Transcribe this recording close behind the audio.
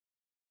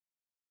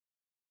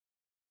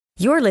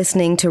You're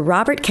listening to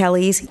Robert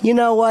Kelly's You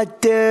Know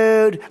What,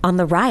 Dude? on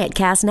the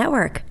Riotcast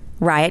Network.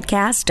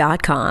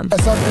 Riotcast.com.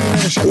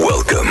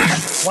 Welcome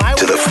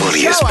to the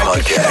funniest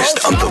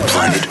podcast on the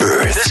planet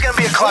Earth. This is going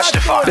to be a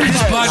clusterfuck.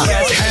 This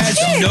podcast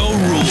has no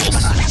rules.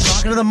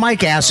 Talking to the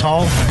mic,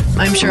 asshole.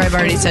 I'm sure I've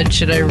already said,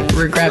 should I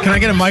regret? Can I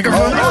get a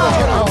microphone?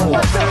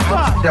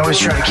 I always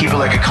try to keep it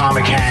like a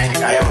comic hang.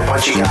 I have a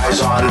bunch of guys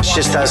on. It's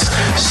just us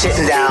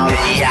sitting down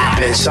and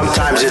yapping.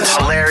 Sometimes it's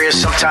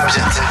hilarious. Sometimes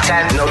it's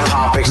intent. No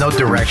topics, no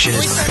direction.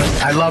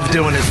 I love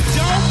doing it.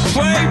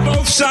 Play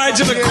both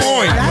sides of the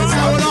coin. That's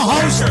not what a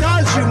host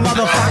does, you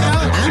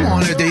motherfucker. I'm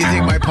honored that you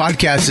think my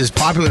podcast is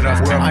popular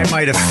enough where I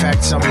might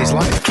affect somebody's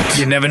life.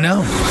 You never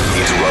know.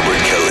 It's Robert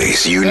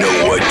Kelly's You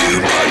Know What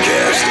Dude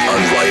podcast on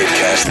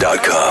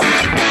riotcast.com.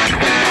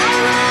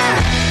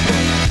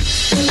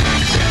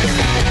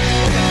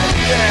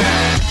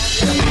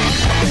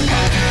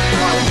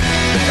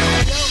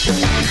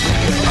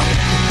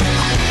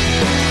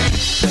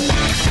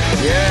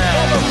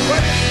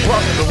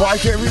 Welcome to Why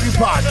Can't We Be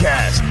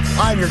Podcast.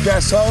 I'm your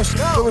guest host,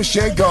 Louis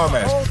J.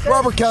 Gomez.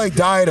 Robert Kelly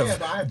died of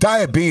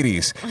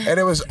diabetes, and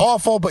it was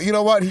awful, but you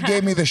know what? He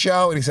gave me the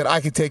show, and he said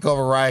I could take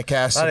over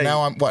Riotcast, so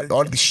now I'm, what?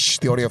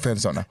 The audio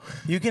fans don't know.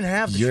 You can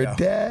have the You're show.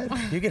 dead.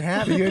 You can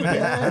have it. You're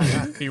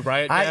dead. You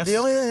riot The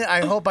only thing,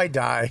 I hope I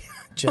die.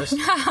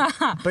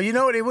 But you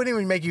know what? It wouldn't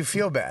even make you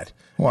feel bad.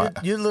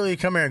 What? You literally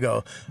come here and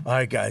go, all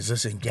right, guys,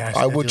 listen, gas.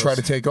 I would try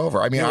to take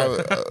over. I mean,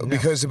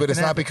 but it's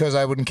not because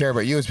I wouldn't care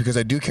about you. It's because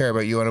I do care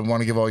about you, and I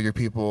want to give all your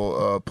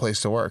people a place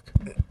to work.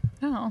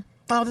 Oh.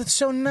 Oh, that's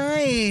so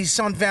nice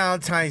on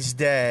Valentine's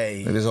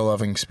Day. It is a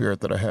loving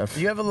spirit that I have.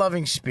 You have a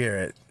loving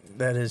spirit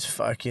that is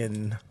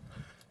fucking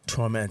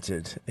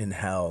tormented in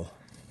hell.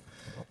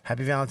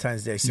 Happy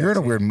Valentine's Day, sexy. You're in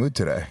a weird mood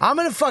today. I'm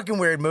in a fucking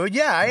weird mood.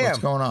 Yeah, I am. What's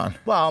going on?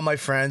 Well, my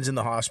friend's in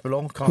the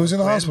hospital. Who's in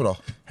the hospital?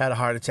 Had a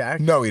heart attack.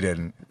 No, he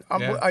didn't.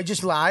 I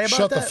just lie about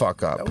Shut that? the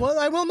fuck up. Well,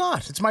 I will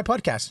not. It's my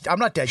podcast. I'm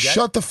not dead yet.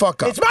 Shut the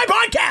fuck up. It's my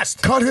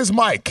podcast. Cut his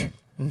mic.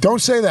 Don't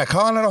say that.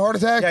 Colin had a heart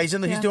attack? Yeah, he's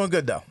doing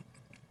good, though.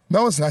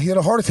 No, it's not. He had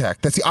a heart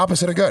attack. That's the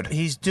opposite of good.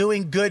 He's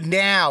doing good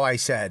now, I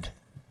said.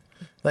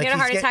 He had a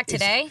heart attack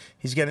today?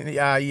 He's getting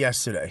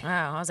yesterday. Oh,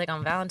 I was like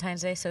on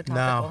Valentine's Day, so No.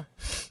 topical.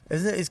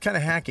 Isn't it? It's kind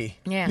of hacky.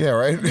 Yeah. Yeah,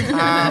 right?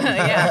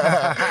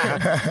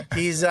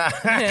 He's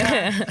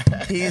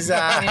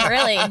I mean,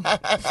 really.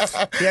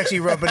 he actually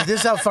wrote, but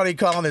this is how funny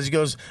Colin is. He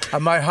goes,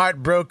 my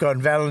heart broke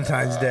on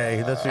Valentine's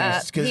Day. That's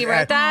what he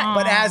wrote that?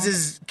 But as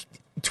his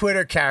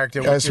Twitter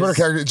character. His Twitter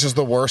character is just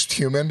the worst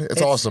human.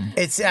 It's awesome.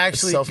 It's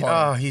actually, so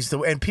funny. he's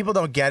and people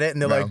don't get it,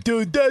 and they're like,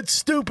 dude, that's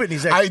stupid. And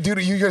he's like,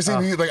 you guys see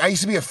me, like, I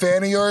used to be a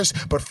fan of yours,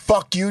 but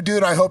fuck you,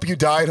 dude. I hope you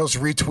died. He'll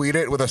just retweet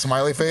it with a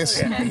smiley face.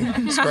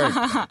 It's great.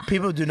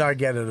 People do not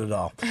get it at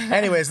all.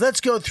 Anyways,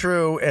 let's go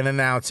through and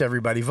announce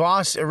everybody.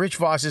 Rich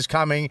Voss is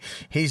coming.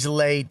 He's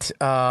late.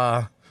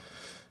 I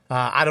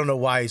don't know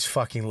why he's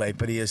fucking late,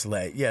 but he is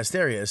late. Yes,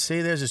 there he is.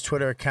 See, there's his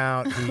Twitter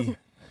account.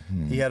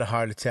 He had a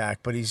heart attack,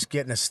 but he's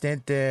getting a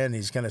stint in.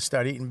 He's going to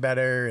start eating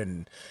better,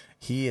 and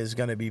he is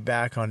going to be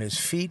back on his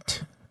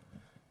feet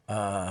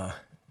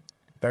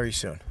very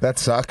soon. That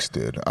sucks,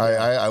 dude.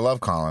 I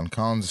love Colin.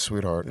 Colin's a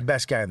sweetheart. The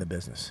best guy in the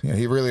business. Yeah,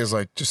 he really is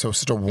like just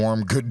such a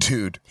warm, good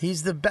dude.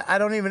 He's the best. I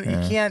don't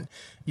even.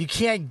 You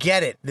can't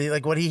get it.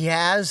 Like what he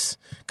has,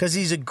 because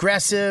he's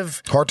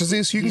aggressive. Heart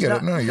disease? You can get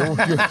it. No, you're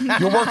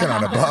working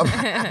on it, Bob.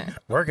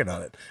 Working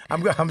on it.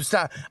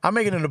 I'm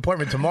making an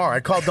appointment tomorrow.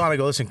 I called Don. I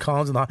go, listen,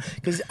 Colin's in the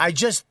because I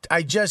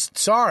just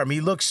saw him. He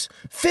looks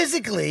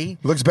physically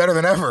better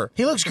than ever.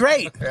 He looks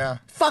great. Yeah,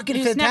 fucking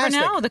You just fantastic.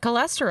 never know the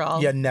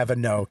cholesterol. You never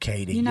know,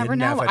 Katie. You never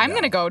know. I'm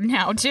going to go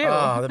now, too.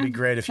 Oh, that'd be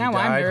great if you now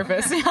died. I'm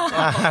nervous. Me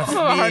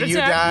and you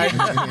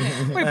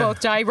died. We both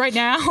died right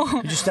now.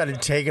 You just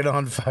started taking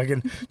on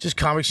fucking, just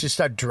comics just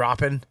start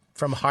dropping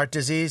from heart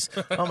disease.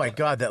 Oh my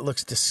God, that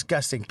looks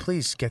disgusting.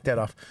 Please get that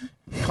off.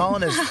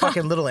 Colin is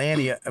fucking little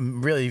Annie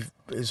really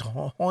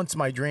haunts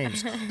my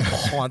dreams.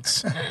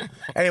 Haunts.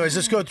 Anyways,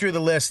 let's go through the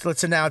list.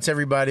 Let's announce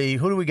everybody.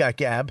 Who do we got,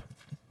 Gab?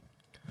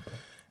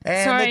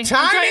 And Sorry, the timing's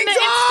I'm trying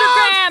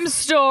the Instagram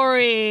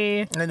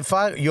story.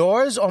 And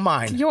yours or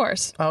mine?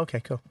 Yours. Oh, okay,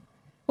 cool.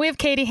 We have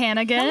Katie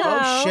Hannigan.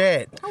 Oh,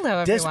 shit.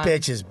 Hello, This everyone.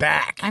 bitch is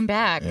back. I'm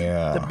back.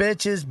 Yeah. The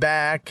bitch is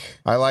back.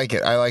 I like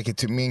it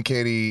too. Me and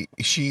Katie,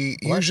 she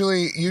What?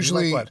 usually. You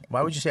like what?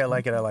 Why would you say I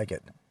like it? I like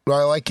it. Well,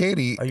 I like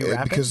Katie. Are you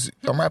rapping? Because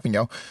I'm rapping,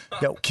 yo.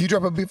 Yo. Can you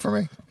drop a beat for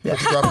me? Yeah.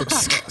 Drop it.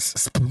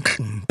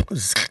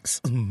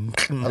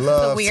 I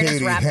love weirdest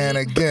Katie rap beat.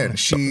 Hannigan.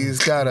 She's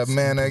got a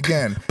man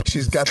again.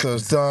 She's got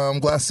those dumb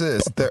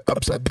glasses. They're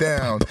upside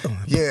down.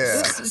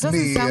 Yeah. doesn't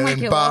Me sound like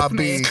and you love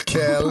Bobby me.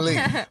 Kelly.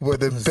 We're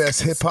the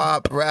best hip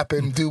hop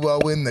rapping duo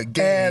in the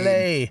game.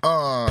 L.A.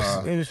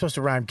 Uh, It was supposed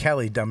to rhyme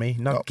Kelly, dummy,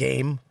 not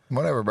game.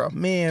 Whatever, bro.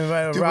 Me and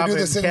Dude, we Robert do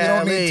this thing. You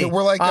don't need Kelly to.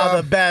 We're like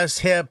are the best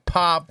hip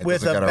hop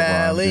with a Doesn't gotta rhyme,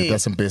 belly. dude.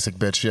 That's some basic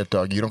bitch shit,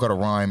 dog. You don't got to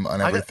rhyme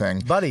on everything,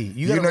 buddy.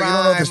 You don't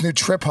know this rhyme. new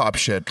trip hop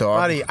shit, dog.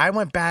 Buddy, I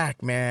went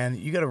back, man.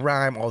 You got to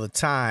rhyme all the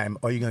time,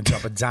 or you're gonna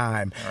drop a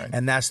dime,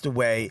 and that's the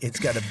way it's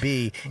got to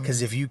be.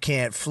 Because if you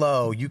can't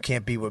flow, you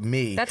can't be with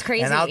me. That's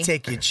crazy. And I'll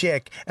take your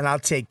chick, and I'll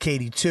take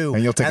Katie too,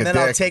 And you'll take a then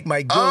I'll dick. take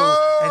my glue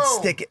and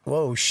stick it.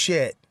 Whoa,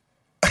 shit!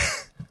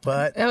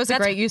 But That was a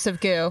great use of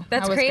goo.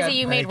 That's That was crazy. good.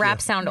 You made Thank rap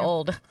you. sound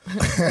old. you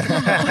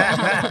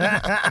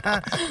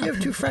have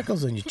 2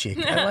 freckles on your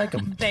cheek. I like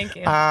them. Thank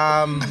you.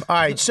 All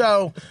right,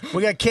 so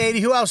we got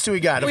Katie. Who else do we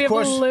got? We of have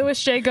course. Louis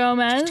J.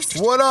 Gomez.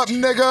 What up,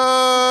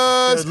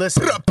 niggas? Dude,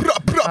 listen.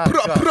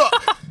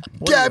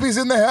 Gabby's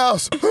in the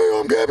house. Hey,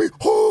 I'm Gabby.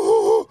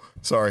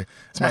 Sorry,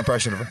 it's my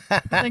impression of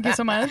her. Thank you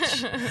so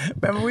much.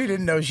 Remember, we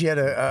didn't know she had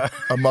a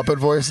A Muppet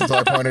voice until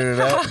I pointed it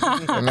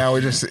out, and now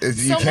we just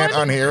you can't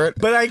unhear it.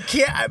 But I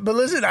can't. But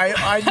listen,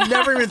 I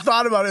never even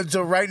thought about it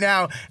until right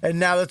now, and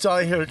now that's all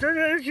I hear.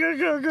 Did you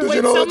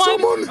Wait, know it's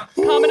someone someone?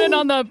 commented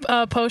on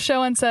the post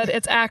show and said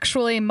it's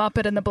actually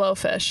Muppet and the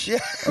Blowfish. Yeah.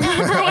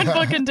 Remember when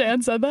fucking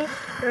Dan said that?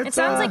 It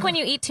sounds like when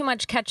you eat too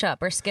much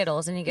ketchup or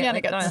Skittles and you get Yeah,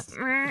 like, it gets-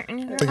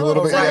 Like a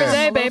little bit, Every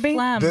yeah. day, baby.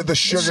 The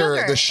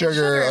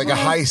sugar, like a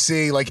high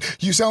C. Like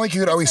you sound like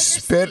you could always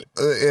spit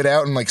it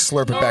out and like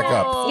slurp it back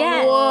up.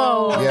 yeah.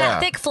 Whoa. Yeah. That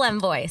thick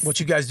phlegm voice. What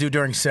you guys do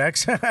during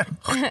sex?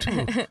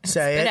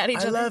 Say it. at each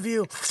I other. love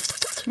you.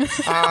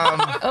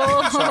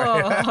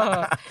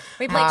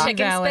 We play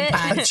chicken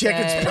spit.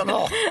 Chicken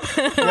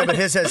spit. Yeah, but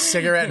his has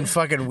cigarette and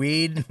fucking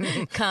weed,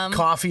 Cum.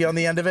 coffee on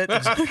the end of it.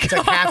 It's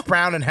like half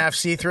brown and half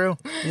see-through.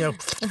 You know.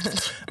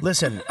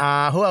 Listen,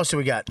 who else do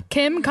we got?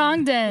 Kim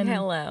Congdon.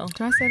 Hello.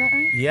 Do I say that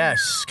right?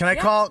 Yes. Can I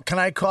call? Can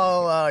I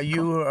call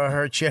you or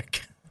her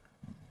chick?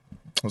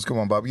 What's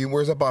going on, Bob?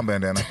 Where's that bomb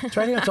bandana? It's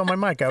right here. It's on my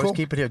mic. I always Cool.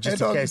 keep it here just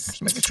Hey, in dog, case.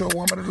 Just making sure I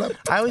warm it up.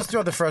 I always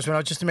throw the first one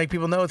out just to make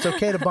people know it's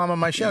okay to bomb on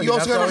my show. You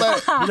also don't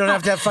gotta have to- you don't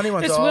have to have funny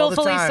ones It's all the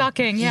willfully time.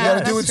 sucking. You Yeah, got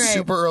to do it that's great.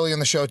 super early in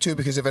the show too,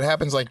 because if it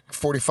happens like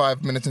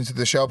 45 minutes into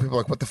the show, people are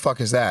like, "What the fuck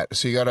is that?"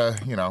 So you got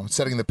to,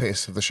 setting the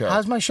pace of the show.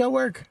 How's my show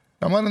work?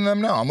 I'm letting them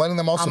know. I'm letting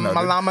them also know.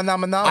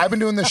 dude. I've been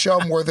doing this show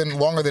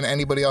longer than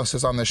anybody else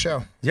is on this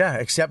show. Yeah,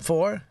 except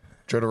for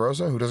Joe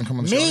DeRosa, who doesn't come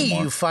on the show me,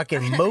 anymore. you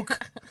fucking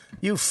mook.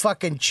 You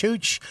fucking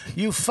chooch.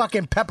 You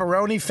fucking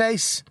pepperoni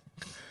face.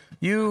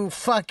 You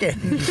fucking.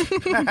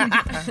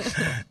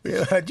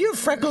 Do you have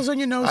freckles on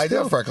your nose? I do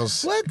too? have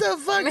freckles. What the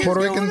fuck is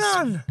Puerto going Ricans,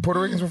 on? Puerto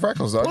Ricans with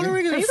freckles, dog. Puerto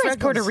Ricans Are with you guys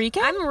freckles. Puerto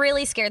Rican? I'm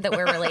really scared that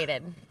we're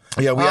related.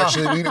 Yeah, we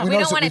actually we We don't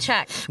noticed want to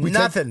that check.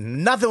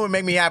 Nothing would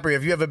make me happier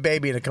if you have a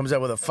baby and it comes out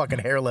with a fucking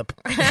hair lip.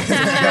 You guys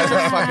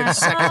are fucking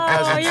second Oh,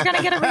 cousins. you're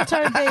gonna get a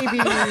retard baby.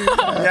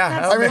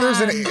 Yeah, I mean, there's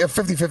a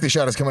 50-50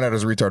 shot is coming out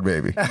as a retard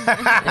baby.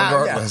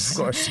 Regardless. of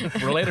course.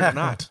 Related or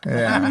not?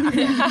 Yeah.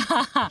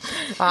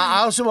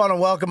 I also want to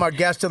welcome our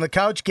guest on the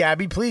couch,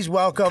 Gabby. Please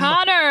welcome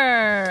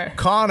Connor.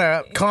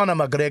 Conor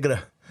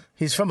McGregor.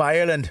 He's from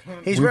Ireland.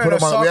 He's We wearing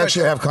put a him on. We soccer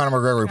actually have Conor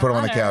McGregor. We put him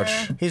on the Connor.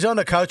 couch. He's on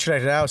the couch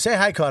right now. Say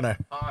hi, Connor.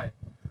 Hi.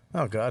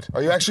 Oh, God.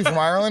 Are you actually from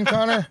Ireland,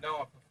 Connor? No,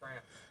 I'm from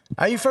France.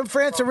 Are you from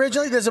France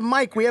originally? There's a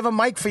mic. We have a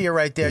mic for you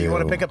right there. You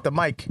want to pick up the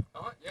mic?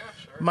 Yeah,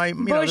 sure.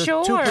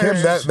 The two Bonjour. Kim,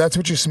 that's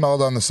what you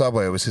smelled on the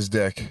subway. It was his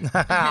dick.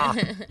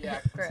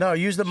 No,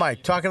 use the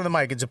mic. Talking to the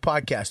mic. It's a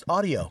podcast.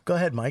 Audio. Go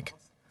ahead, Mike.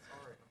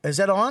 Is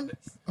that on?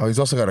 Oh, he's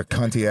also got a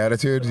cunty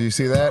attitude. Do you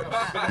see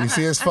that? You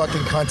see his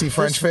fucking cunty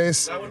French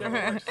face?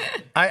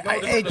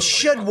 It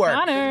should work.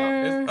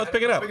 Connor. Let's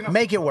pick it up.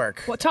 Make it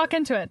work. Well, talk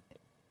into it.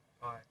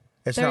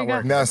 It's There not you go.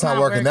 working. No, it's not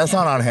working. That's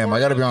not on him. I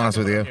got to be honest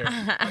with you.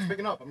 I'm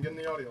picking up. I'm getting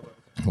the audio.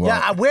 Well,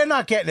 Yeah, we're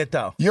not getting it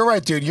though. you're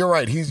right, dude. You're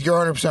right. You're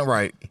 100%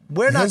 right.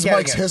 We're not his getting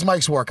mic's it. his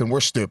mic's working. We're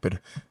stupid.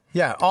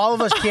 Yeah, all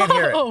of us can't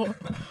hear it. Oh,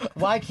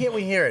 Why can't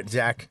we hear it,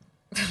 Zach?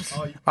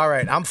 All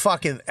right, I'm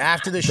fucking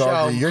after the show.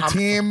 Doggy, your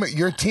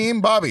I'm-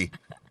 team, Bobby.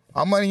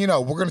 I'm letting you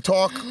know. We're gonna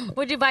talk.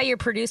 Would you buy your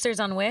producers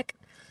on Wick?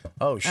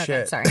 Oh shit!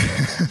 Okay, sorry.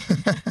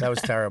 That was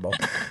terrible.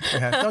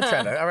 Yeah, don't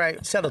try to. All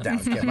right, settle down,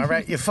 Kim. All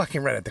right, you're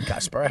fucking right at the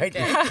cusp. All right,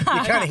 you're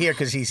kind of here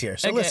because he's here.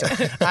 So listen,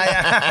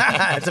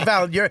 it's a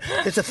valid.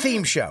 It's a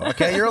theme show.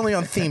 Okay, you're only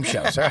on theme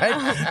shows. All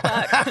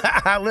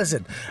right.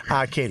 Listen,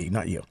 Katie,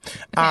 not you.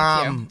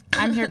 thank you.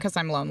 I'm here because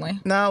I'm lonely.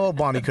 No, well,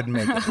 Bonnie couldn't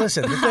make it.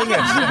 Listen, the thing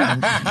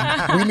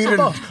is,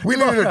 We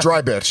needed a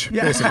dry bitch,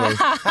 basically.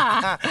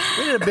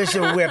 we need a bitch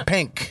that would wear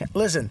pink.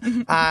 Listen,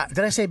 did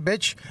I say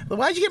bitch?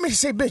 Why'd you get me to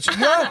say bitch?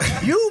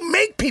 You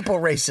make people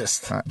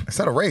racist. It's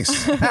not a race.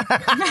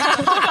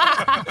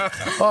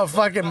 Oh,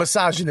 fucking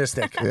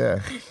misogynistic. Yeah.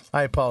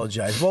 I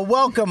apologize. Well,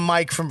 welcome,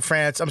 Mike from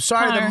France. I'm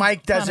sorry Connor. the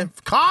mic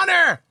doesn't.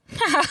 Connor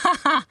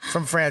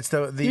from France.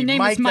 The Your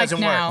name mic is Mike doesn't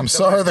now. I'm work.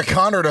 sorry the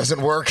Connor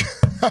doesn't work.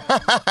 Come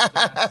on,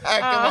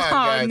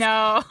 guys. Oh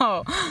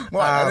no.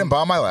 Well, I didn't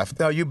bomb. I left.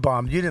 No, you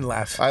bombed. You didn't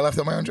laugh. I left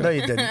on my own No, job.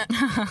 you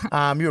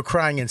didn't. You were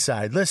crying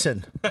inside.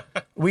 Listen,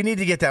 we need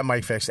to get that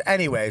mic fixed.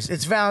 Anyways,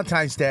 it's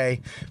Valentine's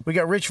Day. We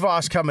got Rich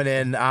Voss coming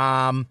in.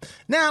 Now,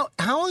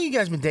 how long you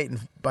guys been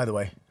dating, by the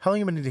way? How long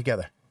you been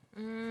together?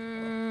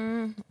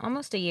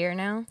 almost a year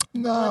now.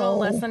 No. A little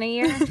less than a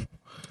year.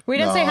 We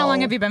didn't say how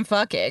long have you been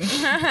fucking.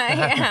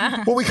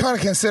 Yeah. Well, we kind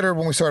of considered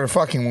when we started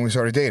fucking, when we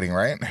started dating,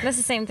 right? That's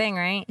the same thing,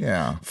 right?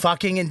 Yeah.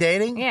 Fucking and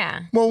dating?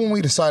 Yeah. Well, when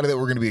we decided that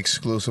we're going to be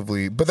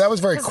exclusively, but that was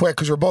very quick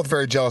because we're both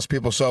very jealous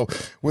people. So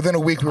within a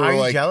week, we were Are you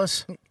like,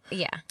 jealous?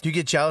 Yeah. Do you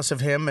get jealous of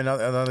him and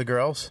other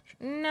girls?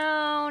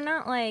 No,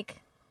 not like.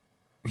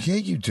 yeah,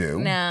 you do.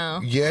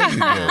 No. Yeah, you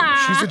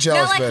do. She's a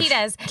jealous Not like bitch. he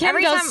does. Kim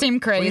every does time, seem Will you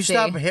crazy.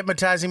 stop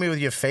hypnotizing me with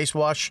your face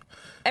wash?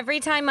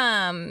 every time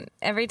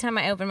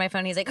I open my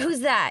phone, he's like, "Who's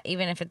that?"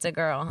 Even if it's a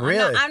girl.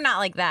 Really? I'm not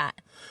like that.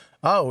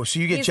 Oh, so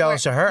you get He's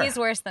jealous of her? He's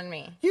worse than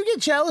me. You get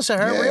jealous of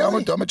her? Yeah,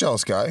 Really? I'm a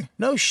jealous guy.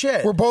 No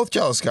shit. We're both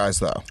jealous guys,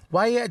 though.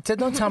 Why?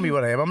 Don't tell me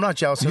what I am. I'm not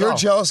jealous at You're all. a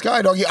jealous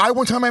guy, doggy.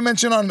 One time I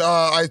mentioned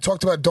I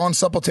talked about Dawn's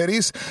supple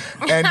titties,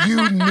 and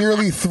you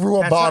nearly threw a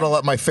That's bottle not-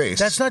 at my face.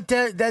 That's not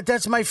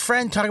that's my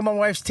friend talking about my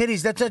wife's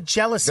titties. That's not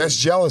jealousy. That's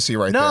jealousy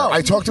right No. there.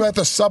 I talked about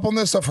the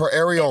suppleness of her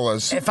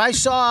areolas. If I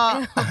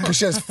saw, Because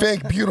she has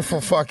fake,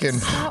 beautiful fucking.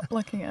 Stop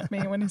looking at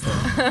me when he's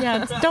saying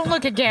Yeah, don't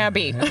look at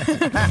Gabby.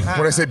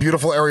 When I say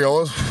beautiful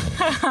areolas,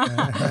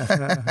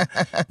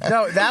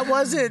 no, that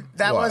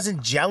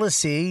wasn't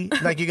jealousy.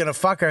 Like you're gonna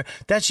fuck her.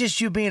 That's just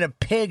you being a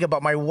pig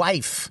about my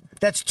wife.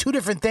 That's two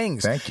different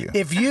things. Thank you.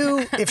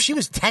 If she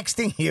was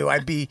texting you,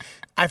 I'd be.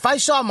 If I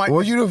saw my.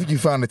 well, you know, if you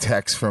found a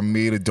text from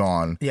me to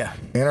Dawn, Yeah.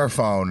 in her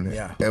phone,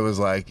 Yeah. it was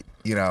like,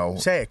 you know,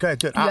 Say it. Go ahead.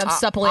 Do it. You have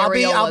supple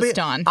areolas,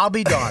 Dawn. I'll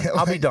be Dawn.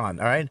 I'll be Dawn.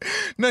 All right.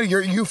 no, you go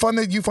into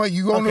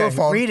Okay. her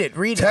phone, Read it.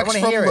 Read it. I text want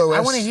to from hear Lewis, it.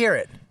 I want to hear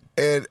it.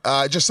 It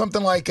just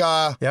something like,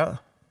 Yeah.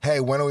 hey,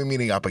 when are we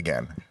meeting up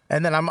again?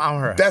 And then I'm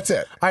her. That's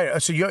it. All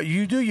right. So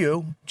you do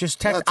you. Just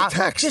text. That's a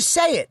text. Just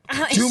say it.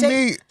 To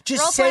me-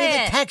 Just Role say play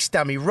the it. text,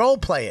 dummy. Role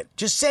play it.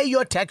 Just say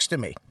your text to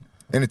me.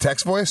 In a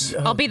text voice?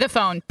 I'll be the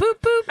phone. Boop,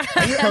 boop.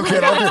 Okay,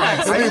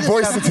 I'll do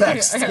voice to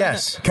text.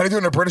 Yes. Can I do it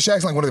in a British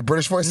accent, like one of the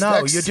British voices? No,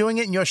 text? you're doing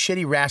it in your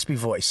shitty raspy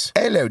voice.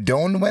 Hello,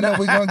 Dawn. When are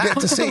we going to get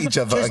to see each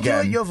other Just do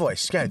again? it your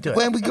voice. Go ahead, do it.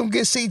 When are we going to get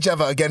to see each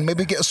other again?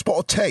 Maybe get a spot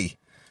of tea.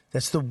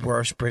 That's the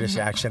worst British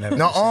accent I've ever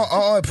No,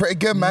 seen. pretty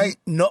good, mate.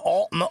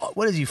 No, no.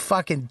 What is you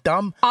fucking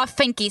dumb? I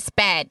think he's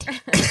bad.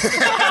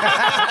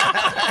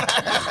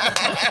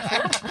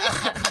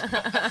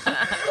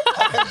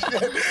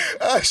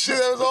 Oh, shit,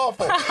 that was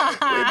awful.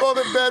 We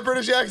both have bad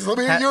British accents. Let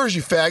me hear yours,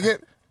 you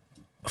faggot.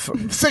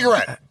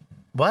 Cigarette.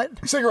 What?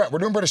 Cigarette. We're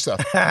doing British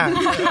stuff.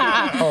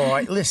 All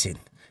right, listen.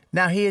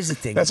 Now here's the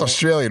thing. That's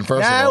Australian,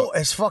 first of No, all.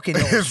 it's fucking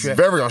It's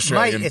very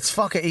Australian. Mate, it's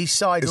fucking East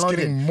Side It's London.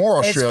 getting more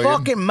Australian. It's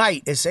fucking,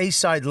 mate, it's East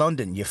Side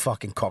London, you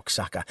fucking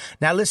cocksucker.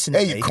 Now listen to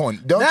Hey, me. you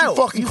cunt. Don't No, you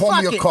fucking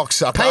call me a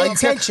cocksucker. Pay I-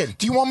 attention.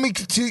 Do you want me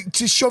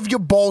to shove your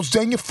balls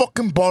down your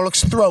fucking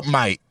bollocks throat,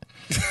 mate?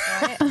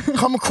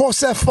 Come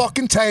across that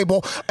fucking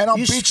table and I'll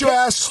You beat your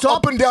ass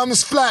up and down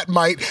this flat,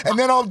 mate. And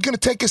then I'm going to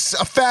take a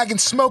fag and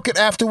smoke it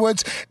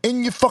afterwards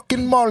in your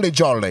fucking molly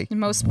jolly. The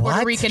most Puerto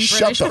What? Rican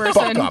Shut British the person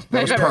fuck up. That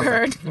I've was ever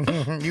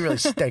perfect. heard. You really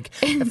stink.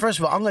 And first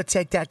of all, I'm going to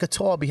take that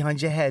guitar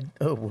behind your head.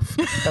 Oh,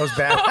 that was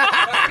bad.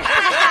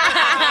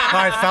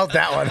 I felt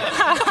that one.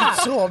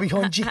 Guitar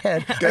behind your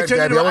head. I turned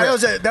Gabby, into, I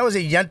wanna- that was a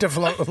Yenta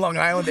from Long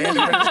Island and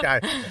a British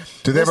guy.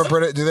 Do they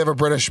have a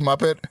British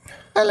Muppet?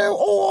 Hello,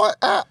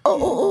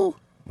 oh.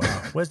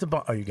 Where's the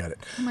ball? Oh, you got it.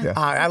 Yeah.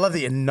 I love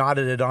that you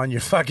nodded it on your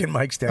fucking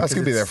mic stand. That's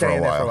 'cause gonna be it's there for a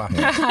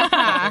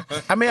staying while.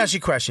 Let me ask you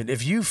a question.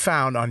 If you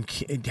found on,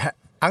 I'm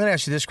going to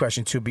ask you this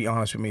question to be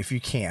honest with me, if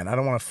you can. I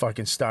don't want to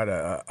fucking start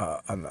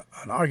an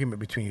argument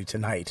between you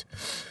tonight,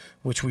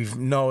 which we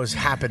know has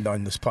happened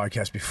on this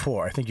podcast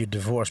before. I think you're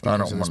divorced I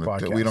because don't of this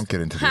want podcast. to. We don't get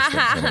into these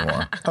things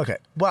anymore. Okay.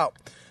 Well,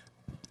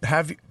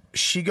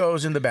 she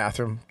goes in the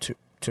bathroom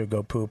to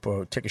go poop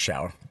or take a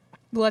shower.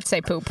 Let's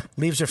say poop.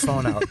 Leaves her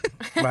phone out,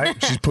 right?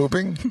 She's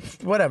pooping.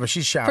 Whatever.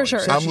 She's showering. For sure.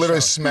 Say I'm she's literally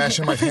showering.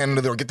 smashing my hand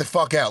into the door. Get the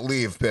fuck out.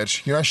 Leave,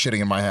 bitch. You're not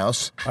shitting in my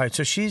house. All right,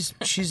 so she's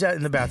out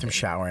in the bathroom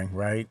showering,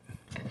 right?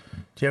 Do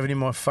you have any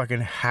more fucking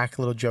hack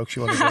little jokes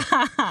you want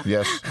to do?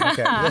 Yes.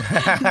 Okay.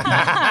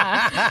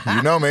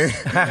 You know me.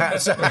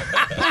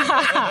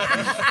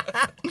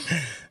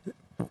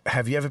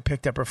 Have you ever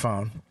picked up her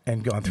phone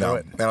and gone through No.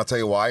 it? And I'll tell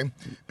you why.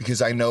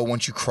 Because I know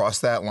once you cross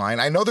that line,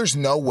 I know there's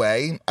no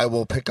way I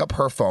will pick up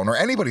her phone or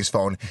anybody's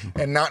phone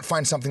and not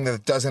find something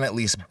that doesn't at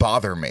least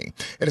bother me.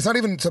 And it's not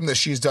even something that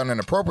she's done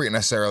inappropriate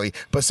necessarily,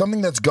 but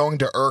something that's going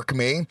to irk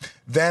me.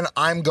 Then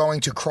I'm going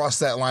to cross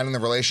that line in the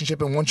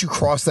relationship. And once you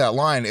cross that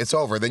line, it's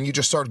over. Then you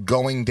just start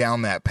going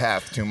down that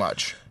path too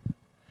much.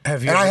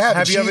 Have you? And I ever, haven't.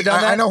 have you ever She-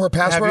 done that? I know her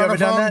password Have you on ever her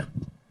done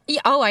phone. that? Yeah,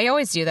 oh, I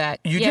always do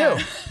that. You Yeah.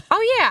 do?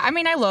 Oh yeah. I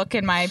mean, I look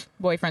in my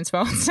boyfriend's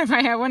phones if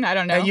I have one. I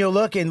don't know. And you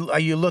look and are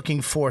you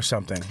looking for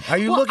something? Are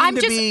you Well, looking I'm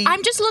to just be?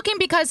 I'm just looking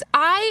because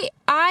I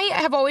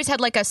have always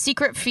had like a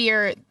secret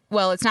fear.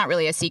 Well, it's not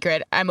really a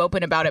secret. I'm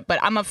open about it, but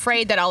I'm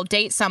afraid that I'll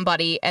date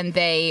somebody and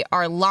they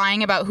are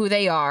lying about who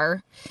they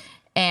are.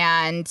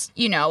 And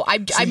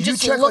I'm So you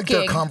just check like looking.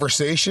 their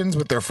conversations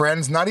with their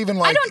friends, not even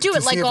like I don't do to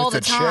it, like, see if all it's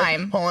the a chick.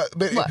 time. Hold on,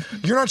 but What?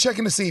 you're not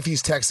checking to see if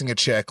he's texting a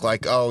chick,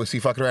 like, oh, is he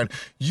fucking around?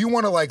 You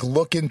want to like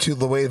look into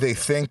the way they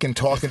think and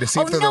talking to see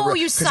Oh, if they're no, the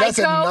you 'cause that's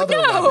psycho. another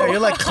No. level. Yeah, you're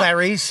like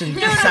Clarice and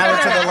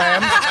Silence of the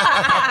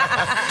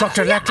Lambs.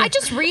 Dr. Nectar. I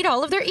just read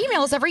all of their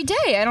emails every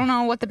day. I don't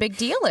know what the big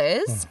deal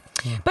is.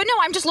 But no,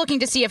 I'm just looking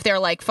to see if they're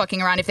like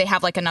fucking around, if they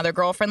have like another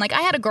girlfriend. Like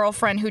I had a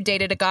girlfriend who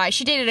dated a guy.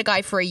 She dated a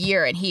guy for a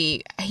year, and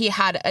he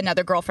had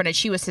another girlfriend, and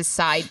she was his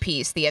side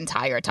piece the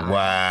entire time.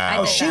 Wow.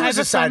 Oh, she I was have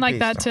a a side friend like piece.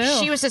 that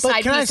too. She was his But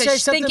side can I piece, say and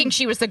something? thinking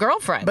she was the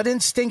girlfriend. But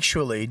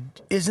instinctually,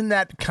 isn't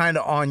that kind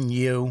of on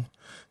you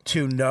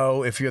to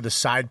know if you're the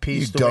side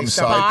piece? You the way dumb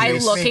somebody side by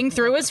treats me? looking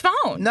through his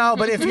phone. No,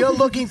 but if you're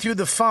looking through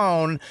the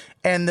phone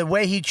and the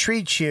way he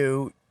treats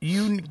you,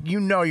 you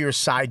know you're a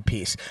side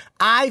piece.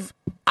 I've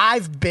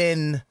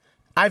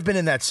been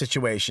in that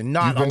situation.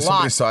 Not You've been a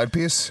somebody's lot. side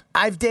piece?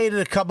 I've dated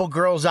a couple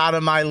girls out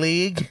of my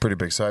league. Pretty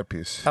big side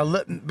piece.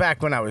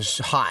 Back when I was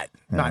hot,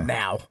 not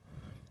now.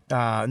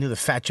 I knew the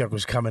fat joke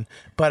was coming,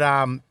 but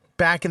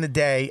back in the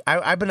day,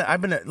 I've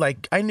been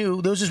like I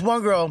knew there was this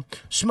one girl,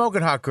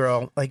 smoking hot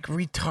girl, like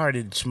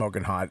retarded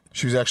smoking hot.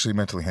 She was actually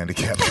mentally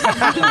handicapped.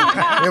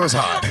 It was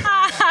hot.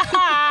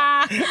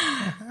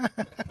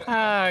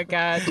 Oh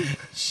God.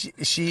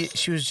 She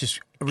was just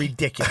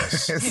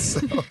ridiculous,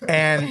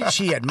 and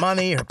she had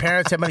money. Her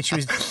parents had money. She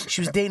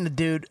was dating a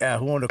dude who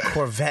owned a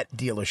Corvette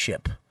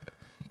dealership.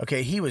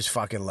 Okay, he was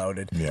fucking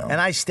loaded, and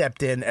I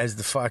stepped in as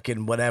the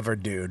fucking whatever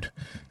dude.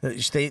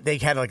 They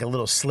had like a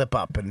little slip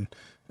up,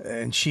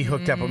 and she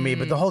hooked up with me.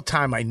 But the whole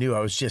time I knew I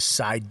was just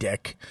side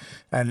dick,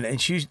 and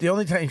the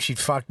only time she'd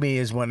fuck me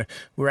is when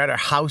we were at her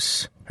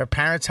house, her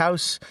parents'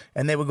 house,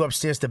 and they would go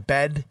upstairs to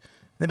bed.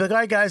 They'd be like, "All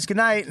right, guys, good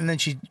night," and then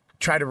she'd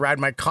try to ride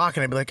my cock,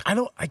 and I'd be like,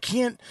 I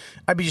can't.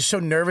 I'd be just so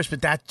nervous,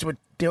 but that's what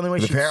the only way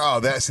she.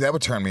 that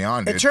would turn me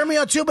on, dude. It turned me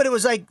on too, but it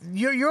was like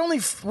you're only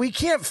we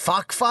can't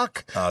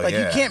fuck. Oh, like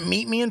yeah. you can't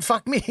meet me and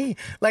fuck me.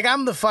 Like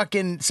I'm the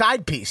fucking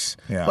side piece.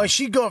 Yeah. But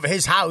she'd go over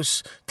his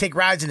house, take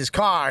rides in his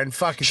car, and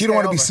fucking. She didn't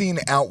want to be stay seen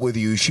out with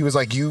you. She was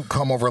like, you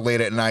come over late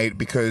at night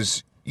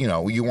because,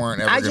 you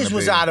weren't ever I gonna just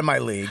was be. out of my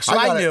league, so I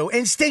I got it. knew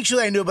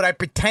instinctually. I knew, but I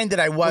pretended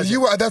I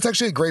wasn't. That's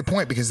actually a great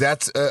point because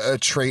that's a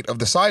trait of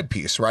the side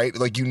piece, right?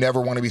 Like you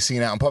never want to be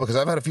seen out in public. Because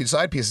I've had a few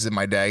side pieces in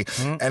my day,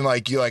 and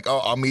like you're like, oh,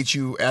 I'll meet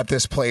you at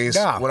this place.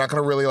 Yeah. We're not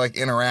going to really like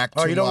interact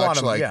Oh, too you don't much. want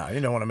them. like, Yeah,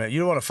 you don't want to. You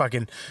don't want to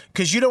fucking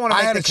because you don't want to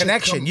I make had the a chick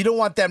connection. come- You don't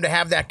want them to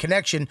have that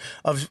connection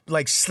of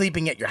like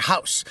sleeping at your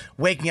house,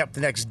 waking up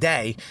the next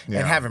day, Yeah.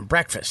 and having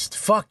breakfast.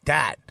 Fuck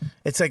that.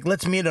 It's like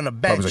let's meet on a I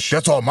bench. was like,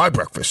 that's all my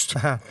breakfast.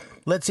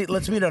 Let's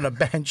meet on a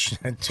bench.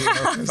 It's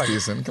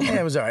decent. Come on.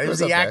 Yeah, it was all right. It was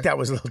the okay. act out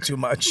was a little too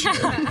much. You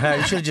should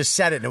have just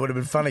said it, and it would have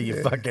been funny.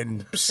 You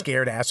fucking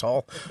scared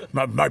asshole.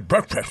 My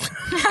breakfast.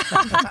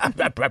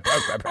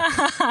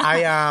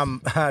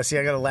 I see.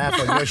 I got to laugh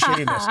on your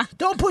shittiness.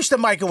 Don't push the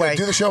mic away.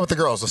 Do the show with the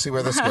girls. Let's see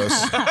where this goes.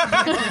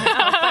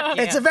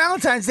 It's a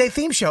Valentine's Day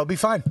theme show. It'll be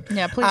fun.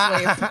 Yeah, please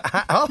leave.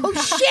 Oh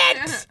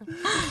shit.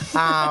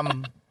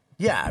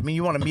 Yeah, I mean,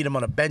 you want to meet him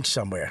on a bench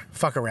somewhere,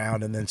 fuck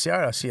around, and then say, "All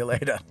right, I'll see you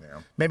later."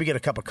 Maybe get a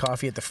cup of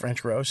coffee at the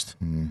French Roast.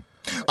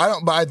 I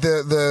don't buy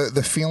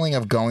the feeling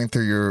of going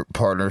through your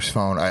partner's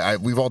phone.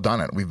 We've all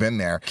done it. We've been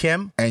there,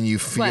 Kim, and you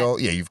feel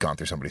What? you've gone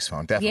through somebody's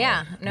phone. Definitely.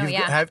 Yeah. No, You've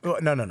yeah.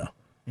 no.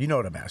 You know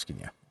what I'm asking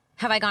you.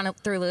 Have I gone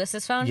through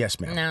Lewis's phone? Yes,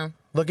 ma'am. No.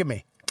 Look at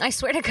me. I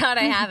swear to God,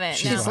 I haven't.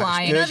 She's no.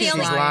 lying. You know Good, the she's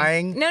only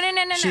lying. No.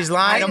 She's I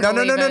lying. don't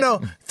No.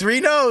 believe it. 3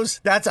 no's.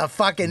 That's a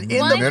fucking in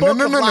What? the No, book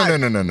no, of no, no, life. no,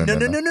 no,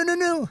 no, no,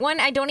 No. One,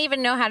 I don't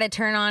even know how to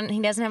turn on.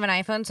 He doesn't have an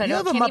iPhone, so I You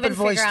don't have a can't Muppet even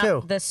voice, figure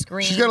out too. the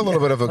screen. She's got a little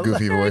bit of a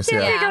goofy voice.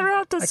 Yeah.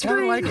 Yeah. I kind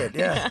of like it.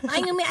 Yeah.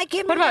 I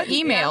can't. What about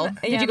email?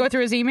 Did you go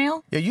through his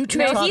email? Yeah. You two.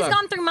 No, talk. he's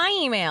gone through my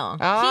email.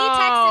 Oh,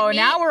 he texted me.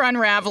 now we're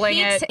unraveling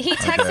it. He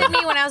texted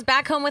me when I was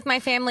back home with my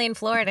family in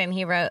Florida, and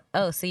he wrote,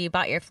 "Oh, so you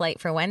bought your flight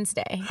for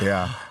Wednesday?"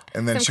 Yeah.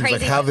 And then Some she was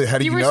like, crazy- how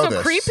did You you were know so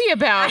this? creepy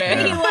about it.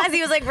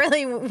 He was like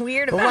really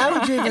weird But about why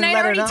would you it. even And I let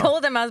her already know?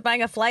 told him I was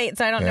buying a flight,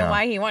 so I don't know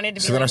why he wanted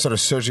to be So then I like, started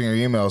searching your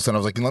emails, and I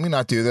was like, let me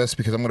not do this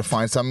because I'm going to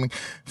find something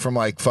from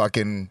like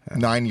fucking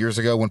 9 years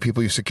ago when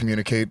people used to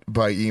communicate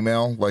by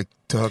email, like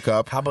to hook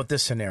up. How about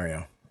this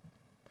scenario?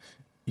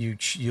 You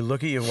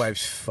look at your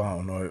wife's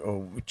phone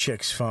or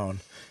chick's phone,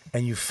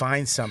 and you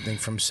find something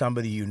from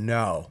somebody you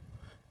know,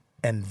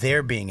 and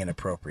they're being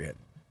inappropriate.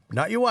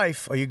 Not your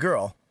wife or your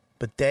girl,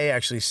 but they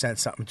actually sent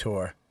something to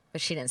her.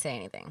 but she didn't say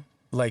anything.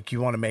 Like, you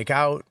want to make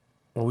out?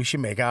 Well, we should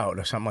make out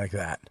or something like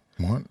that.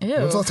 What? Ew,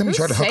 When's the last time you who's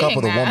tried to hook up saying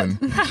with a that? woman?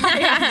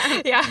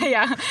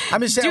 Yeah.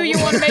 I'm just saying. Do you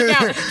want to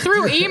make out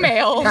through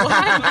email?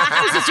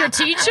 What? Is this your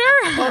teacher?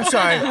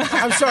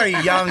 I'm sorry,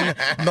 young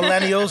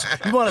millennials.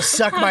 You want to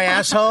suck my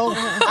asshole?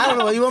 I don't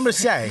know what you want me to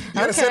say. You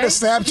gotta send a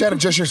Snapchat of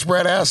just your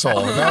spread asshole.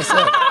 And that's it.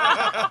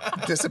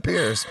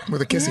 Disappears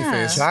with a kissy Yeah.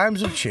 face.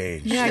 Times have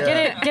changed.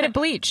 Yeah, get it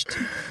bleached.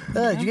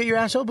 Did you get your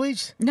asshole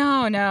bleached?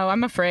 No,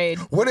 I'm afraid.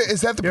 What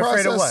is that? The You're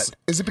process? afraid of what?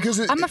 Is it because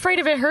I'm afraid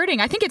of it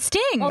hurting. I think it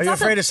stings. Are you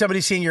afraid of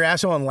somebody seeing your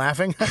asshole and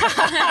laughing?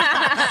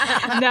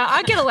 No,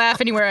 I get a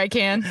laugh anywhere I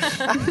can.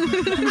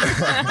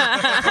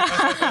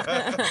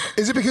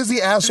 Is it because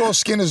the asshole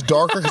skin is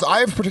darker? Because I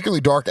have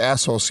particularly dark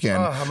asshole skin.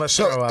 Oh, I'm gonna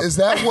so throw up. is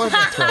that what?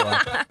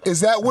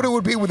 Is that what it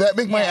would be? Would that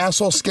make my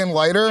asshole skin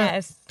lighter?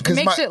 Yes. It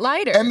makes it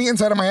lighter. And the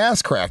inside of my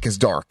ass crack is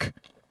dark.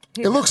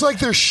 It looks like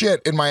there's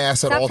shit in my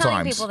ass at Stop all telling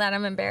times. people that.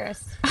 I'm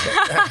embarrassed.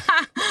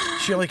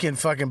 She only can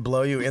fucking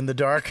blow you in the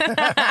dark.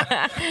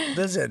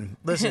 Listen.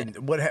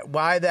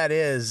 Why that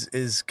is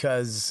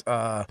because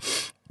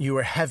you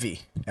were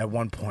heavy at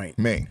one point.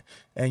 Me.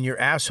 And your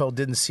asshole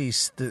didn't see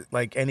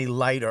like any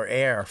light or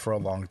air for a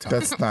long time.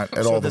 That's not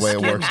at So all the way it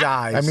skin works.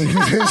 dies. I mean,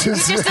 it's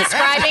He's just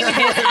describing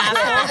his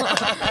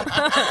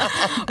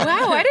asshole.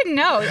 Wow, I didn't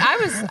know.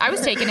 I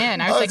was taken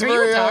in. I was like, "Are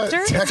you a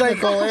doctor?"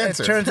 Technical it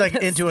answer. turns like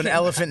into an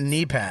elephant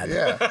knee pad.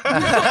 Yeah.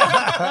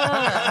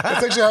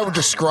 That's actually how I would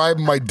describe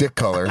my dick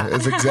color.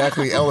 It's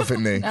exactly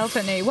elephant knee.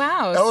 Elephant knee.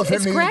 Wow, Elephant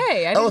it's knee.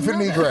 gray. I didn't Elephant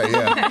know knee that. gray.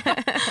 Yeah.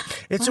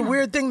 It's a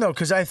weird thing though,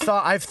 because I've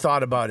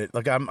thought about it.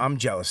 Like I'm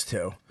jealous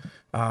too,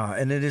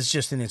 and it is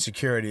just an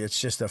insecurity. It's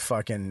just a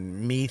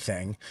fucking me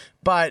thing.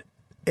 But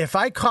if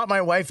I caught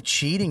my wife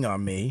cheating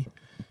on me,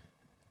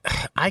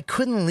 I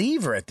couldn't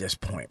leave her at this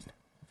point.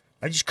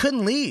 I just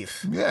couldn't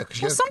leave. Yeah.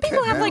 Well, some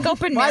people have like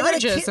open Well, I got a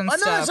marriages kid- and Oh, no,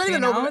 stuff. it's not You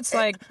even know, open. it's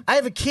like I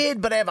have a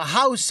kid, but I have a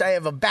house. I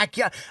have a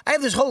backyard. I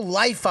have this whole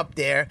life up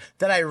there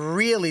that I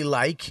really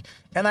like,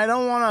 and I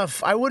don't want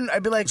to. I wouldn't.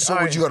 I'd be like, So all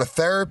would right. you go to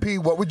therapy?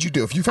 What would you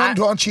do if you found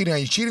Dawn cheating on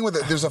you? Cheating with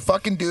there's a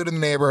fucking dude in the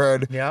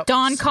neighborhood. Yep.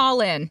 Don,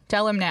 call in.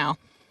 Tell him now.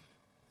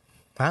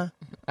 Huh?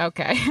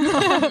 Okay.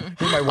 My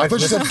I wife thought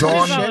you said She's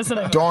not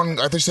listening. Dawn.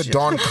 I thought you said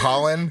Dawn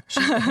Collin.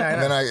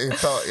 And then I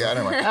felt, yeah,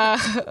 anyway.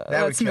 That would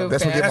Let's kill move me.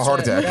 That's what gave him a heart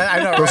attack.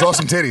 I know, Those right?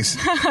 awesome titties.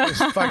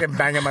 Just fucking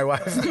banging my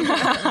wife.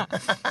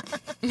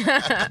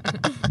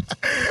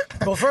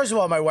 Well, first of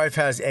all, my wife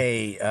has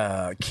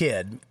a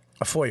kid,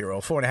 a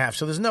 4-year-old, 4.5.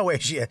 So there's no way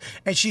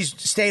and she's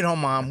stay-at-home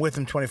mom with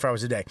him 24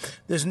 hours a day.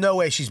 There's no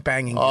way she's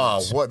banging. Oh,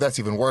 dudes. what? That's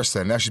even worse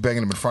then. Now she's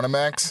banging him in front of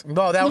Max.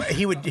 No,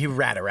 he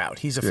rat her out.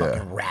 He's a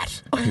fucking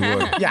rat. He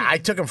would. Yeah, I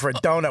took him for a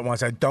donut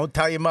once. I don't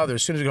tell your mother.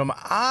 As soon as we go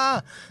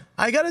home,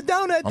 I got a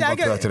donut. I'm about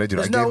to that today,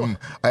 dude.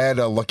 I had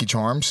Lucky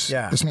Charms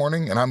this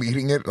morning, and I'm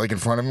eating it like in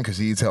front of him because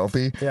he eats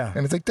healthy. Yeah.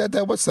 And it's like, Dad,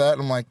 what's that?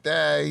 I'm like,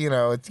 you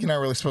know, you're not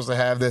really supposed to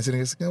have this. And he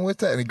goes, what's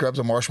that? And he grabs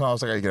a marshmallow. I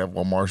was like, I can have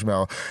one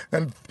marshmallow.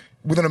 And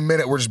within a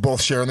minute, we're just both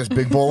sharing this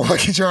big bowl of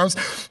Lucky Charms,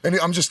 and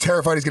I'm just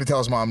terrified he's going to tell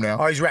his mom now.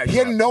 Oh, he's ratting He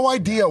you had out. no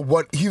idea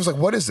what he was like.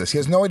 What is this? He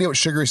has no idea what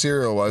sugary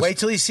cereal was. Wait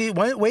till he's in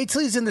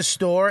the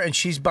store and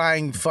she's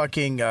buying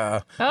fucking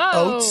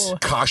oats.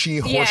 Kashi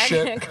horse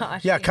shit.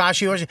 Gosh. Yeah,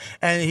 Kashi horse,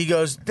 and he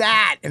goes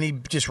that, and he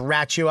just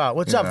rats you out.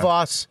 What's up,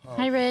 Voss?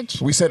 Hi,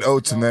 Rich. We said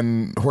oats, and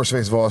then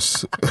Horseface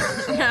Voss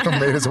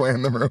made his way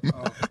in the room.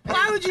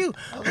 Why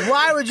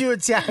would you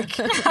attack?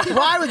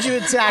 Why would you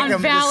attack On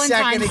him the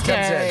second he Valentine's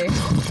comes Day. in?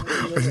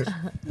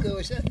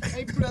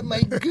 I brought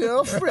my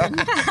girlfriend.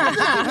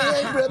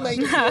 I brought my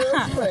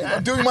girlfriend.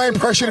 I'm doing my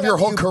impression of your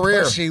whole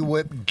career. Pussy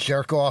whip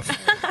jerk off.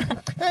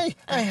 Hey,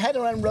 I had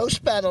her on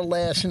roast battle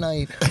last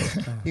night.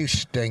 You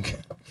stink.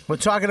 We're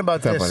talking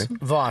about that this, funny?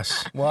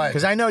 Voss. What?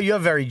 Because I know you're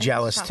very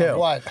jealous too.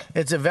 What?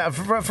 It's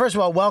first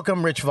of all,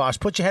 welcome, Rich Voss.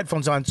 Put your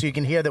headphones on so you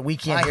can hear that we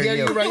can't I hear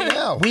you right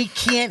now. We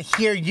can't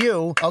hear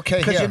you. Okay,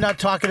 because here. you're not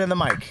talking in the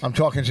mic. I'm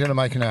talking to the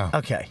mic now.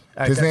 Okay. All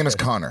right, His that's name is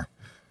good. Connor.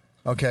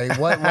 Okay,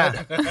 what?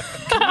 Can you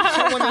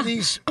get one of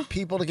these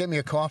people to get me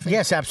a coffee?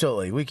 Yes,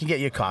 absolutely. We can get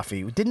you a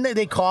coffee. Didn't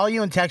they call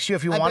you and text you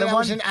if you I wanted bet that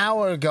one? was an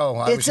hour ago.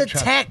 I It's was a in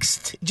traffic.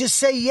 text. Just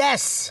say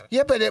yes.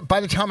 Yeah, but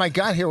by the time I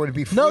got here, it would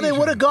be freezing. No, they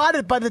would have got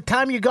it by the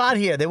time you got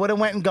here. They would have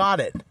went and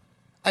got it.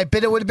 I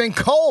bet it would have been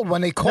cold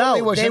when they called No, me.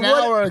 It was they an would've-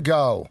 hour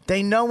ago.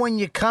 They know when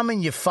you're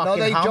coming, you fucking No,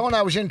 they hump. don't.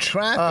 I was in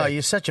traffic. Oh,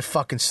 you're such a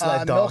fucking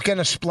sled dog. Milk and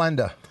a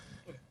Splenda.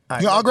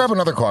 Yeah, I'll grab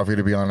another coffee,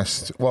 to be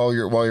honest. While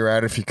you're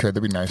at it, if you could,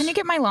 that'd be nice. Can you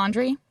get my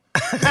laundry?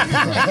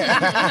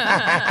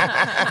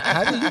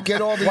 How do you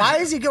get all these? Why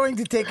is he going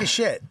to take a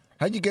shit?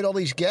 How do you get all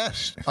these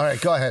guests? All right,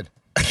 go ahead.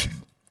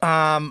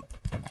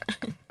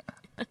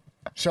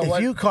 So If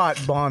what? you caught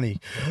Bonnie,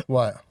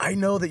 What? I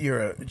know that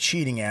you're a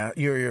cheating ass.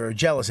 You're a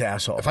jealous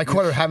asshole. If I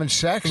caught her having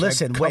sex,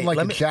 Listen, I'd come wait, like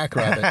let a me-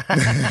 jackrabbit.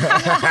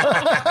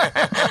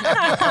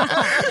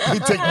 You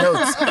take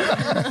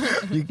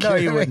notes. no,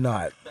 you would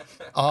not.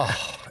 Oh,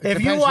 If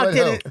you depends walked with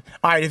in, who.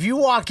 all right. If you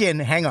walk in,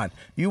 hang on.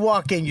 You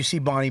walk in, you see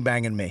Bonnie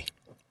banging me.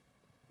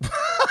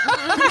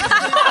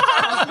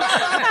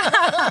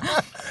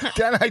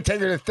 Then I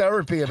take her to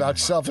therapy about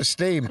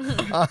self-esteem.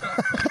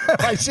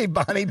 I see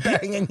Bonnie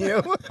banging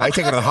you. I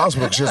take her to the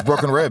hospital because she has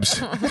broken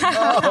ribs.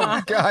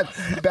 Oh God!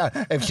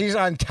 If she's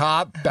on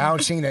top,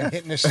 bouncing and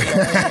hitting the ceiling.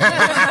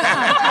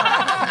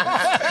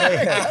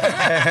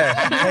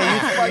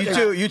 Hey,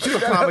 you two are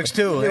comics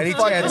too.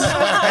 Anytime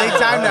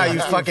now, you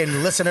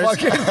fucking listeners.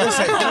 Listen,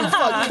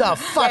 what the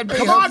fuck?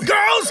 Come on,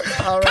 girls!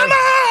 Come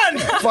on!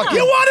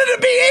 You wanted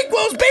to be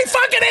equals. Be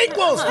fucking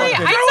equals. Hey,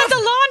 I said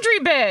the laundry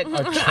bit.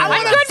 I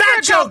want a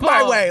fat joke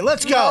my way.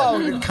 Let's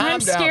go.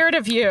 I'm scared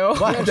of you.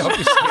 What? Don't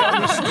be scared.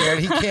 You're scared.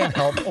 He can't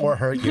help or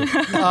hurt you.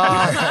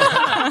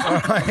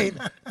 All right.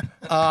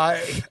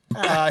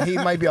 He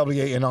might be able to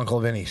get you an Uncle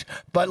Vinny's.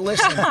 But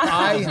listen,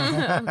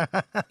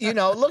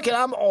 look,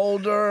 I'm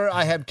older.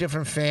 I have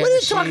different fantasies. What are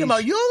you talking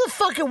about? You're the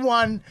fucking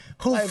one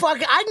who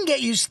I can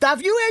get you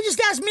stuff. You just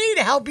asked me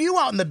to help you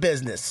out in the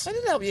business. I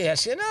didn't help you.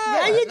 Yes,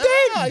 Yeah, you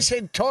did. I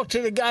said, talk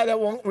to the guy that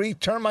won't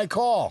return my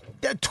call.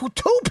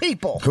 Two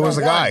people. Who was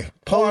the guy?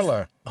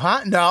 Parlor.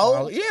 Huh?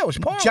 No. Yeah, it was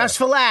Parlor. Just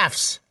for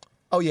laughs.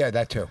 Oh, yeah,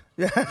 that too.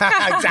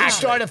 Exactly. He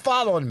started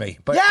following me.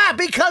 But Yeah,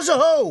 because of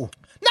who?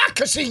 not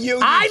because of you,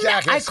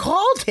 I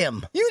called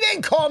him. You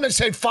didn't call him and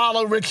say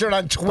follow Richard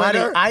on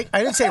Twitter. Buddy,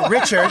 I didn't say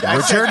Richard.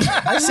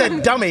 I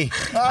said dummy.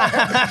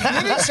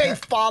 You didn't say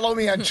follow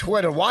me on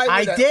Twitter. Why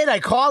would I did. I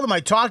called him.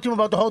 I talked to him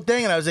about the whole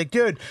thing, and I was like,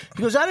 dude.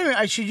 He goes,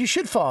 you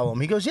should follow him.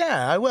 He goes,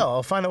 yeah, I will.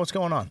 I'll find out what's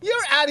going on. You're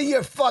out of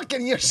your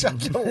fucking. You're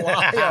such a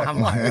liar. I'm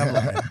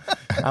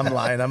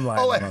lying.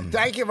 Oh,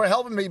 thank you for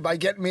helping me by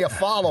getting me a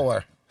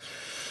follower.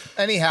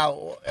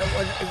 Anyhow,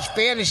 it's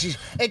fantasies.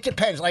 It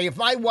depends. Like if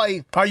my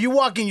wife, are you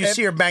walking? You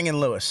see her banging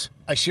Lewis.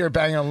 I see her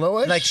banging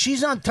Lewis. Like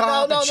she's on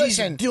top, No, and she's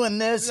listen. doing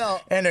this,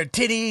 and her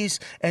titties,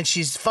 and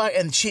she's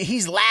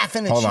he's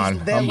laughing, and Hold she's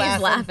on. there He's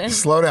laughing.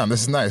 Slow down.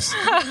 This is nice.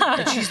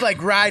 And she's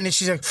like riding, and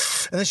she's like,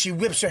 and then she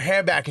whips her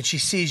hair back, and she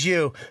sees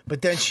you,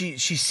 but then she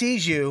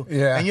sees you,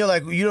 and you're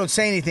like, you don't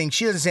say anything.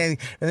 She doesn't say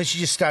anything, and then she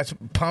just starts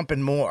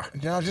pumping more.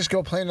 Then I'll just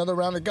go play another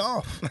round of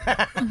golf.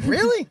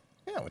 Really?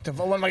 Yeah,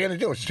 what am I going to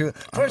do? It's true.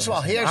 First of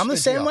all, here's I'm the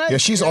same deal. way. Yeah,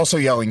 she's also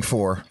yelling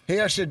 4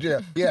 Here's the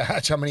deal. Yeah,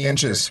 that's how many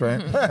inches,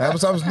 right?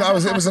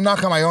 It was a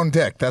knock on my own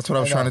dick. That's what I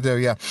was trying to do.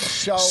 Yeah.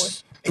 So,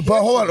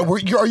 but hold on,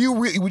 would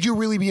you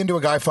really be into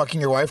a guy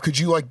fucking your wife? Could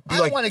you do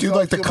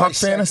the cuck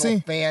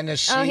fantasy?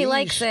 Oh, he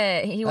likes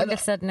it. He would have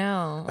said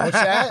no. What's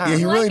that? Yeah,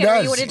 he really Like it, or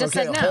does. you would have just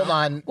said no. Hold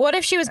on. What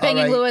if she was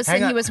banging Lewis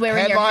and he was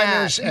wearing your hat?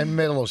 Headliners and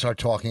middles are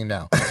talking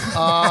now.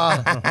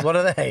 What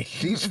are they?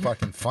 She's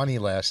fucking funny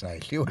last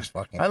night. She was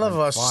fucking. I love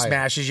how she fire.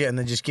 smashes you and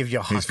then just gives you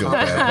a hot feels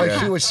comment. bad. Like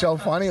she was so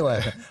funny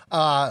last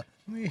night.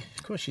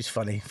 Of course she's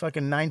funny.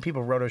 Fucking 9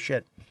 people wrote her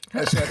shit.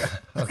 I said,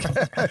 okay.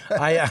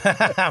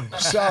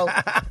 So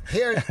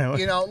here,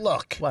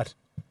 look. What?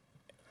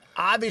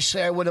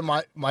 Obviously, I wouldn't.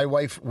 My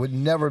wife would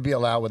never be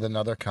allowed with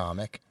another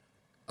comic.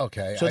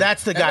 Okay. So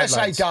that's the guidelines. Unless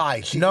I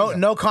die.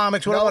 No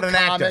comics. What about an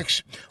actor?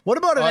 What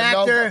about an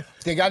actor?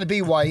 They got to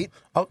be white.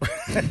 Oh.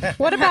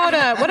 What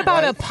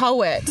about a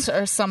poet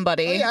or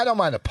somebody? Yeah, I don't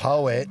mind a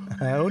poet.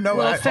 No,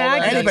 Well,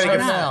 fag anybody or can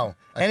not.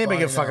 Anybody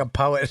can fuck a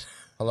poet.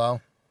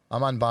 Hello.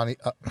 I'm on Bonnie.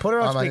 Put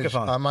her on I'm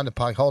speakerphone. I'm on the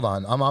podcast. Hold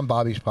on. I'm on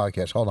Bobby's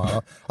podcast. Hold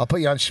on. I'll put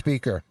you on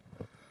speaker.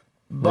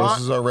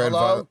 Roses are red.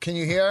 Hello. Violet. Can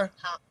you hear?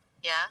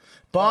 Yeah.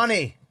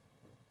 Bonnie.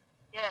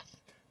 Yes.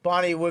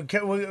 Bonnie, we're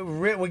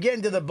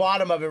getting to the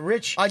bottom of it.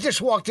 Rich, I just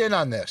walked in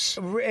on this.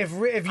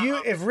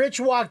 If Rich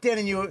walked in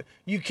and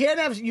you can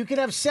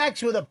have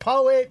sex with a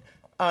poet,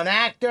 an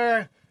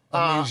actor,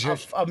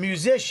 a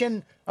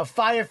musician, a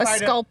firefighter, A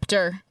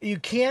sculptor. You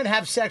can't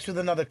have sex with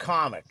another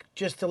comic.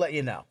 Just to let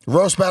you know.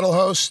 Roast battle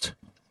host.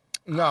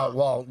 No,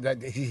 well,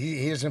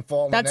 he doesn't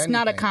fall in That's anything.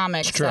 not a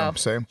comic. It's true. So.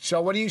 Same.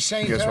 So what are you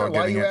saying You to guys her? weren't Why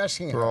are getting you it.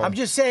 asking We're her? all- I'm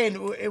just saying,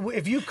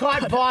 if you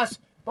caught Voss,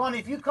 Bonnie,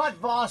 if you caught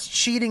Voss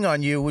cheating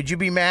on you, would you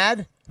be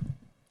mad?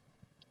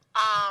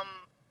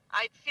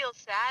 I'd feel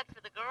sad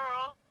for the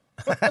girl.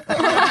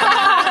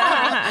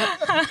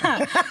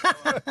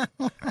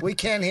 We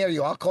can't hear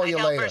you. I'll call you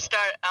later.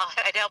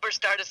 I'd help her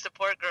start a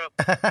support group.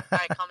 All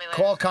right, call me later.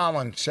 Call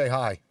Colin. Say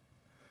hi.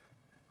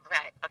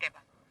 Right. Okay. Bye.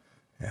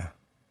 Yeah,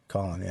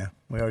 Colin. Yeah,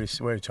 we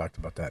already talked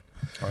about that.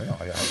 Oh, I know.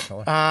 I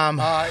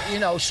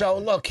got it. So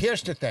look,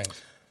 here's the thing.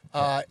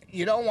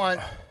 You don't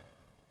want,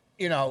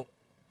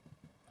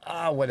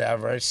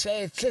 whatever. It's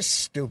just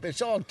stupid.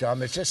 It's all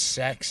dumb. It's just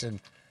sex and.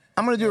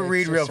 I'm gonna do a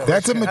read real quick.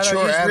 That's a I don't know,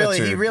 mature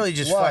attitude. He really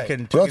just Why?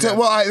 fucking. Well, took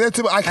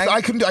it out.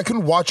 I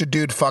couldn't watch a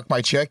dude fuck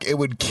my chick. It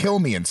would kill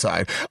me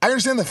inside. I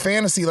understand the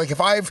fantasy. Like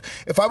if I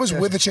was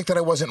with a chick that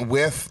I wasn't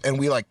with and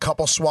we like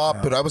couple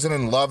swap, but I wasn't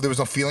in love, there was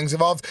no feelings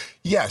involved.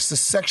 Yes, the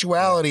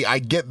sexuality, I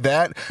get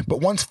that.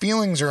 But once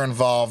feelings are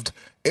involved,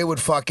 it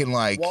would fucking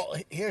like. Well,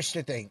 here's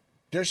the thing.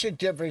 There's a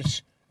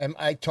difference, and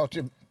I talk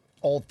to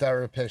old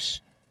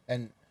therapists,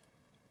 and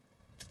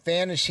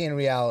fantasy and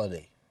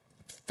reality.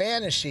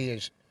 Fantasy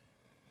is.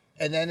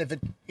 And then if it,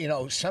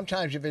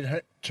 sometimes if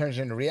it turns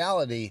into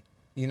reality,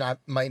 you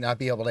might not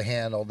be able to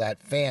handle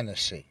that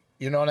fantasy.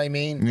 You know what I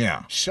mean?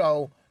 Yeah.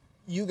 So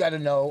you got to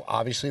know,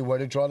 obviously, where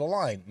to draw the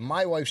line.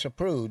 My wife's a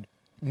prude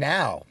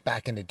now.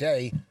 Back in the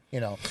day,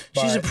 She's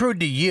but- a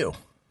prude to you.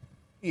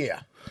 Yeah.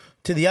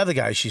 To the other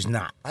guy, she's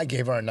not. I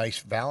gave her a nice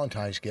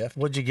Valentine's gift.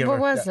 What'd you give What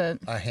her? was it?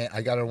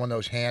 I got her one of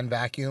those hand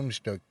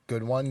vacuums, the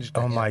good ones. the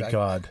Oh hand my vac-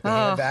 God! The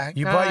hand vac.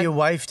 You bought your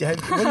wife?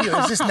 What are you?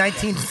 Is this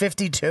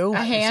 1952? A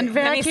hand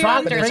Then he vacuum?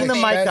 thumbed her. Bring the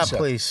mic up, Expensive.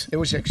 please. It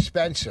was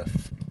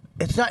expensive.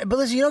 It's not. But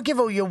listen, you don't give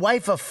your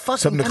wife a fucking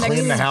Something to An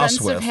clean the house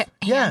expensive with. hand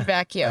Yeah.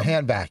 vacuum. A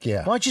hand vac, yeah.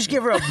 Why don't you just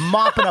give her a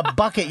mop and a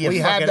bucket? You We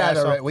have fucking that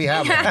asshole. already. We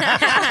have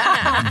that.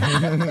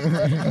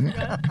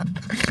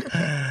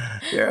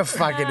 You're a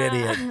fucking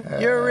idiot.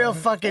 You're a real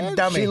fucking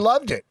dummy. She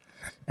loved it.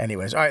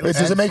 Anyways, all right. Wait,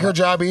 does it make her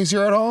job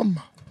easier at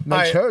home?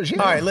 Makes hers, yeah.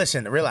 All right,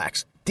 listen,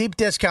 relax.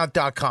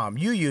 Deepdiscount.com.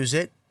 You use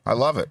it. I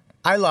love it.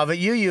 I love it.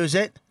 You use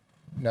it.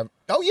 Never.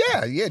 Oh,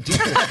 yeah. Deep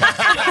discount.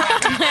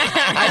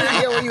 I didn't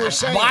hear what you were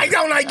saying. Why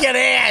don't I get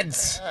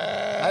ads?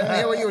 I didn't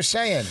hear what you were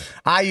saying.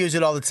 I use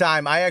it all the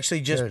time. I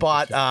actually just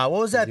bought. What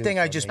was that thing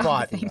I just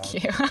bought? Thank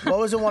you. What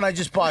was the one I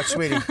just bought,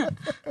 sweetie?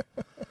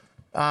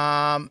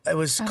 It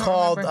was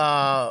called.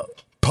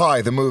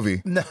 Pie, the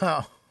movie.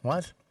 No,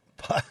 what?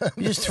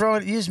 You just throw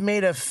it. You just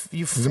made a.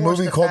 There's a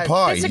movie called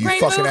Pie. It's a You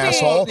great fucking movie.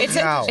 asshole.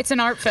 It's an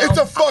art film. It's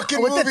a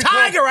fucking With movie. the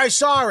tiger, I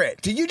saw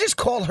it. Did you just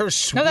call her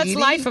sweetie? No, that's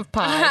Life of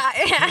Pi.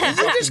 Did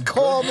you just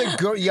call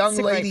the young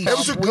a great lady It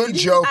was a good sweetie?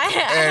 joke,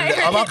 and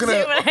I'm not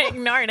gonna. But I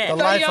ignored it. The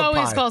Life He of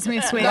always Pi. calls me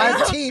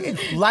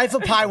sweetie. Life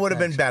of Pi would have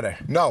been better.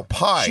 No,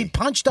 Pie. She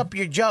punched up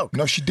your joke.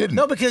 No, she didn't.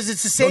 No, because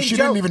it's the same No, she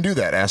joke. didn't even do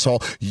that,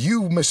 asshole.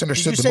 You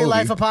misunderstood Did you the say movie.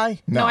 Life of Pi?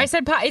 No, I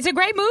said Pi. It's a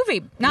great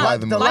movie. No,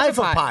 Life- The Life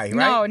of Pi,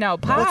 right? No,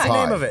 Pi. What's the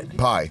Pie. name of it?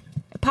 Pie.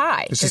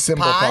 Pie. It's a It's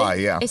simple Pie? pie.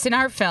 Yeah. It's an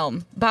art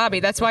film, Bobby.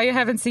 That's why you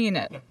haven't seen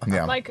it.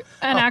 Yeah. Like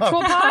an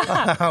actual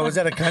pie? Oh, was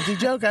that a country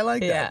joke? I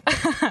like Yeah.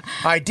 that. All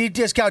right,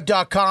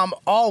 deepdiscount.com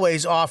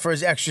always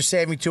offers extra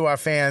saving to our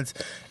fans.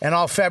 And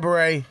all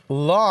February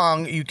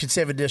long, you can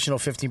save additional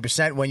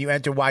 15% when you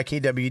enter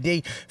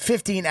YKWD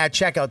 15 at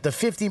checkout. The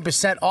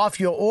 15% off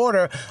your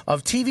order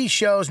of TV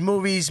shows,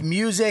 movies,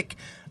 music,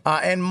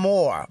 and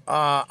more.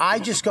 I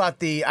just got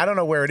I don't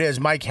know where it is.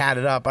 Mike had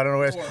it up. I don't know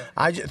where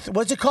it is.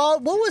 What's it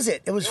called? What was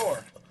it? It was.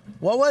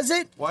 What was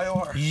it?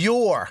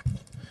 Your.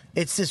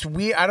 It's this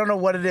weird. I don't know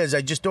what it is.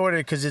 I just ordered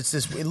it because it's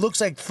this. It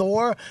looks like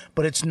Thor,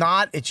 but it's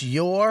not. It's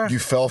your. You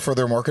fell for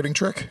their marketing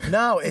trick?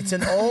 No, it's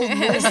an old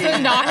movie. It's the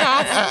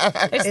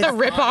knockoff. It's the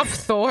rip-off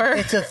Thor.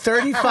 It's a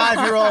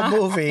 35-year-old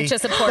movie.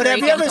 Just a Puerto But have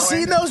you Rican ever Thor.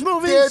 seen those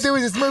movies? Yeah, there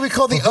was this movie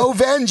called The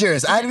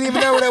Avengers. I didn't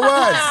even know what it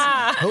was.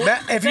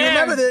 If you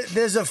remember,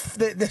 there's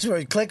this where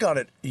you click on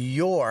it.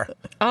 Your.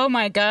 Oh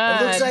my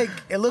God.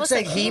 It looks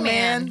like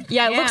He-Man.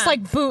 Yeah, it looks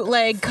like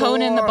bootleg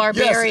Conan the Thor.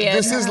 Barbarian.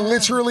 Yes, this is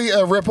literally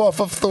a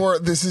ripoff of Thor.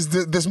 This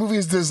movie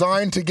is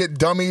designed to get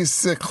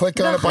dummies to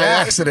click on it by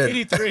accident.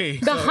 83.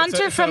 The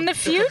Hunter from the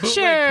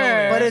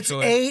future. But it's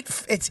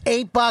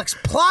 $8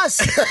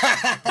 plus.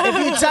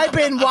 If you type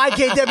in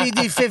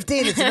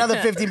YKWD15, it's another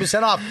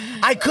 15% off.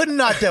 I could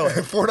not do it.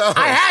 $4.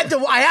 I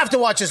have to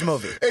watch this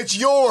movie. It's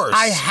yours.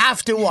 I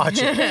have to watch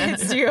it.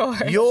 It's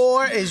yours.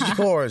 Your is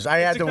yours. I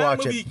had It's to the kind of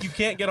watch movie it. you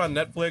can't get on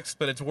Netflix,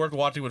 but it's worth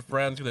watching with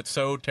friends because it's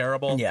so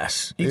terrible.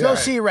 Yes. You go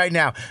see it right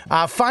now.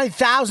 Find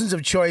thousands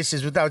of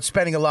choices without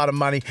spending a lot of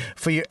money.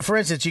 For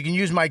instance, you can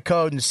use my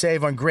code and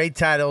save on great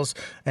titles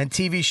and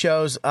TV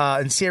shows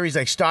and series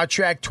like Star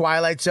Trek,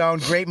 Twilight Zone,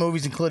 great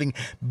movies including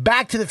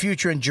Back to the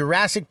Future and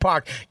Jurassic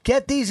Park.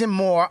 Get these and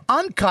more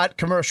uncut,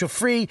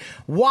 commercial-free.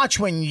 Watch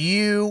when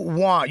you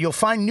want. You'll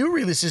find new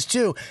releases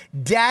too.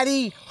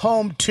 Daddy's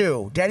Home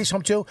 2.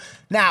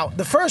 Now,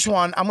 the first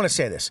one, I'm going to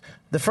say this.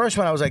 The first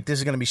one, I was like, this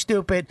is going to be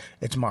stupid.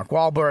 It's Mark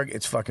Wahlberg.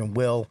 It's fucking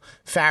Will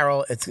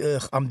Ferrell.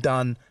 I'm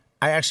done.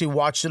 I actually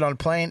watched it on a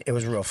plane. It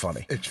was real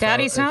funny.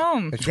 Daddy's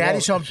Home.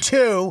 Daddy's Home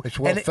 2. It's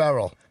Will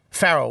Ferrell.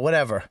 Ferrell,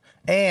 whatever.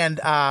 And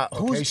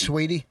Okay,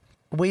 sweetie.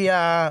 what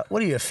are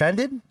you,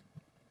 offended?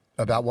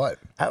 About what?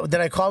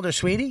 Did I call her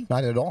sweetie?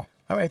 Not at all.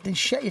 All right, then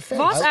shut your face.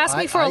 Voss asked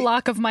me for a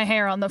lock of my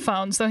hair on the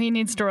phone, so he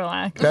needs to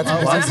relax.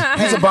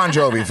 He's a Bon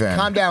Jovi fan.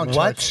 Calm down,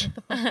 What? Toots.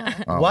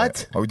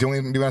 What? Oh, do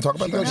you want to talk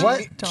about She that? goes,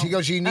 What? She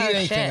goes, you need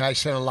anything? shit. And I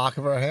said, a lock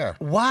of her hair.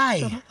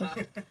 Why?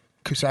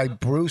 Because I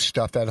brew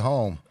stuff at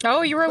home.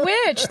 Oh, you're a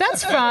witch.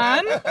 That's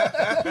fun.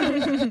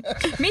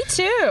 Me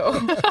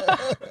too.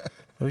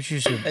 I wish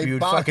you should Hey, you'd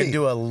Bobby, fucking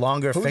do a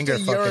longer Who's finger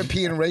the fucking.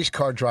 European race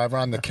car driver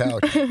on the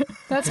couch?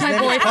 That's my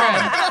boyfriend.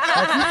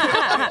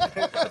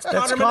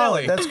 Connor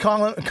Manelli. That's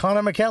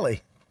Connor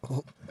McKelly.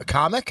 A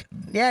comic?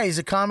 Yeah, he's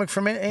a comic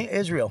from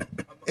Israel.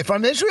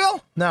 From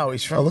Israel? No,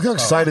 he's from. Oh, look how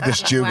excited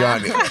this Jew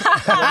got.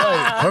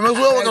 From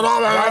Israel, look at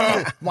all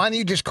that. Why don't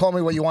you just call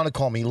me what you want to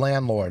call me?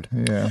 Landlord.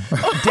 Yeah.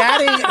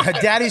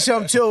 Daddy's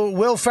Home 2.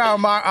 Will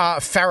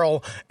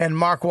Ferrell and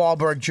Mark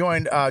Wahlberg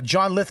joined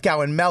John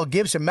Lithgow and Mel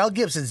Gibson. Mel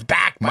Gibson's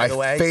back, by My the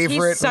way.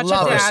 favorite He's such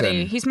a person.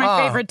 daddy. He's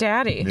my favorite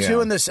daddy. Yeah.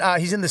 Two in this.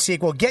 He's in the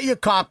sequel. Get your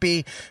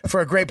copy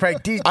for a great price.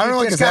 I don't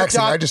like his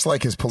accent. I just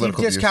like his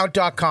political views.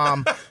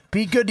 Deepdiscount.com.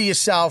 Be good to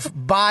yourself.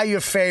 Buy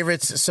your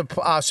favorites.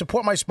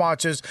 Support my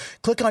sponsors.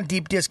 Click on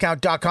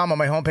deepdiscount.com on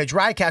my homepage,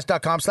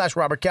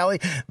 riotcast.com/Robert Kelly.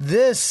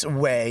 This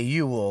way,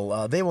 they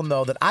will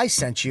know that I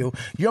sent you.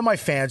 You're my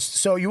fans.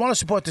 So you want to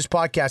support this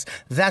podcast,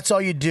 that's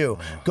all you do.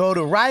 Go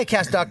to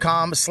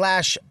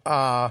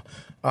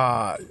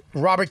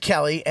riotcast.com/Robert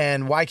Kelly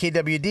and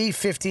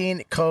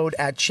YKWD15 code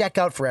at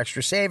checkout for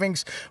extra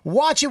savings.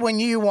 Watch it when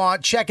you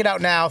want. Check it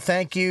out now.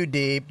 Thank you,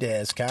 Deep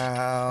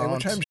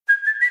Discount.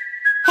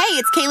 Hey,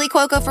 it's Kaylee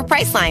Cuoco for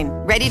Priceline.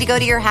 Ready to go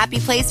to your happy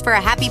place for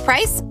a happy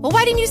price? Well,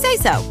 why didn't you say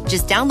so?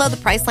 Just download the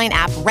Priceline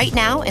app right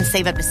now and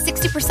save up to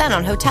 60%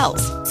 on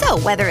hotels. So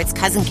whether it's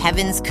Cousin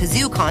Kevin's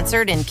Kazoo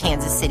Concert in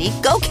Kansas City,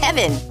 go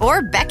Kevin,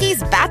 or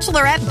Becky's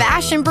Bachelorette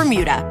Bash in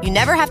Bermuda, you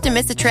never have to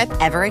miss a trip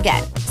ever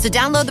again. So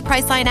download the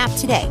Priceline app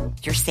today.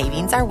 Your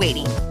savings are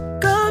waiting.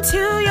 Go to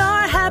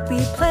your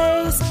happy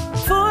place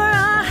for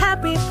a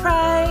happy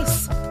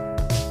price.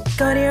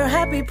 Go to your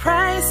happy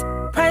price,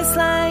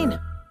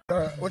 Priceline.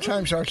 What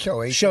time's our show?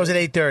 8:30? Show's at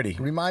 8:30.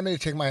 Remind me to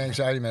take my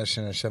anxiety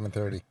medicine at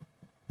 7:30.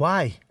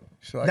 Why?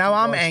 So now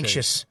I'm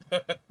anxious.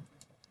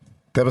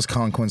 That was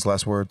Colin Quinn's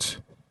last words.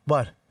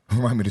 What?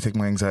 Remind me to take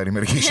my anxiety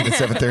medication at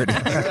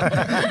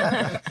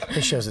 7:30.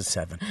 His show's at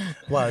 7.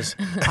 Was.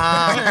 But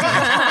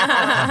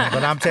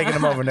I'm taking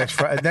him over next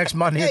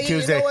Monday and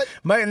Tuesday. You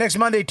know Next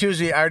Monday,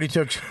 Tuesday, I already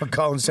took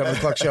Colin's 7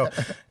 o'clock show.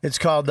 It's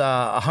called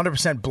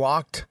 100%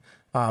 Blocked.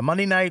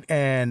 Monday night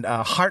and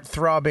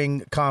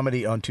heart-throbbing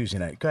comedy on Tuesday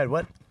night. Go ahead,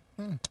 what?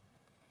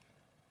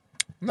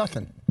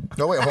 Nothing.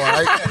 No, wait, hold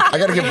on. I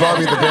got to give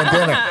Bobby the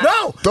bandana.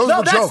 No! Those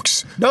were that's-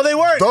 jokes. No, they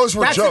weren't. Those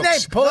were that's jokes. The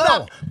name. Pull it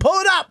up. Pull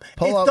it up.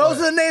 Those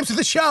are the names of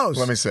the shows.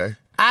 Let me see.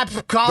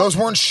 Colin. Those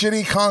weren't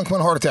shitty Colin Quinn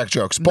heart attack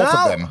jokes. Both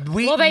of them.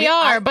 They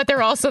are, but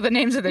they're also the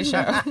names of the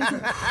show.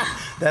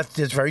 That's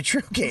very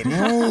true, Katie.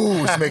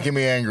 Ooh, it's making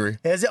me angry.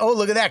 Is it? Oh,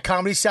 look at that.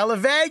 Comedy Cellar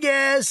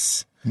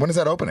Vegas. When is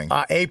that opening?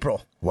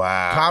 April.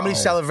 Wow. Comedy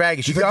Cellar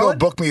Vegas. You think they'll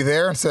book me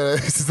there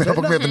instead of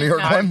book me at the New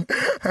York one?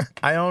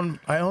 I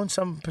own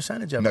some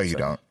percentage of it. No, you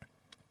don't.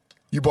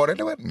 You bought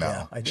into it? No.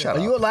 Yeah, I did. Shut Are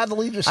up. you allowed to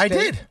leave the state? I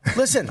did.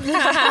 Listen. They're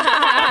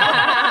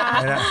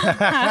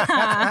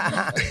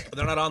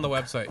not on the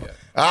website yet.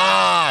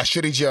 Ah,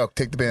 shitty joke.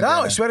 Take the bandana.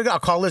 No, I swear to God. I'll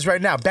call Liz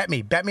right now. Bet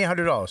me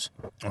 $100.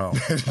 Oh.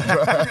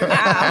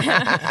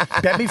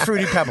 Bet me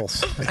Fruity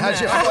Pebbles. One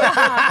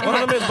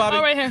of them is Bobby.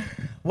 Oh, right here.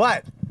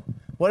 What?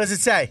 What does it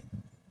say?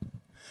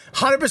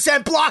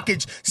 100%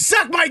 blockage.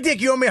 Suck my dick.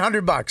 You owe me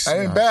 $100. I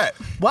didn't bet.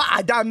 Well,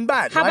 I didn't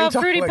bet. How Why are you about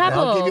talking Fruity like that?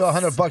 Pebbles? I'll give you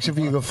 $100 if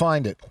you can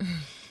find it.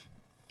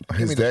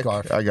 His me the dick?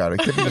 scarf. I got it.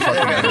 Give me the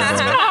fucking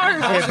bandana.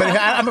 Yeah, but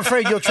I'm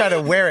afraid you'll try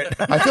to wear it.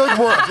 I feel like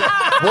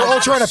we're all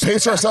trying to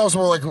pace ourselves.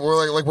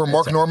 We're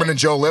Mark Norman and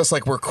Joe List.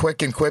 Like we're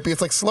quick and quippy. It's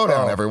like slow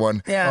down,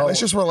 everyone. Yeah. Let's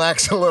just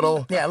relax a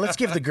little. Yeah, let's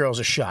give the girls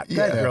a shot.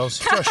 Go ahead, girls.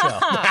 It's your show.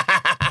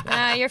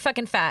 You're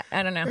fucking fat.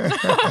 I don't know.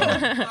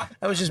 That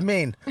was just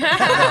mean.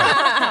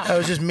 That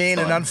was just mean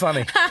and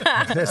unfunny.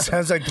 That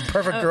sounds like the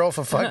perfect girl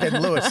for fucking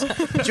Lewis.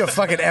 It's your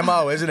fucking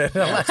MO, isn't it?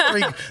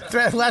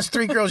 The last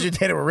three girls you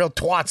dated were real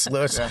twats,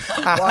 Lewis.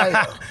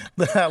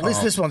 At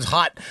least this one's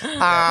hot.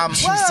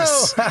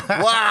 Jesus.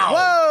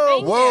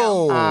 Whoa.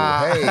 Whoa.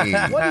 Hey.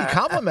 What? He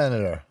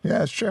complimented her.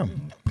 Yeah, it's true.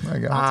 There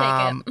you go.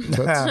 I'll take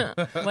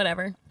it.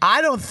 Whatever.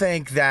 I don't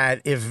think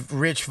that if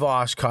Rich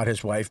Voss caught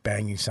his wife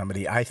banging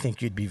somebody, I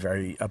think you'd be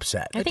very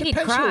upset. I think he'd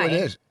Depends cry. who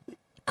it is.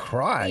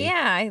 Cry?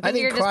 Yeah, I think I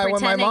you're didn't just cry when my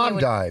pretending mom you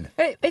would- died.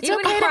 It's You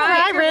okay would to cry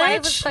cry, if your wife Rich.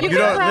 was You fucking can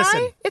don't cry.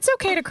 listen. It's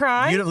okay to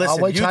cry. You don't listen. I'll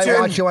wait till I two-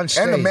 watch you on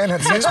stage. And the man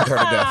had sex with her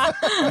to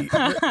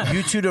death.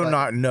 You two do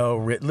not know.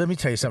 Let me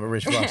tell you something,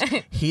 Rich Voss.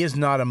 He is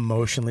not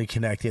emotionally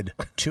connected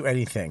to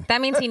anything.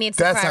 That means he needs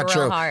to That's cry not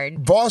real true. hard.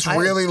 Voss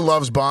really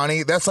loves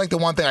Bonnie. That's like the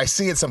one thing I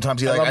see it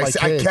sometimes. love my I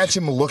kids. catch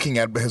him looking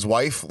at his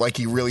wife like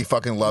he really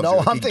fucking loves her.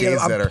 No, I'm He thinking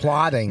gazes at her. I'm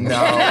plotting. No,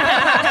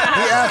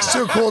 he acts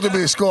too cool to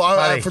be school.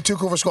 Buddy. For too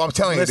cool for school. I'm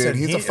telling Listen, you,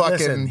 dude. He's a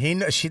fucking.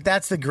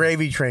 that's the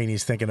gravy train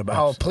he's thinking about.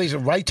 Oh, please,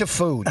 right to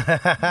food.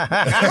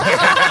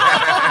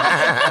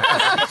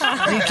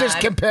 You just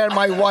compared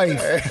my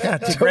wife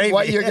to gravy.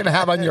 what you're going to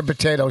have on your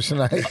potatoes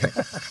tonight.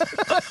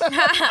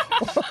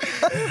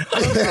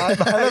 I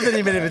love that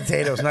even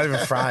potatoes, not even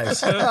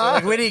fries.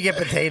 Like, where do you get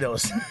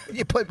potatoes?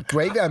 You put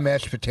gravy on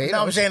mashed potatoes.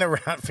 No, I'm saying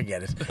around.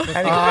 Forget it. You can put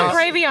Anyways,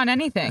 gravy on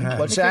anything.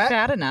 What's if you're that?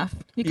 fat enough.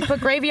 You can put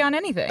gravy on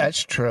anything.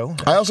 That's true.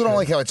 I also don't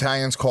like how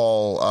Italians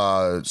call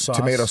Sauce?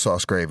 tomato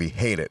sauce gravy.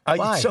 Hate it.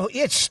 Why? So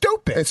it's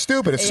stupid. It's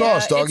stupid. It's Yeah,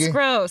 sauce, doggy. It's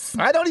gross.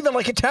 I don't even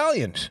like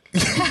Italians.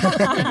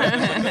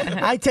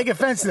 I take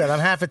offense to that. I'm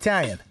half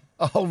Italian.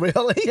 Oh,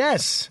 really?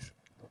 Yes.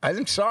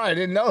 I'm sorry. I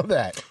didn't know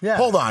that. Yeah.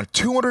 Hold on.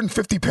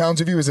 250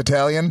 pounds of you is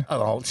Italian?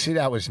 Oh, see,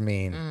 that was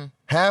mean.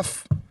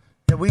 Half?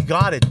 Yeah, we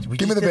got it. We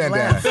Give me just the didn't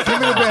bandana. laugh. Give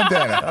me the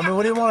bandana. I mean,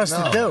 what do you want us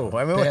to do?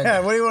 I mean,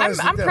 what do you want us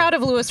to I'm do? proud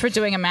of Lewis for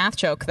doing a math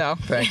joke, though.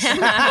 Thanks.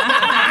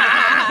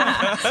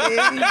 See?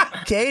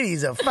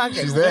 Katie's a fucking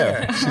She's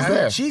there. winner. She's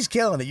there. She's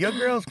killing it. Your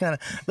girl's kind of.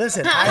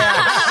 Listen,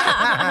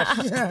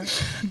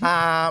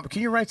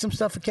 can you write some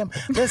stuff for Kim?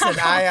 Listen,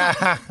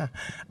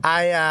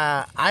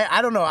 I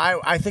don't know.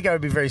 I think I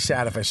would be very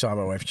sad if I saw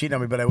my wife cheating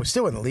on me, but I would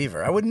still wouldn't leave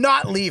her. I would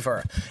not leave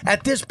her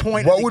at this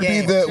point. What in would the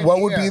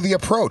game. be the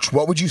approach?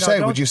 What would you say?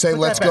 don't Would you say put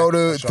let's that go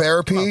back. to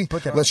therapy? Come on,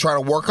 put that Let's try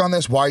to work on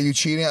this. Why are you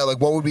cheating? Like,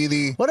 what would be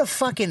the? What a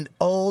fucking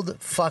old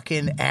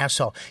fucking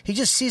asshole. He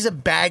just sees a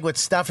bag with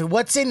stuff and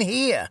what's in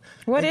here?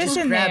 What And is just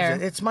in grabs there?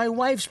 it. It's my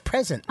wife's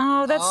present.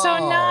 Oh, that's so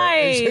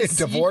nice. Is it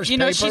divorce you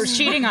know papers? she's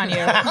cheating on you.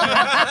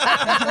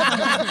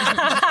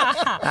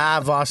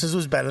 Voss's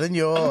was better than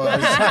yours.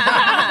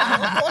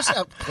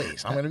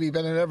 Please, I'm going to be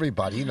better than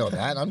everybody. You know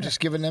that. I'm just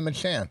giving them a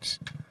chance.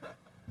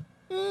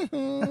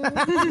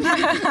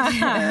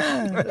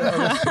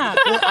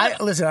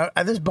 Listen,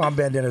 this bomb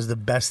bandana is the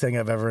best thing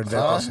I've ever invented.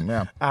 Awesome,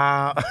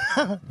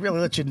 yeah. Really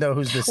let you know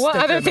who's the What sticker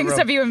other in the things room.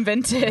 have you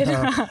invented?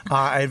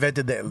 I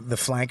invented the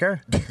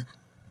flanker.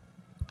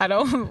 I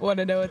don't want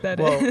to know what that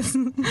is.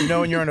 Well, you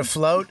know when you're on a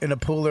float in a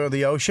pool or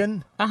the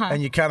ocean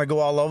and you kind of go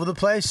all over the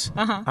place?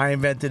 I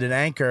invented an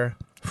anchor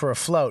for a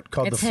float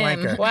called It's the him.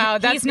 flanker. Wow,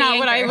 that's He's the not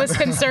what I anchor. was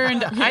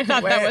concerned. I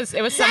thought that was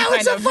some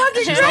kind of.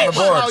 She's on the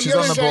board. She's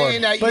on the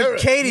board. But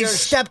Katie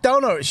stepped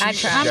on her. I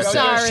tried. I'm You're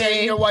sorry.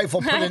 saying your wife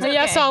will put an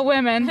Yes, all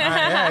women.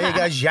 Yeah, you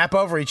guys yap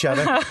over each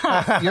other.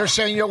 You're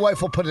saying your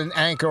wife will put an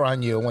anchor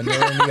on you when you're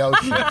in the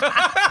ocean.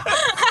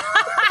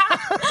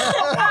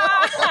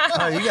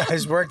 Oh, you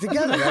guys work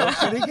together. That was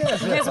pretty good.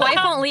 His wife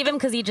won't leave him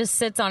because he just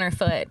sits on her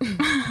foot.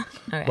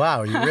 Okay.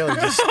 Wow, you really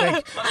just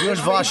stink. You and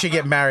Voss should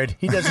get married.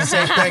 He does the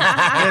same thing. He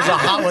has a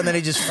hot one, then he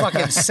just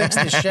fucking sinks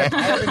the ship.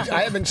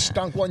 I haven't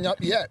stunk one up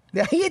yet.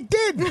 Yeah, he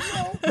did.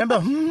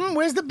 Remember,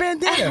 where's the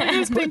bandana?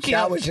 His pinky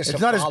that was just It's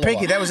a not his follow-up.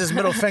 pinky. That was his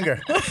middle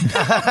finger.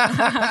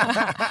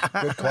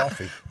 Good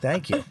coffee.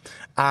 Thank you.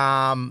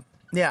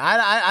 Yeah,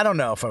 I don't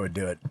know if I would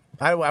do it.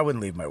 I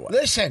wouldn't leave my wife.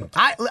 Listen.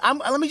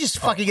 Let me just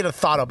fucking get a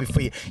thought out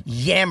before you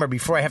yammer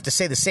before I have to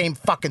say the same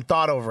fucking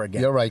thought over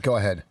again. You're right. Go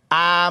ahead.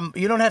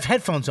 You don't have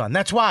headphones on.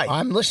 That's why.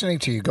 I'm listening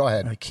to you. Go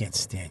ahead. I can't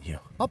stand you.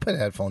 I'll put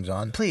headphones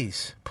on.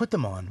 Please, put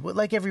them on.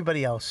 Like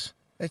everybody else.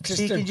 It's So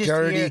just you they're can just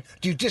dirty. hear-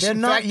 Do you They're disinfect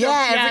not- them?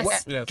 yeah,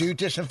 Yes. Yes. Do you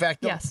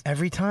disinfect them? Yes.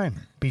 Every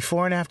time.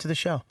 Before and after the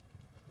show.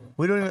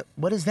 We don't even,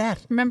 what is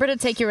that? Remember to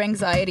take your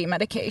anxiety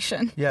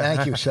medication. Yeah.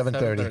 Thank you.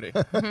 7:30.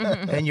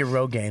 7:30. And your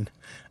Rogaine.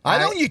 I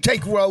don't. You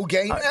take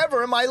Rogaine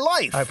ever in my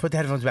life. All right, put the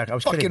headphones back. I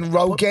was Fucking kidding.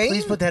 Rogaine?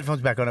 Please put the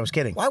headphones back on. I was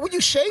kidding. Why would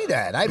you say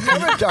that? I've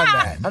never done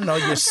that. I don't know.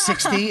 You're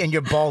 60 and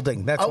you're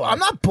balding. That's why. I'm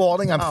not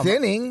balding. I'm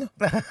thinning.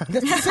 What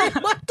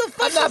the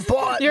fuck? I'm not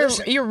balding.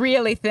 You're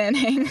really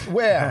thinning.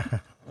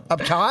 Where? Up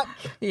top?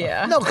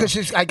 Yeah. No,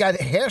 because I got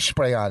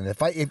hairspray on it.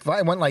 If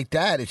I went like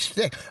that, it's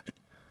thick.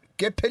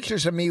 Get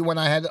pictures of me when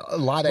I had a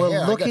lot of hair. I We're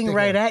got looking thick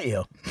right hair. at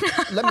you.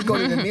 Let me go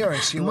to the mirror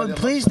and see what it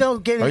Please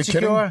don't get Are you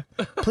insecure.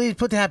 Please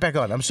put the hat back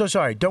on. I'm so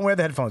sorry. Don't wear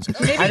the headphones. I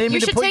Maybe didn't you mean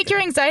to should put- take your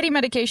anxiety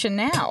medication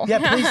now. Yeah,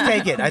 please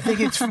take it. I think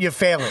you're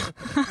failing.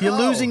 You're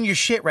losing your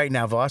shit right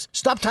now, Voss.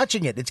 Stop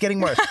touching it. It's getting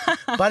worse.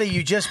 Buddy,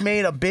 you just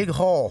made a big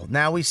hole.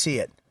 Now we see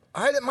it.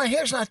 My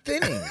hair's not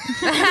thinning.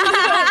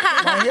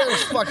 My hair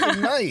is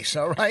fucking nice,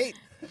 all right?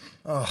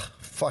 Oh,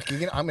 fuck. I'm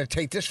going to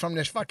take this from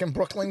this fucking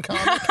Brooklyn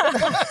comic.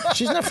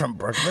 She's not from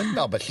Brooklyn.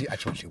 No, but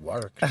that's where she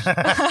works.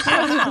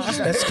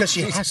 That's because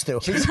she has to.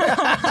 She's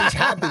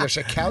happy there's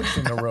a couch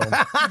in the room.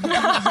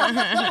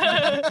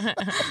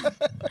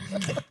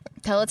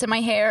 Tell it to my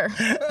hair.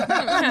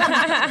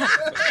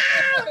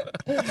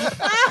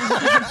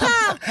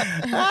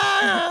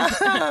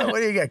 What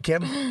do you got,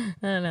 Kim?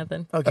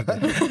 Nothing. Okay,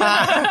 good.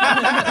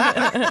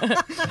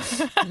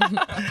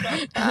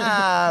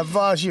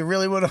 Voss, you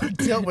really want to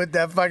deal with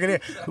that fucking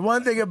hair. The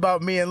one thing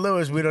about me and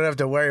Lewis, we don't have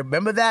to worry.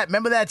 Remember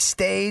that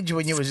stage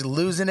when you was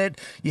losing it?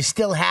 You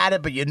still had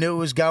it, but you knew it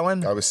was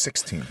going? I was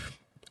 16.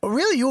 Oh,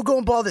 really? You were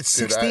going bald at Dude,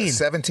 16?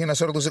 17, I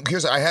started losing.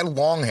 I had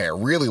long hair,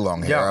 really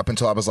long hair, Yeah. up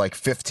until I was like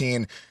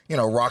 15. You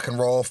know, rock and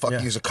roll, fucking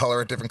use a color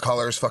at different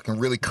colors, fucking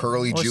really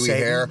curly, Or dewy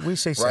Satan. hair. We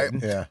say right?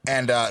 Satan. Yeah.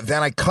 And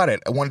then I cut it.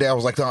 One day I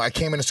was like, no, I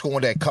came into school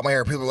one day, I cut my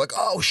hair. People were like,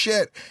 oh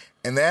shit.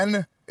 And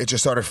then it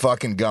just started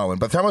fucking going.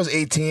 By the time I was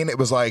 18, it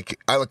was like,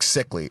 I looked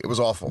sickly. It was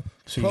awful.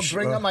 So Well,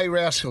 bring up my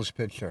Rascals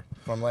picture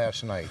from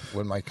last night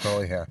with my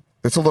curly hair.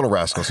 It's a Little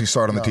Rascals. He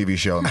starred on the TV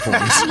show in the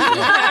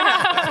 40s.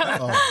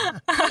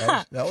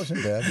 That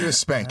wasn't bad. He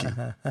was spanky.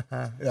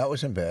 That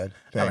wasn't bad.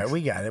 All right,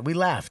 we got it. We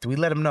laughed. We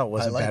let him know it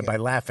wasn't like bad it. by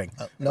laughing.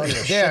 No, What a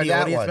there, shitty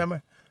that audience one.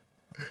 member.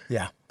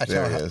 Yeah. That's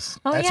There how, he is.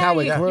 Oh, That's yeah, how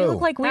it you grew.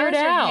 look like That Weird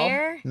was your Al.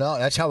 hair? No,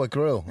 that's how it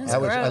grew. That's I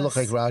gross. look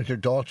like Roger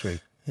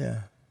Daltrey.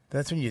 Yeah.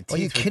 That's when your teeth Are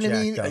you were kidding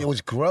me? jacked up. It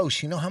was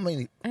gross. You know how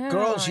many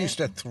girls yeah. used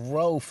to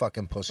throw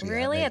fucking pussy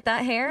Really? at me? At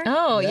that hair?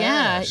 Oh,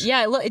 Yes.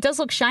 yeah. Yeah, it does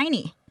look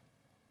shiny.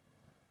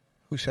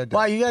 Who said that?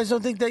 Why, you guys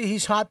don't think that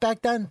he's hot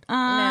back then?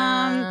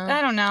 I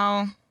don't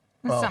know.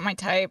 That's not my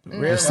type.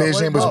 Your stage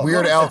name was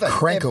Weird Al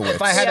Krankowitz.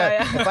 If I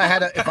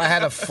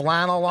had a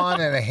flannel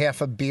on and a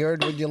half a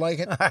beard, would you like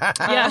it?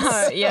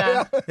 Yes.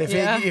 Yeah. If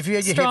he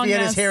had Strong his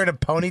yes. hair in a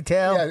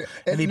ponytail Yeah,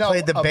 and he no,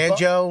 played the a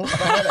banjo,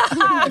 If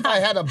I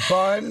had a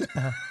bun,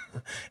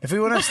 if we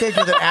went on stage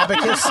with an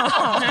abacus,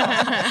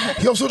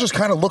 He also just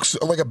kind of looks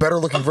like a better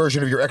looking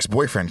version of your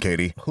ex-boyfriend,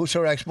 Katie. who's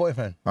her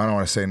ex-boyfriend? I don't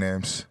want to say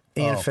names.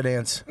 Ian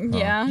Finance.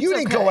 Yeah. You it's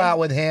didn't okay. go out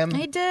with him.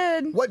 I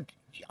did. What?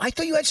 I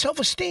thought you had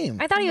self-esteem.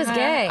 I thought he was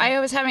gay. I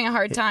was having a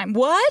hard time.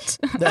 What?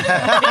 He's-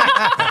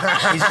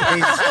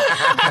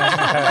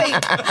 Wait,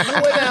 you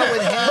went out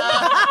with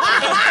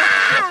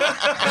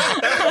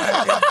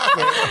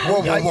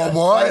him?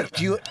 What?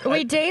 Do you,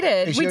 We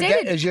dated. is We your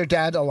dated. Is your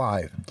dad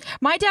alive?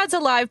 My dad's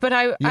alive, but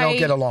You don't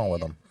get along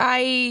with him.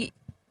 I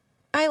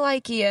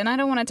like Ian. I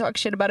don't want to talk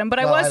shit about him, but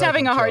Well, I was I like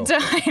having him a hard too.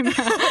 time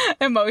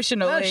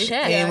emotionally. Oh,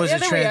 shit. Ian was a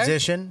there we are.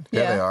 transition.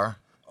 Yeah, Yeah. they are.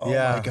 Oh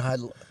Yeah. my God.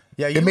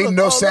 Yeah, It made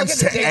no sense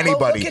to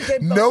anybody.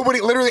 Nobody,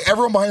 literally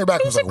everyone behind your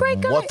back was He's a like,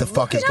 great guy. what the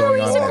fuck is No,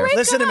 going he's on a there? great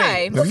Listen to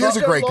guy. me. No, he is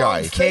a great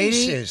guy.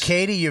 Faces.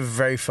 Katie, you're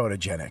very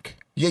photogenic.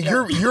 Yeah,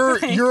 you're a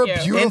you.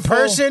 beautiful. In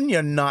person,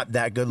 you're not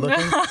that good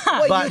looking.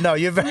 But no,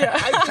 you're very. I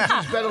think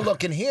he's better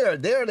looking here.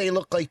 There, they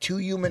look like two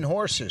human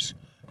horses.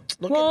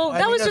 Look Well, at,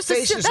 that I mean, was their just a,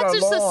 faces that's are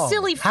just a long.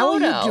 silly How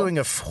photo. are you doing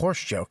a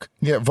horse joke?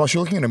 Yeah, Voss,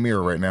 you're looking in a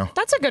mirror right now.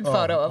 That's a good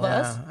photo of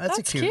us. That's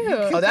a cute.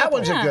 Oh, that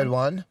one's a good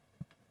one.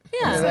 Yeah.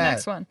 Look at The that.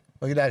 next one.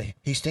 Look at that.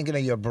 He's thinking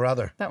of your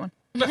brother. That one.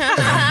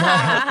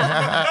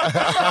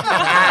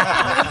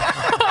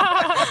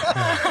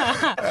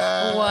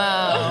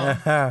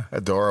 Whoa.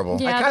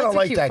 Adorable. Yeah, I kind that's of a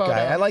like cute that photo.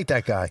 guy. I like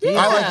that guy.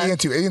 I like Ian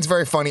too. Ian's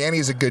very funny and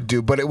he's a good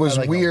dude, but it was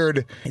I like him.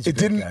 weird. He's a It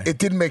great didn't. guy. It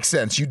didn't make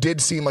sense. You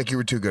did seem like you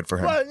were too good for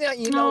him. Well, yeah,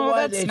 you know Oh,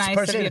 what? that's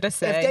nice of you to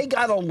say. If they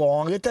got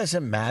along, it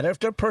doesn't matter. If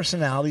their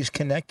personalities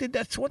connected,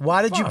 that's what.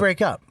 Why did you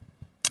break up?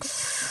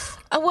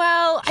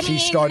 Well, I She mean,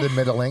 started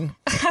middling.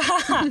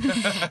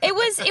 it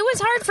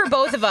was hard for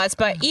both of us,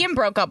 but Ian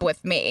broke up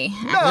with me.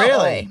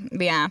 Really?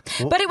 Yeah.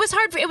 But it was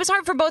hard. It was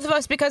hard for both of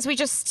us because we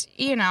just,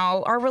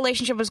 our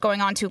relationship was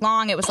going on too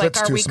long. It was like,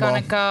 Clit's are too we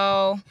gonna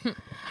small. go?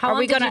 How Are long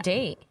we did gonna you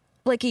date?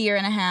 Like a year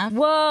and a half.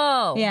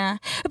 Whoa. Yeah.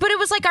 But it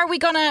was like, are we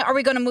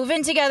gonna move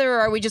in together, or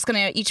are we just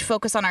gonna each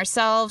focus on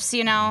ourselves?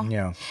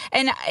 Yeah.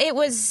 And it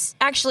was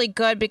actually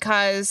good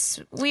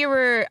because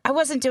I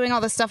wasn't doing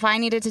all the stuff I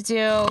needed to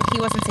do. He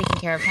wasn't taking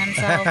care of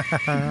himself.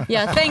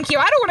 Yeah. Thank you.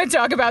 I don't want to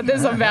talk about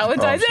this on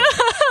Valentine's.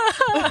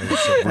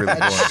 It's a really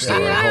boring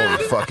story.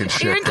 Holy fucking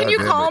shit. Ian, can you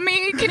God damn call it.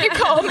 me? Can you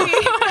call me?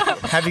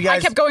 Have you I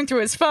guys? kept going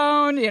through his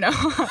phone. Did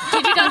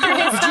you go through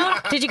his phone?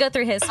 Did you go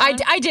through his phone?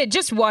 I did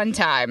just one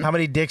time. How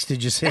many dicks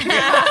did you see?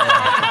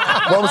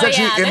 Well, it was Oh,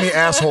 actually yeah, in the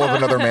asshole of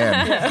another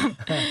man.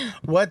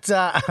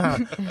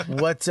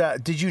 What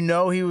did you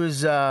know he was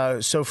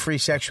so free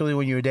sexually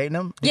when you were dating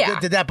him? Yeah.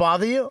 Did that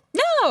bother you?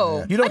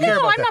 No, You don't care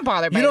about I'm that. not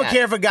bothered by You don't that.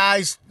 care for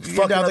guys fucking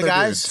Fucking other other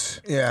guys.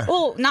 dudes. Yeah.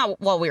 Well,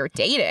 not while we were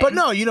dating. But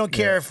no, you don't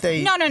care if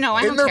they. No,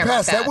 I In don't their care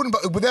past, about that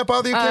wouldn't. Would that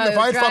bother you, Kim? If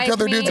I drive fucked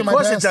other me dudes in Of my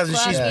course past? it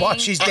doesn't.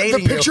 She's The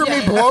dating picture you. of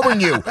me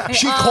blowing you.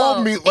 She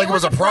called me like it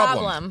was a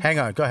problem. Hang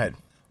on, go ahead.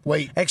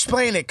 Wait.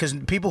 Explain it, because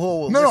people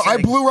who No, I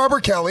listening- blew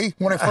Robert Kelly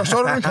when I first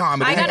started in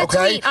comedy. I got a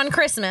okay? tweet on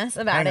Christmas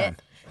about Hang it. on.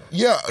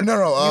 Yeah,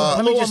 no.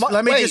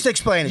 Let me just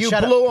explain it. You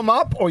Shut up. blew him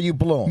up or you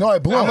blew him? No, I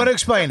blew I'm him. going to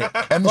explain it.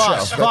 End the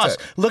Boss, show. boss,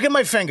 That's it. look at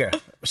my finger.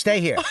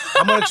 Stay here.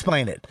 I'm going to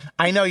explain it.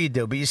 I know you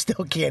do, but you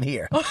still can't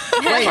hear.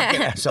 Fucking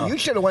asshole. You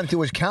should have went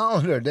through his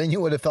calendar. Then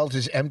you would have felt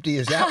as empty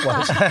as that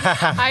was.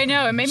 I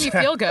know it made me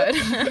feel good.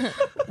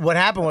 What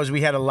happened was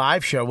we had a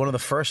live show, one of the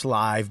first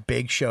live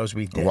big shows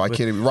we did.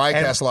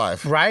 Riotcast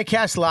Live.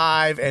 Riotcast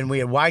Live, and we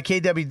had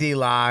YKWd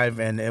Live,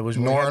 and it was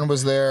Norton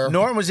was there.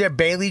 Norton was there.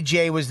 Bailey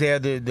J was there,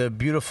 the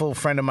beautiful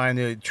friend of mine,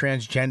 the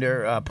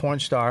transgender porn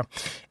star,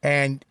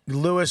 and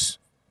Lewis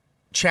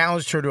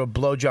challenged her to a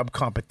blowjob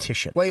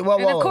competition. Wait, whoa,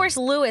 And of course,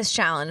 Lewis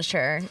challenged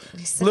her.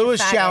 He's such a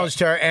Lewis faggot. challenged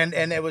her, and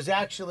it was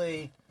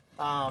actually.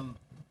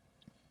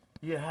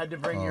 You had to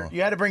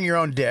bring your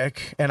own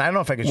dick, and I don't know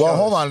if I could. Well, show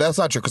hold this. on. That's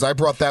not true because I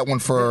brought that one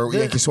for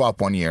Yankee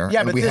Swap one year. Yeah,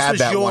 and but we this had was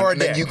that your one.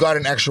 And then dick. you got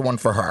an extra one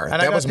for her. And I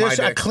that got was my this,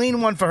 a dick.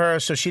 clean one for her,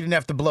 so she didn't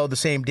have to blow the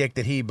same dick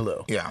that he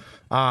blew. Yeah.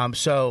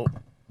 So,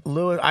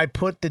 Lewis, I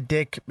put the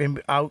dick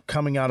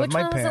coming out Which of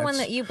my one was pants. the one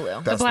that you blew?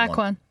 That's The black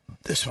one.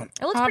 This one.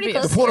 It looks pretty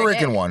close The to Puerto your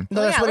Rican dick. one.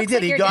 No, that's yeah, what it he looks did.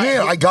 like He your got. dick.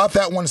 Yeah, I got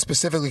that one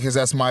specifically because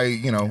that's my,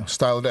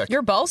 style of dick.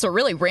 Your balls are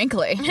really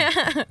wrinkly.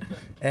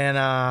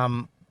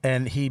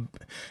 And he,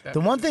 the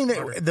one thing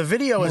that the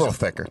video a is little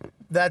thicker.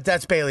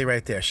 That's Bailey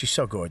right there. She's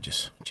so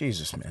gorgeous.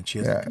 Jesus, man, she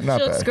is. Yeah, not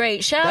She looks bad.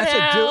 great. Shout That's a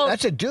out. dude.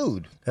 That's a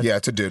dude. Yeah,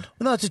 it's a dude.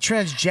 No, it's a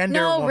transgender.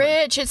 No, woman.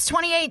 Rich, it's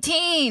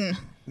 2018.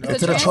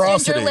 It's The an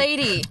atrocity. transgender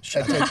lady.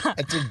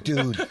 It's a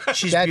dude.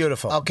 She's That's-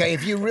 beautiful. Okay,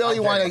 if you really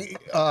want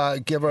to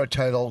give her a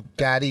title,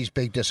 Daddy's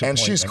Big And Disappointment.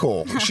 she's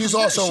cool. She's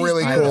also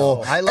really I cool.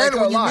 know. I like and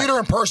her when a you lot. meet her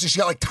in person, she's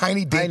got like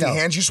tiny, dainty know.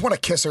 hands. You just want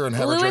to kiss her and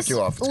have her jerk Lewis you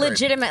off. It's great.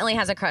 legitimately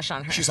has a crush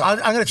on her. She's I'm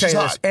hot. going to tell She's you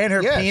hot. this, and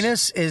her Yes.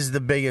 penis is the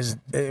biggest.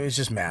 It's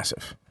just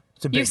massive.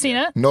 It's a big You've seen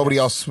it? Nobody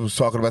else was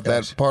talking about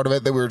that part of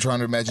it that we were trying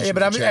to imagine. Yeah, she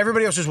but was a chick.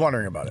 everybody else was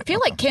wondering about I it. feel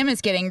like Kim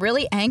is getting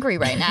really angry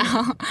right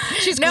now.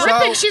 She's No,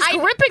 gripping. She's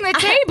gripping the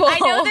table. I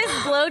know this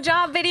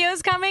blowjob video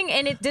is coming,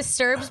 and it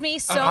disturbs me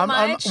so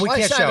much. We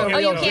can't show it. Oh,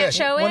 you can't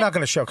show it? We're not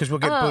going to show because we'll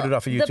get booted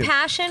off of YouTube. The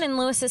passion in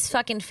Lewis's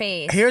fucking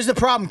face. Here's the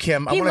problem,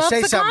 Kim. I He want to loves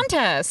say the something.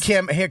 contest.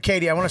 Kim, here,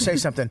 Katie, I want to say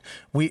something.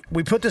 We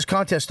put this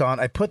contest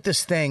on. I put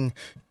this thing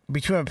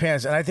between my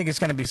pants, and I think it's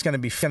going to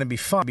be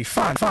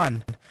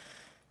fun.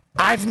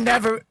 I've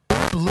never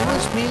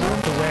Lewis me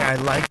the way I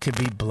like to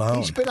be blown.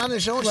 He's been on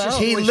his own since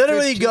He was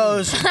literally 15.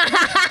 goes.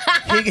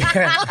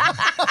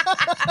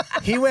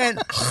 He went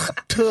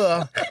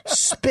to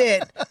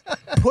spit,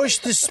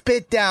 pushed the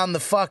spit down the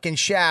fucking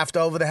shaft,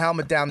 over the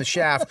helmet, down the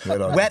shaft,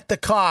 wet the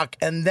cock,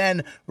 and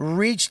then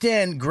reached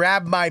in,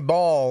 grabbed my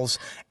balls,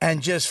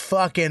 and just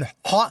fucking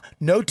hot,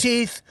 no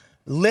teeth,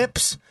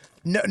 lips.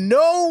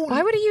 No.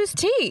 Why would he use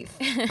teeth?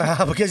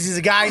 Because he's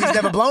a guy and he's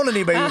never blown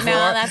anybody before.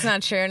 No, that's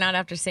not true. Not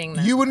after seeing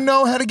that. You would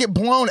know how to get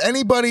blown.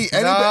 Any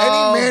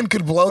man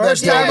could blow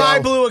First that time dildo. I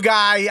blew a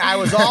guy, I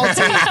was all teeth.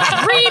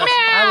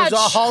 I was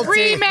all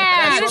teeth.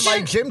 That's what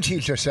my gym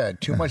teacher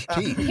said. Too much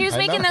teeth. He was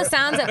making those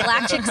sounds that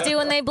black chicks do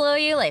when they blow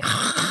you, like,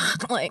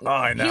 like. Oh,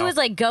 I know. He was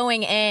like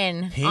going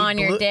in on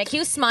your dick. He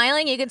was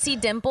smiling. You could see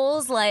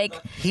dimples.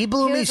 Like he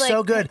blew me was, like,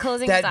 so good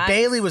closing his that eyes.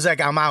 Bailey was like,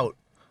 "I'm out."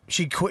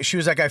 She quit. She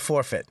was like, "I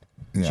forfeit."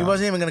 She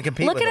wasn't even going to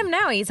compete. Look with at him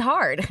now. He's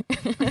hard.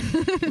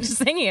 Just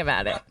thinking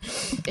about it.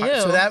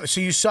 Ew. So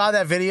you saw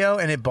that video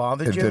and it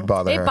bothered you. It did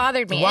bother her. It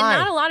bothered me. Why? And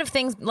not a lot of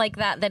things like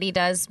that he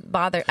does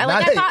bother. I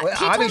Not- thought he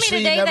told me obviously,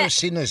 today you've never that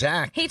seen his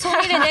act. he told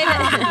me today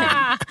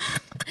that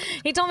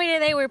he told me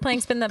today we were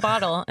playing spin the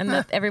bottle and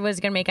that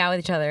everybody's gonna make out with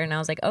each other, and I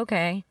was like,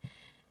 okay.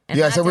 And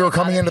Yeah, I that said we were didn't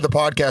coming bother into the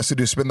podcast to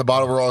do Spin the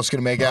Bottle. We're all just going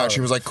to make out.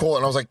 She was like, cool.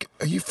 And I was like,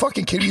 are you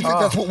fucking kidding me? You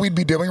think that's what we'd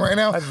be doing right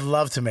now? I'd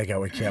love to make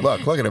out with Kim. Look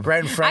at him.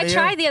 Right in front I of you.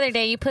 tried the other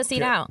day. You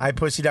pussied out. I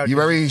pussied out.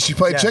 She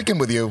played Yeah. chicken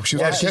with you. She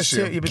was going to kiss she's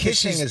you. too, because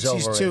Kissing she's, is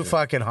she's too overrated.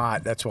 fucking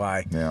hot. That's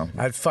why. Yeah.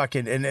 I'd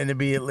fucking and it'd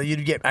be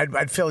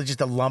I'd feel just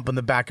a lump in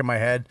the back of my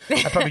head.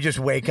 I'd probably just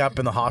wake up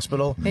in the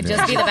hospital. It'd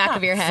just be the back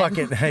of your head.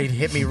 Fucking, he'd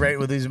hit me right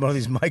with one of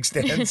these mic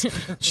stands.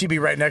 She'd be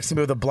right next to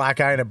me with a black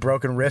eye and a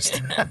broken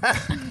wrist.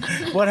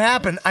 What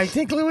happened? I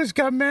think Lewis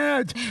got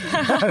mad.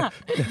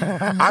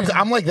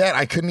 I'm like that.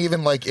 I couldn't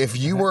even, like, if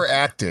you were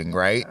acting,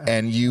 right,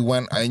 and you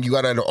went and you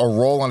got a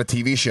role on a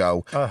TV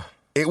show,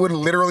 it would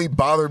literally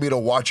bother me to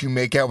watch you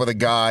make out with a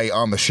guy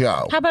on the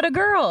show. How about a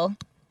girl?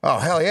 Oh,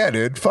 hell yeah,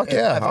 dude. Fuck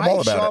yeah. If I'm all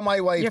I about saw it. my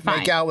wife You're make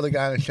fine. out with a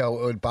guy on the show,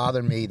 it would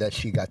bother me that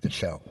she got the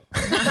show.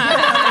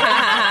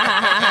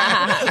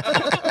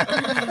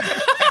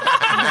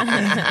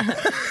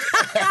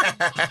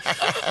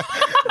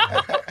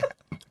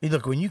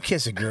 Look, when you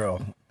kiss a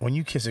girl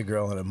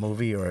in a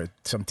movie or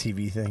some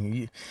TV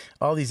thing,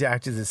 all these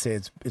actors that say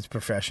it's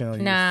professional.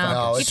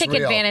 No, you it's take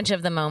real. advantage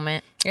of the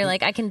moment. You're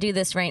like, I can do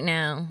this right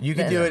now. You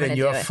can This, do I'm it, gonna and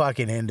you're do it.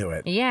 fucking into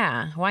it.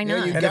 Yeah, why Yeah,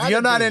 not? you And if gotta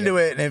you're not be into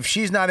it, and if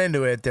she's not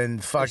into it, then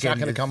fucking It's not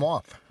going to come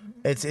off.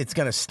 It's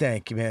gonna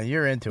stink, man.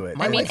 You're into it.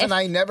 My mean, wife and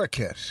I never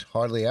kiss,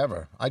 hardly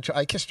ever. I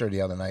kissed her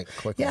the other night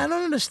quickly. Yeah, I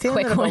don't understand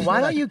Quick that. About, one.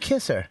 why don't you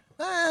kiss her?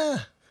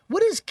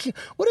 What is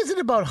it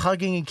about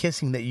hugging and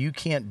kissing that you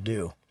can't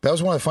do? That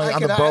was one of the funny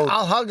on the boat.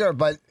 I'll hug her,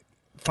 but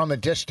from a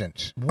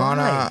distance. On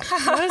a,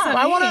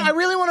 I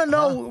really want to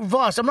know,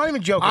 Voss. I'm not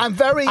even joking. I'm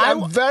very,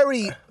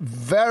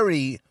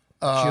 very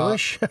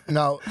Jewish.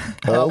 No,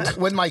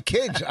 with my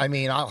kids. I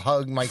mean, I'll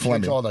hug my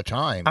kids all the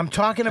time. I'm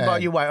talking about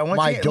And your wife. I want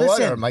my you,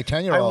 daughter, listen, my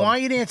 10-year-old. I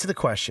want you to answer the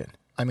question.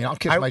 I mean, I'll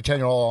kiss my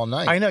 10-year-old all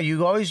night. I know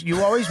you always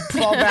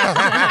fall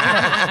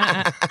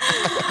back.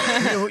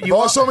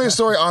 Voss told me a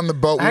story on the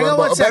boat. We Hang were on on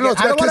one the boat. second. No,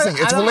 it's I about don't wanna-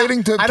 kissing. It's I don't-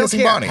 relating to I don't kissing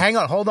care. Bonnie. Hang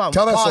on, hold on.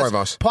 Tell that Pause. story,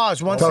 Voss.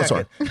 Pause one Tell the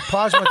second. story.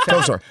 Pause one second. Tell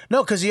the story.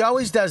 No, because he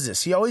always does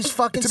this. He always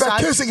fucking. It's about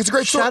sides- kissing. It's a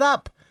great story. Shut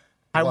up.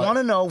 I want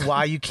to know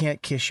why you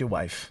can't kiss your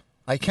wife.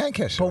 I can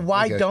kiss her. But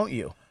why because- don't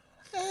you?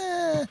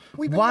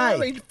 We've been Why?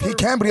 married for- He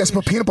can, but he has to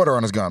put peanut butter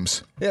on his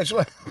gums. Yes.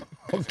 Well,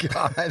 oh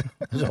God. It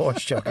was a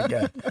horse joke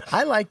again.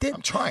 I liked it.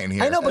 I'm trying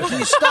here. I know, but can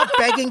you stop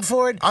begging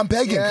for it? I'm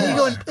begging. Yeah.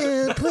 You're Please.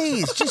 going,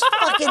 please, just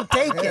fucking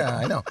take it. Yeah,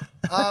 I know.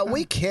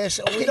 We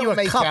kiss. We Get you don't a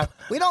make cup. out.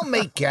 We don't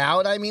make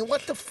out. I mean,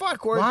 what the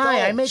fuck? We're Why? I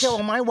adults. make out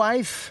with my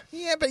wife.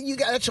 Yeah, but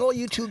that's all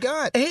you two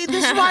got. Hey,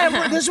 this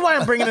is why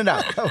I'm bringing it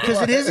up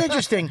because it is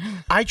interesting.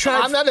 I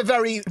tried. I'm not a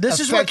very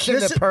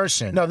affectionate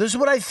person. No, this is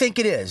what I think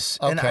it is,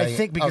 and I Okay,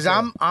 think because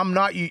okay. I'm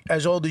not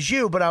as old as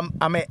you, but I'm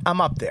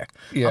up there.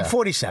 Yeah. I'm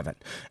 47,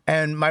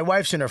 and my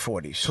wife's in her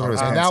 40s. Sort of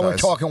his And hand now we're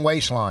size. talking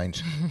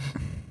waistlines.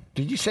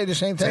 Did you say the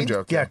same thing? Same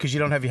joke. Yeah, because you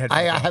don't have your headphones.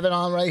 I have it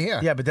on right here.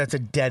 Yeah, but that's a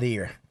dead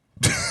ear.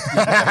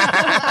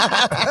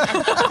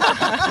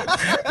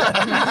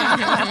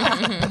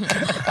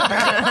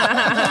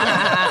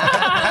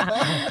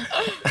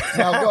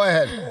 Now go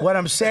ahead. What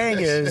I'm saying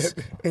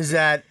is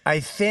that I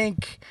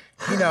think,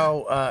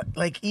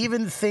 like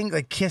even things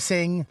like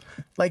kissing,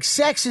 like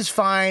sex is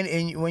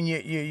fine when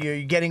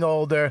you're getting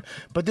older,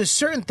 but there's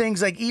certain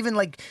things like even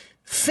like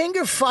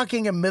finger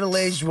fucking a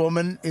middle-aged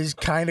woman is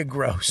kind of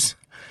gross.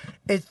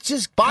 It's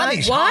just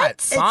Bonnie's hot.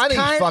 It's Bonnie's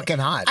kind- fucking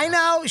hot. I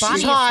know she's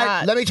Bonnie's hot.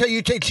 hot. Let me tell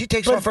you, she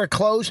takes off her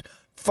clothes.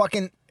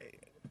 Fucking.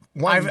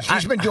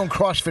 She's been doing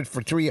CrossFit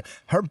for 3 years.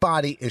 Her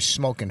body is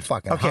smoking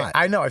fucking Okay, hot.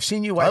 I know. I've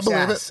seen you wife's believe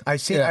ass. it.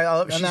 I've seen.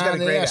 Yeah. She's got a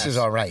the great ass is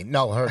all right.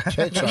 No, her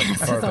tits are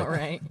perfect. all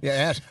right. Yeah,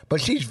 ass. But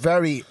she's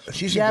very.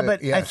 She's Yeah, a good,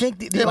 but yes. I think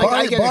the, Yeah, Like, I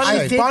Bonnie, get Bonnie-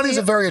 excited. Bonnie's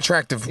a very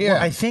attractive Yeah.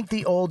 woman. I think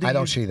the older I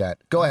don't you, see that.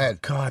 Go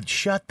ahead. God,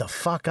 shut the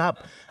fuck up.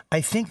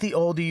 I think the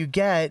older you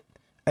get,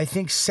 I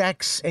think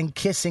sex and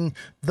kissing,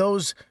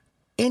 those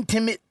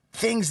intimate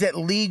things that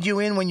lead you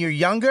in when you're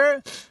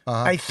younger,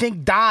 I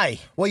think die.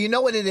 Well, you know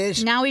what it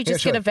is. Now we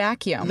just Here's get a what-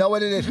 vacuum. Know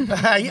what it is?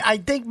 I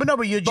think, but no,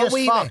 but you just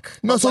we- fuck.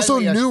 No, it's By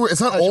also the way, new.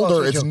 It's not that's older.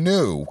 also It's true.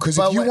 new. Because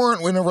But if you what-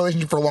 weren't in a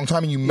relationship for a long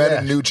time and you met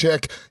Yeah. a new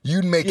chick,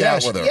 you'd make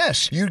Yes, out with her.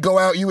 yes. You'd go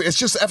out. It's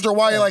just after a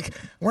while, you're like,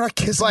 we're not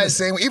kissing the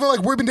same way. Even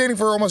like we've been dating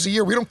for almost a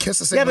year. We don't kiss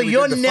the same Yeah, way but we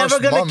you're did the never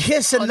first gonna month.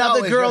 kiss Oh, no, another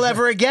it's girl just-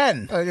 ever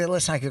again.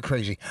 Let's not get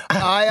crazy.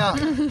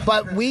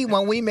 But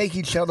when we make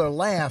each other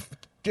laugh,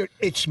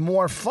 it's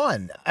more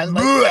fun. And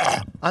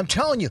like, I'm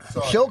telling you,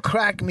 she'll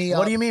crack me up.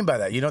 What do you mean by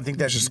that? You don't think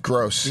that's Just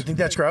gross. You think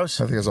that's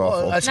gross? I think it's Well,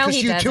 awful. that's No,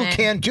 because he you two doesn't.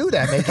 can't do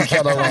that. Make each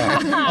other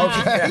laugh.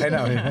 Okay. I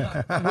know.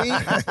 We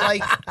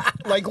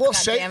like we'll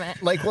say damn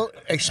it. like we'll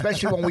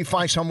especially when we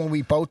find someone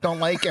we both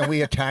don't like and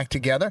we attack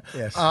together.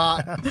 Yes.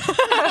 I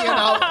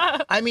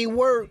mean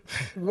we're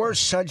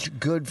such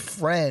good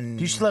friends.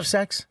 Do you still have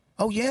sex?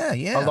 Oh yeah.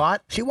 A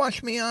lot? She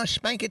watched me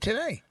spank it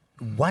today.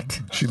 What?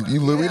 You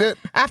Louie'd it?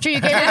 After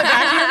you gave it a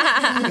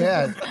vacuum?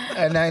 Yeah,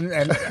 and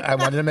I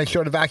wanted to make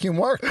sure the vacuum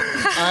worked.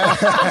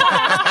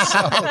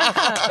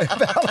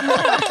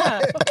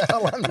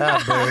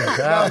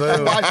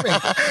 Watch me.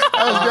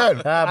 That was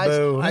good.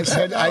 I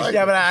said,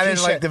 Yeah, but I didn't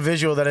she like said- the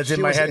visual that it's in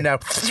she my was- head now.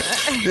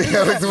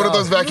 Yeah, like one of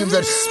those vacuums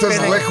that does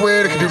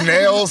liquid. It can do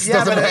nails.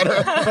 Yeah, Doesn't but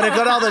matter. but it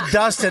got all the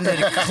dust and it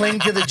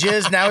clinged to the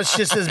jizz. Now it's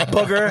just this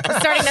booger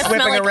Starting to smell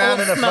whipping like around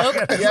old in a smoke.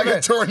 It's like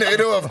a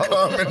tornado of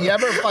cum and You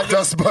ever fucking-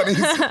 dust bunnies.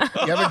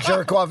 You ever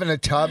jerk off in a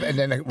tub and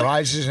then it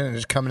rises and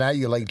it's coming at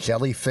you like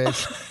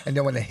jellyfish, and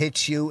then when it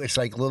hits you, it's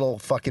like little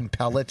fucking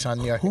pellets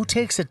on your. Who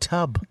takes a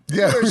tub?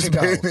 Yeah, Years who's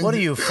ago. bathing? What are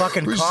you,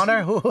 fucking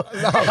Connor? Who?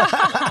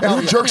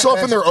 And who jerks off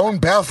in their own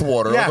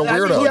bathwater like a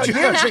weirdo? Yeah,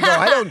 years ago.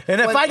 I don't.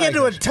 And if like- I get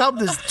into a tub,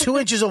 there's 2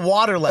 inches of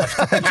water left.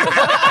 It's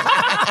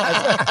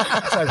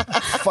a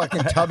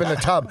fucking tub in a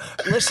tub.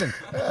 Listen,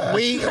 Why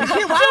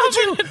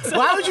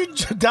would you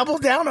double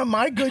down on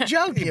my good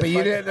joke? But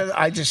you didn't.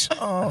 I just.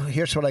 Oh,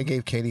 here's what I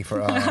gave Katie for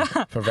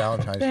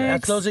Valentine's Day.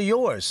 Those are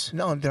yours.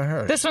 No, they're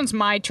hers. This one's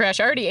my trash.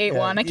 I already ate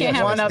one. I can't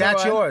have One, another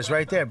that's one. yours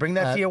right there. Bring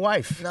that to your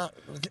wife. No,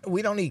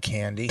 we don't need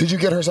candy. Did you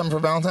get her something for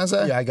Valentine's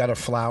Day? Yeah, I got her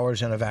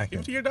flowers and a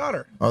vacuum. To your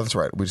daughter. Oh, that's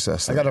right. We just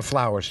asked I that. got her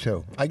flowers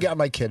too. I got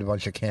my kid a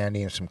bunch of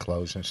candy and some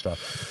clothes and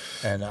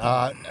stuff. And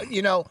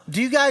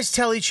Do you guys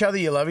tell each other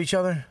you love each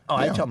other? oh,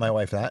 I tell my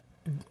wife that.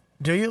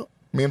 Do you?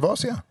 Me and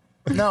Boss, yeah.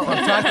 No,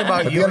 I'm talking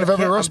about At you. the end of and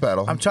every Kim. roast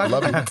battle. I'm talking.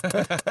 Love you.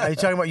 Are you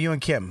talking about you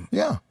and Kim?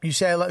 Yeah. You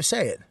say I love.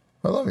 Say it.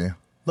 I love you.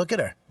 Look at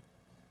her.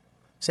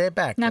 Say it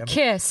back. Now Kim.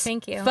 kiss.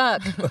 Thank you.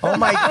 Fuck. Oh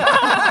my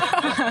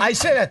God. I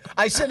said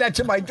that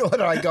to my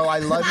daughter. I go, I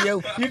love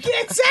you. You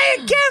can't say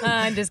it, Kim.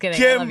 I'm just kidding.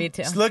 Kim, I love you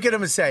too. look at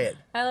him and say it.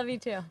 I love you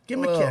too. Give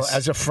him a Well, kiss.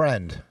 as a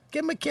friend.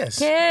 Give him a kiss.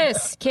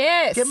 Kiss.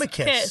 Kiss. Give him a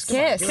kiss.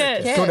 Kiss.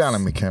 Kiss. Go down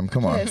on me, Kim.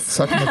 Come on.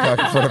 Suck my cock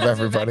in front of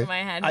everybody.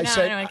 My head. I no,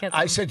 said, I don't want to kiss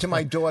I him. said to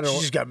my daughter, She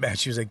just got mad.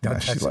 She was like,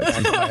 "Don't She touch likes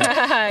that." you.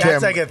 That's Kim,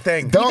 like a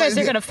thing. don't- You guys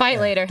are gonna fight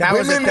later. That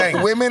was a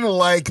thing. Women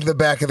like the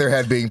back of their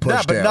head being No,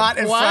 pushed but down. not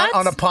in front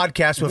on a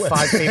podcast with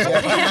 5 people.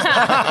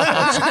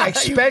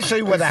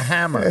 especially with a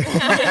hammer.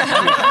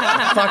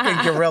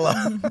 Fucking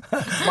gorilla.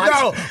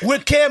 No,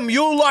 with Kim,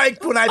 you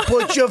like when I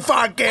put your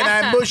fucking,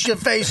 I mush your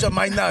face on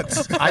my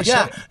nuts.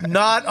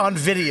 Not on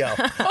video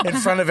in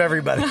front of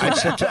everybody.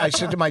 I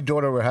said to my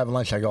daughter, we're having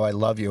lunch. I go, I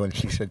love you, and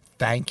she said,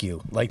 thank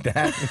you, like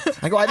that.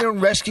 I go, I didn't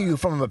rescue you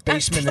from a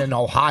basement in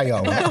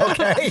Ohio.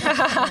 Okay,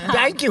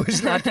 thank you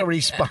is not the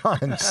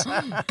response.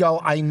 Go,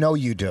 I know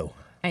you do.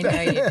 I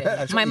know you do.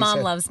 That's My what you mom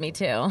said. loves me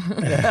too.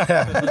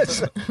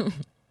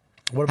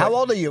 How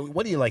old are you?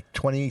 What are you, like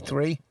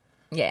 23?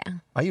 Yeah.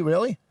 Are you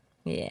really?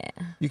 Yeah.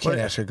 You can't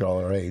ask a girl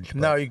her age.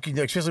 No, you can,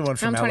 especially one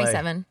from I'm LA.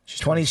 27. She's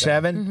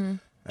 27? Mm-hmm.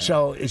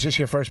 So is this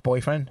your first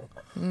boyfriend?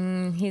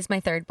 He's my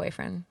third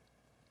boyfriend.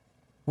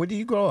 Where did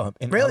you grow up?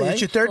 In Really? LA?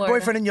 It's your third Florida.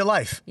 boyfriend in your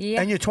life?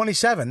 Yeah. And you're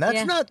 27. That's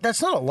Yeah. not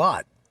a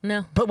lot.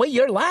 No. But wait,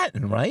 you're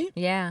Latin, right?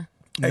 Yeah.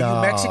 Are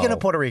you Mexican or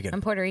Puerto Rican?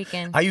 I'm Puerto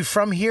Rican. Are you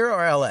from here or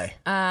LA?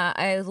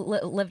 I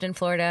lived in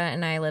Florida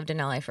and I lived in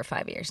LA for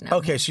 5 years now.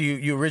 Okay, so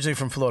you originally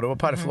from Florida. What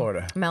part of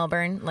Florida?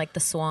 Melbourne, like the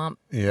swamp.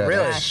 Yeah.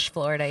 Really? Slash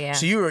Florida, yeah.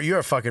 So you're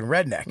a fucking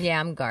redneck. Yeah,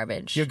 I'm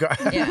garbage. You're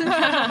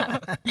yeah.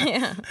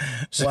 yeah.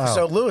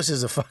 So Lewis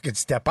is a fucking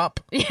step up.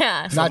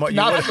 Yeah. Not, what you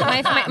not, would-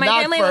 My not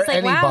family for was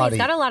like, wow, anybody.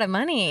 he's got a lot of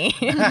money.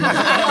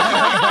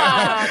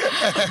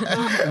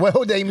 Where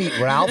would they meet,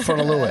 Ralph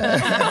or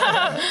Lewis?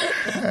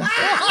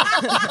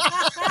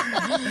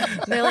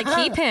 They're like,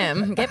 keep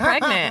him, get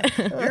pregnant.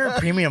 You're a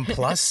premium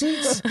plus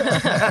seats.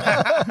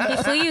 He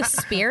flew you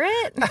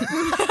Spirit.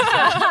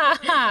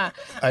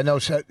 I know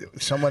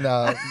someone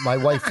my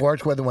wife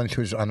worked with when she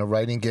was on a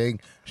writing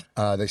gig.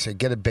 They said,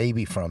 get a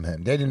baby from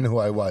him. They didn't know who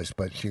I was,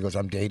 but she goes,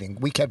 I'm dating.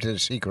 We kept it a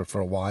secret for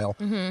a while,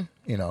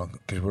 you know,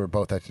 because we were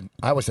both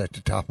I was at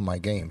the top of my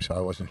game, so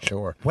I wasn't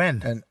sure.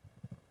 When? And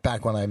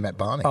back when I met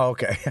Bonnie. Oh,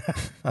 okay.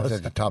 I was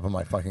at the top of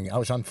my I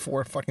was on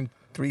 3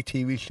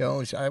 TV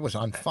shows. I was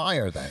on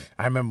fire then.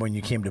 I remember when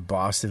you came to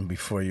Boston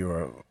before you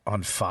were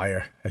on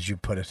fire, as you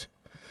put it.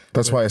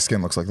 That's why his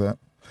skin looks like that.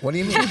 What do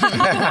you mean?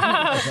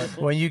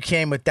 When you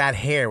came with that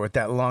hair, with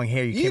that long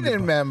hair, you came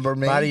didn't remember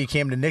me. Buddy, you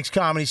came to Nick's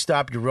Comedy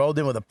Stop. You rolled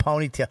in with a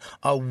ponytail,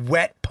 a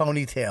wet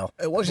ponytail.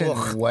 It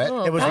wasn't wet.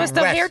 It was That was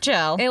the wet. hair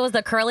gel. It was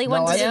the curly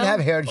one No, too. I didn't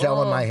have hair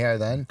gel in my hair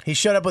then. He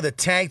showed up with a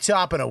tank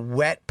top and a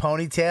wet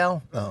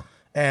ponytail. Oh.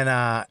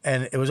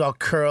 And it was all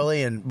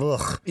curly and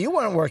ugh. You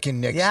weren't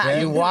working Nick's Yeah,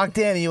 then. you walked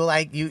in and you were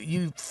like,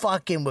 you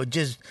fucking were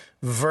just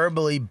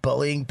verbally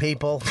bullying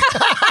people.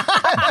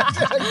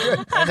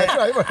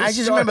 I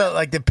just remember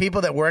like the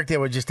people that worked there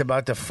were just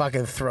about to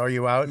fucking throw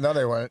you out. No,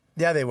 they weren't.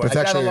 Yeah, they were. That's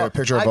actually a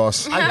picture of Boss.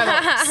 Sleek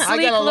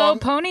low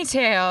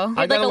ponytail.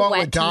 I got like a along wet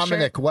with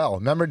Dominic well.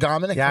 Remember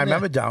Dominic? Yeah, I from there?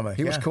 remember Dominic.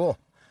 He was yeah. cool.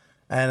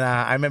 And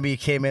I remember you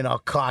came in all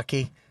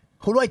cocky.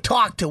 Who do I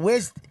talk to?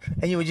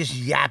 And you were just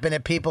yapping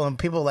at people, and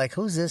people were like,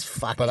 who's this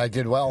fucking... But I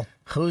did well.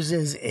 Who's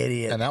this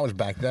idiot? And that was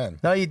back then.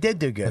 No, you did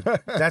do good.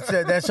 That's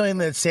the only thing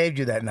that saved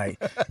you that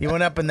night. You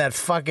went up in that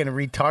fucking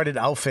retarded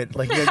outfit.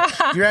 Like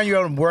you're on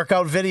your own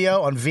workout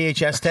video on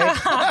VHS tape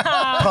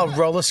called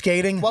roller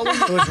skating.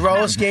 It was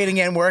roller skating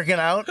and working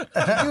out.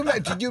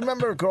 Did you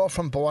remember a girl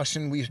from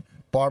Boston?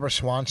 Barbara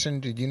Swanson.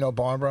 Did you know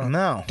Barbara?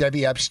 No.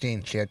 Debbie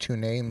Epstein. She had 2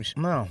 names.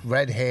 No.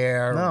 Red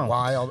hair. No.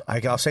 Wild.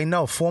 I'll say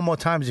no 4 more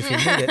times if you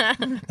need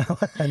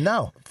it.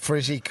 No.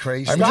 Frizzy,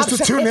 crazy. I mean, just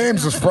with 2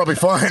 names was probably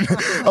fine.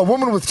 A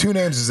woman with 2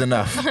 names is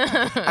enough.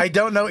 I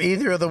don't know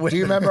either of the women. Do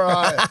you remember?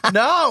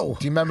 No.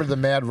 Do you remember the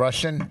Mad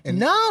Russian?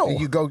 No.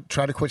 You go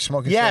try to quit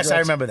smoking Yes, cigarettes? I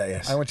remember that,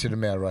 yes. I went to the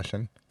Mad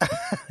Russian.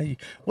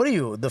 What are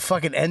you, the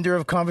fucking ender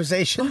of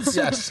conversations?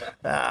 Yes.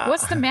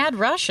 What's the Mad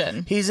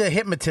Russian? He's a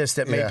hypnotist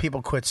that made Yeah.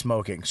 people quit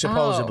smoking.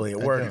 Supposedly, it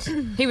worked.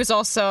 He was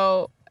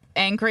also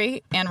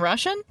angry and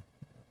Russian?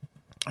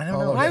 I don't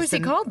know. Why was he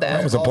called that?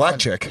 It was a black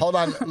chick. Hold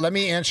on. Let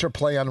me answer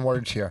play on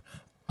words here.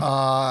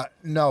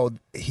 No,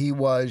 he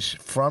was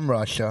from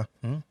Russia,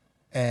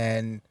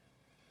 and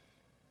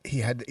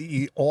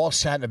you all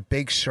sat in a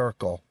big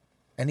circle,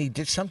 and he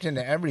did something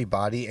to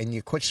everybody, and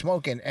you quit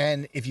smoking.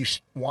 And if you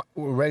were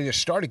ready to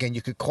start again,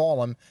 you could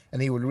call him, and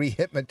he would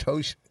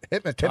hypnotize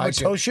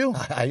you?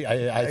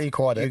 I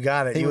caught it. You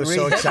got it. He You were would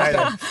so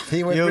excited.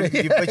 He would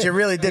But you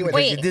really didn't,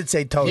 because you did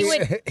say toast.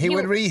 He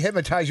would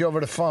re-hypnotize you over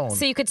the phone.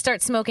 So you could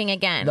start smoking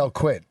again. No,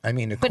 quit. I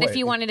mean, But if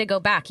you wanted to go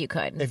back, you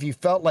could. If you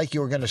felt like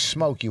you were going to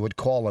smoke, you would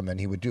call him, and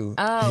he would do.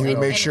 Oh, He would and-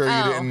 make sure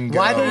and- you oh. didn't go.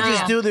 Why didn't you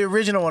just do the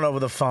original one over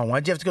the phone?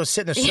 Why'd you have to go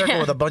sit in a circle Yeah.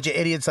 with a bunch of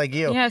idiots like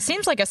you? Yeah, it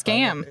seems like a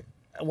scam.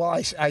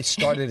 Well, I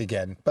started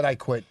again, but I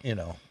quit.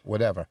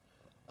 Whatever.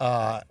 When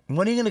are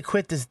you going to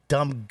quit this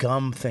dumb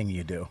gum thing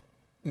you do?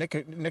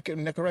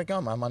 Nicorette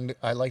gum.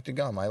 I like the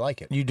gum. I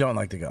like it. You don't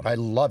like the gum. I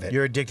love it.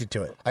 You're addicted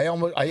to it. I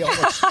almost.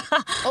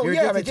 Oh You're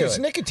yeah, addicted but to it's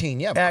it. nicotine.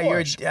 Yeah, of Yeah,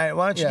 course.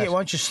 why Yes.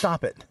 don't you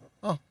stop it?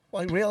 Oh,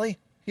 well, really?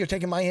 You're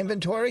taking my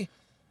inventory?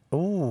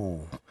 Ooh.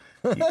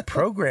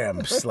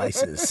 Program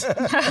slices.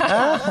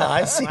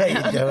 I see how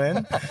you're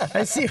doing.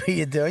 I see what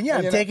you're doing. Yeah,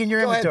 I'm taking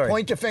your go inventory. Ahead,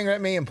 point your finger at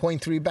me and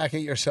point 3 back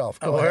at yourself.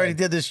 Go I ahead. already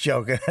did this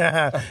joke.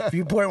 If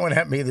you point one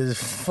at me, there's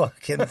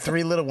fucking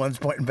 3 little ones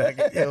pointing back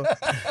at you.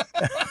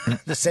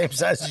 The same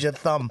size as your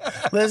thumb.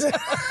 Listen,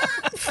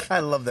 I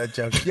love that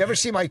joke. You ever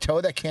see my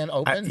toe that can't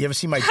open? You ever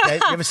see my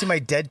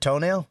dead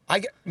tonail?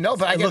 No,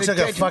 but I It got looks like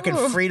a fucking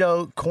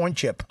Frito corn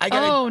chip.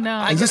 Oh,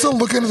 no. Is this a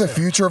look into the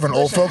future of an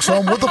old folks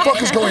home? What the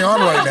fuck is going on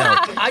right now?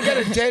 I got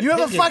a dead. You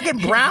have a piggy. fucking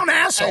brown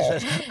asshole.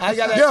 I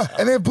got a. Yeah,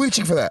 and they have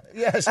bleaching for that.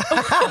 Yes.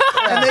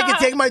 And they can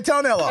take my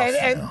toenail off.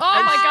 And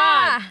Oh, my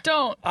God.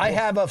 Don't. I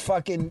have a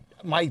fucking.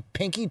 My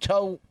pinky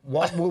toe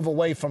won't move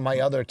away from my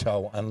other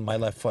toe on my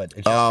left foot. It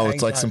just Oh, hangs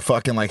it's like on. some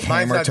fucking like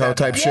Mine's hammer not toe that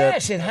type bad. shit.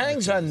 Yes, it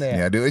hangs on there.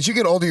 Yeah, dude. As you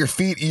get older, your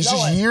feet, it's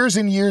just years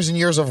and years and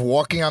years of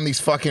walking on these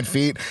fucking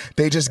feet.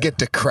 They just get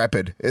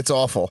decrepit. It's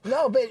awful.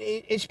 No, but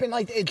it's been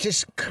like it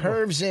just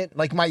curves it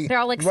like my. They're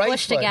all, like, right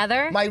squished foot.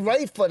 together? My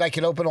right foot, I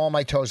can open all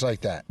my toes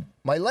like that.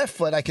 My left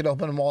foot, I can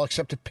open them all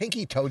except the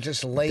pinky toe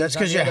just lays. That's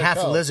on because the you're other half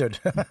toe. lizard.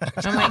 Oh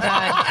my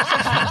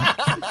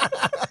God.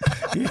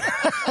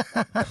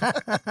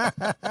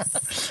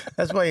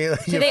 That's why you.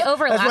 Do they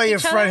overlap That's why your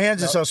each front other?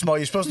 hands are so small.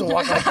 You're supposed to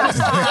walk like this.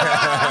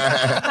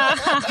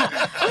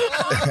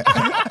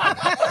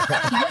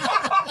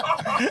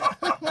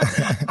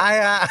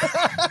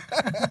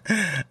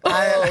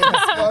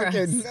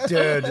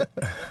 Dude,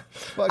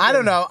 I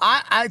don't know.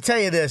 I tell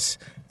you this.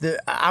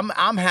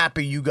 I'm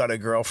happy you got a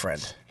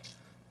girlfriend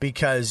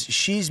because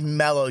she's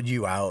mellowed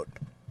you out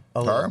A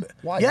little Her? bit.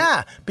 Why?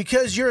 Yeah,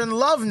 because you're in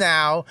love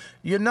now.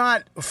 You're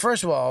not.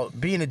 First of all,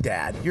 being a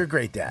dad, you're a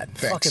great dad.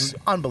 Thanks.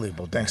 Fucking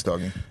unbelievable. Dad. Thanks,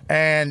 doggy.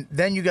 And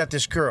then you got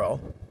this girl,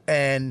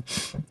 and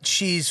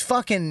she's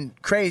fucking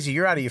crazy.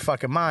 You're out of your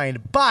fucking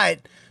mind, but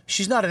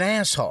she's not an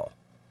asshole.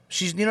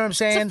 She's, you know what I'm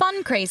saying? It's a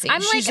fun crazy.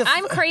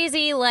 I'm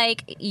crazy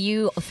like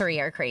you three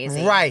are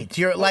crazy. Right.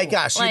 You're like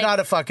us. You're Like- not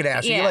a fucking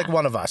asshole. You're yeah. like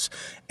one of us.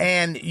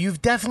 And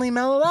you've definitely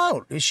mellowed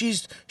out.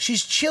 She's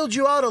chilled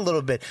you out a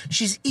little bit.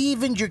 She's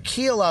evened your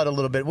keel out a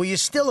little bit. Well, you're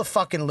still a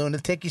fucking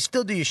lunatic. You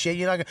still do your shit.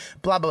 You're not gonna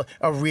blah blah.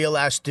 A real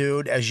ass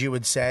dude, as you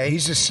would say.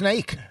 He's a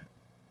snake.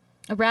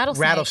 A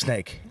rattlesnake.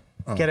 Rattlesnake.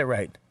 Get it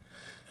right.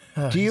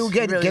 Do you He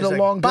really get is like-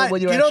 along good But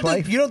with your you don't ex-wife?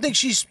 think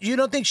you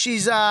don't think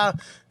she's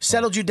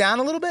settled you down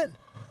a little bit?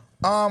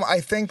 I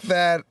think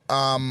that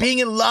being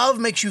in love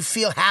makes you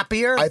feel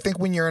happier. I think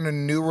when you're in a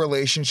new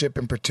relationship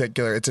in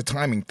particular, it's a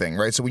timing thing,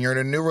 right? So when you're in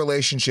a new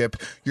relationship,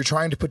 you're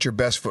trying to put your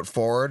best foot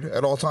forward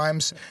at all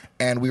times.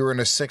 And we were in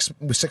a 6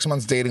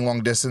 months dating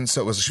long distance.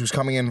 So she was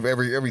coming in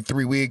every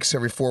 3 weeks,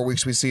 every 4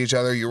 weeks we see each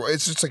other.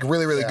 It's just like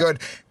really, really good.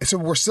 And so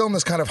we're still in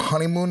this kind of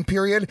honeymoon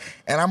period.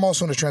 And I'm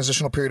also in a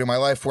transitional period in my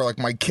life where like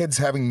my kid's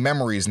having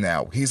memories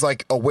now. He's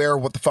like aware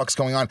of what the fuck's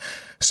going on.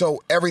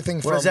 So everything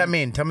What from does that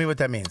mean? Tell me what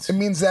that means. it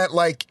means that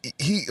like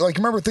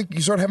remember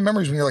you start having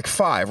memories when you're like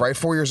 5, right?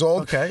 4 years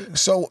old. Okay.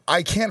 So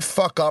I can't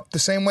fuck up the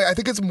same way. I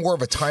think it's more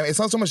of a time. It's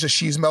not so much that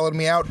she's mellowed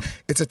me out.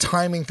 It's a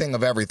timing thing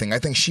of everything. I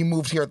think she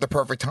moved here at the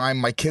perfect time.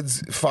 My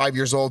kid's 5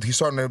 years old. He's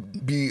starting to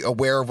be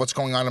aware of what's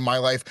going on in my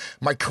life.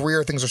 My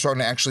career things are starting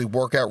to actually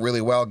work out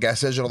really well.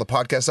 Gas Digital, the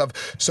podcast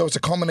stuff. So it's a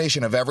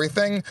culmination of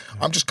everything.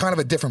 I'm just kind of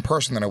a different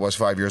person than I was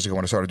 5 years ago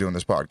when I started doing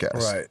this podcast.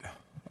 Right.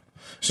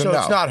 So, So no.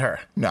 it's not her.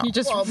 No. You're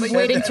just Well, but-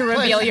 waiting to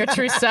reveal your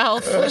true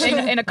self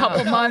in a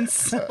couple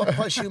months. But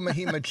plus,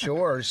 he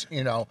matures.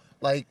 You know,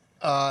 like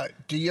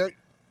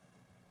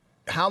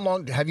how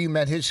long have you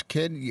met his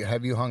kid?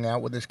 Have you hung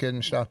out with his kid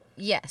and stuff?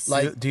 Yes.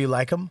 Like- Do you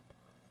like him?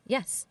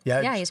 Yes.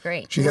 Yeah. Yeah, he's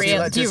great. Does he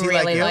like- Do you does he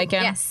really you? like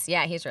him? Yes.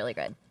 Yeah, he's really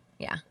good.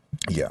 Yeah.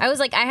 Yeah.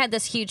 I had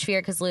this huge fear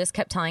because Lewis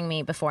kept telling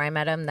me before I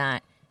met him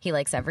that he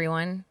likes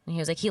everyone. And he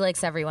was like, he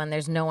likes everyone.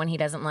 There's no one he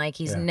doesn't like.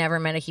 He's never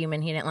met a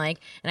human he didn't like.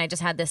 And I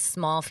just had this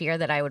small fear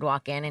that I would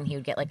walk in and he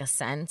would get like a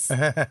sense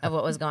of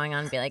what was going on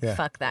and be like,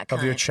 fuck that cunt.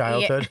 Of your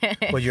childhood, Yeah.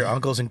 what your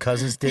uncles and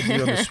cousins did to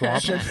you in the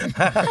swamp.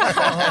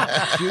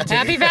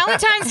 Happy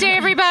Valentine's Day,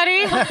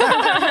 everybody.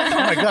 Oh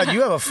my God,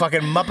 you have a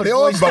fucking Muppet They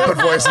all have voice.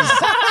 Muppet voices.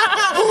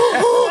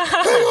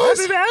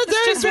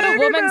 It's just what a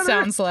woman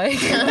sounds like.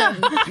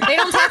 They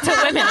don't talk to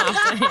women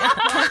often.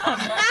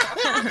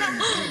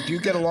 Do you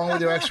get along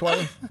with your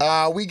ex-wife?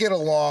 We get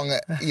along,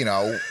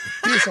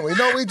 decently.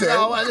 No, we do.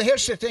 No,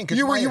 here's the thing. 'cause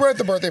You were at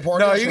the birthday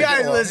party. No, Let's you get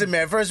guys along. listen,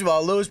 man. First of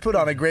all, Louis put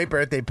on a great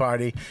birthday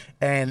party,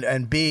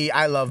 and B,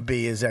 I love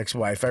B, his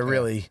ex-wife.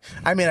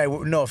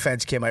 No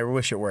offense, Kim. I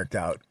wish it worked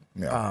out.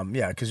 Yeah.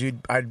 Because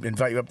I'd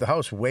invite you up the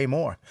house way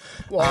more.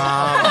 You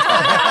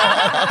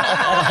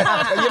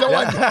don't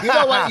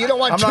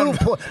want I'm two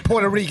not-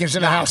 Puerto Ricans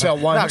in the house at No,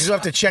 once. because you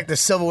have to check the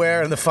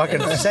silverware in the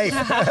fucking safe.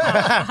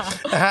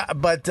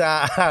 But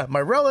my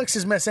Rolex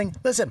is missing.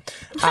 Listen,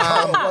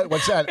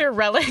 What's that? Your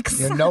relics.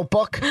 Your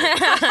notebook?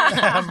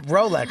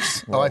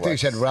 Rolex. Oh, I think you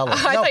said relic.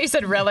 I thought you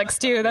said relics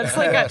too. That's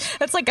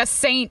like a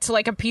saint,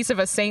 like a piece of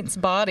a saint's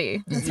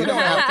body. That's what a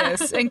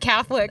relic is in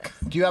Catholic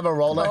Do you have a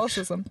Rolex?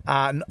 Catholicism.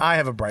 I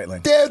have a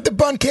Breitling. Dude, the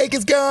bun cake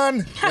is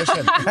gone.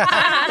 Listen,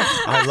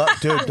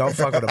 Dude, don't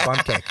fuck with a bun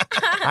cake.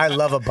 I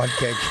love a bun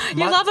cake.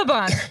 You love a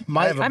bun.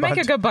 have a I make bun-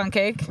 a good bun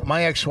cake.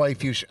 my ex-wife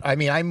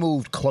I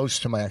moved close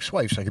to my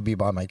ex-wife so I could be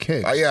by my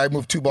kids. I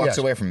moved 2 blocks Yes.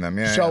 away from them.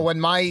 Yeah. So yeah.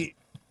 when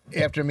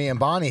after me and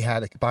Bonnie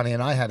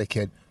and I had a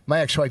kid, my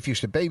ex-wife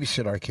used to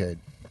babysit our kid,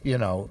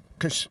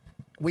 because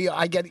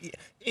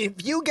if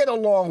you get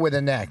along with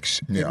an ex,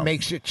 Yeah. it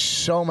makes it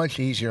so much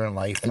easier in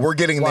life. We're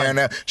getting Why? there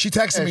now. She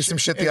texted me It's- some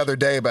shit the it's- other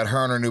day about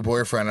her and her new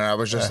boyfriend, and I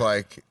was just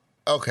like,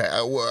 okay,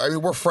 I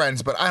mean, we're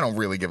friends, but I don't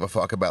really give a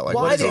fuck about like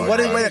Why what's do- going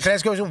What on. is, wait, can I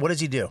ask you a question? What does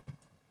he do?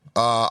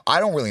 I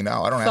don't really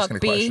know. I don't ask Fuck any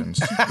B. questions.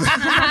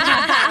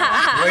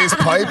 Lays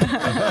pipe.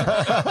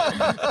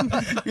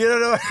 You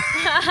don't know.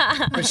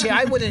 But see,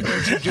 I wouldn't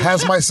introduce.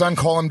 Has my son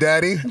call him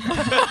daddy.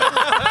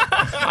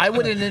 I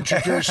wouldn't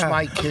introduce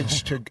my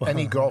kids to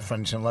any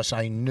girlfriends unless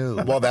I knew.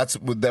 Well, that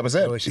was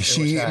it. It was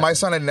that. My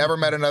son had never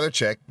met another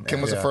chick.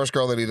 Kim was the first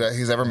girl that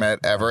he's ever met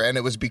ever, and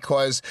it was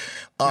because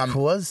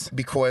because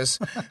Because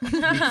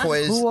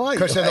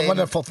of the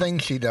wonderful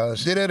things she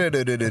does.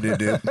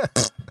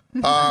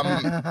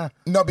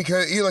 No,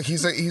 because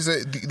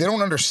they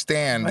don't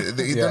understand.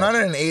 They're not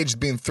at an age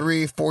being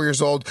 3, 4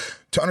 years old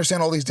to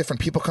understand all these different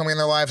people coming in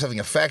their lives, having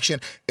affection.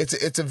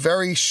 It's a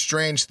very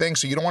strange thing.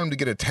 So you don't want them to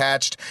get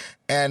attached.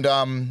 And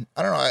I don't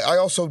know. I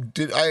also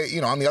did.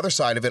 On the other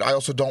side of it, I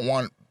also don't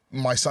want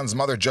my son's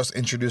mother just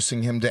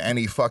introducing him to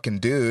any fucking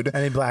dude.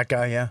 Any black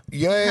guy, yeah.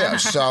 Yeah.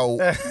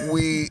 So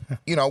we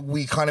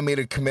kind of made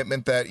a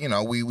commitment that,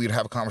 we'd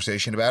have a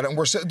conversation about it. And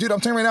dude, I'm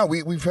telling you right now,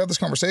 we've had this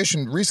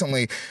conversation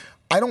recently.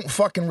 I don't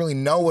fucking really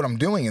know what I'm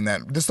doing in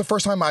that. This is the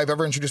first time I've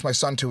ever introduced my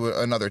son to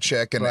another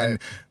chick. And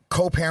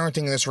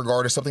co-parenting in this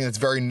regard is something that's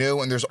very new,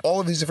 and there's all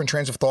of these different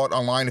trains of thought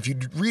online. If you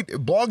read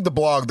blog to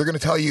blog, they're going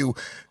to tell you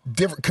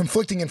different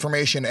conflicting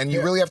information, and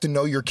you really have to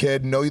know your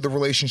kid, know the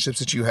relationships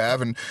that you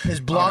have. And Is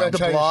blog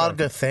to blog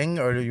a thing,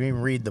 or do you mean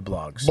read the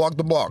blogs? Blog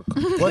to blog.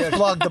 What's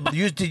blog to? Did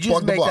you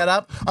just make that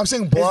up? I'm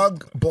saying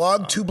blog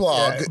to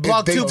blog.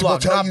 Blog They to will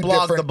blog, tell not you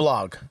blog different- the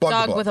blog. Blog to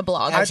Dog blog. with a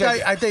blog. I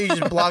thought you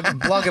just blog and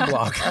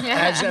blog.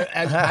 As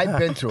I've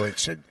been through it.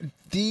 So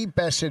the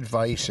best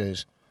advice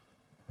is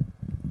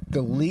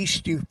the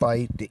least you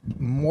fight, the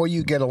more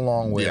you get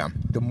along with,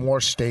 the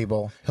more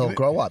stable he'll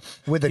grow up.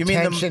 With You mean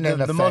attention and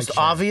the most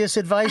affection. obvious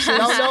advice?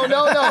 No.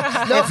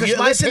 If you,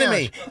 listen to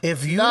me.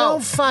 If you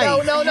don't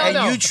fight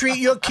and you treat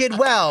your kid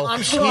well, I'm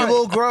he sorry.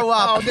 will grow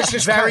up Oh, this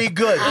is very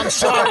good. I'm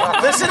sorry.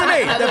 Listen to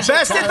me. The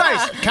best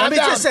advice. Calm Let me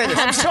down. just say this.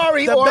 I'm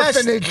sorry, The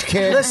orphanage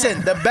kid.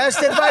 Listen, the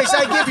best advice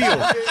I give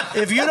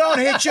you: if you don't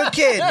hit your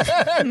kid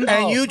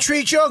and you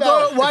treat your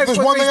wife There's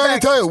with one thing I can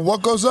respect, tell you: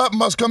 what goes up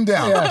must come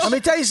down. let me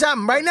tell you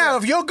something. Right now,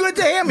 if you're good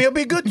to him, he'll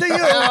be good to you.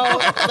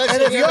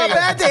 And if you're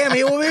bad to him,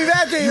 he will be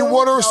bad to you. You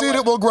water a seed,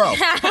 it will grow.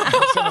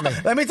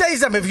 Let me tell you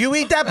something. If you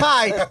eat that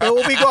pie, it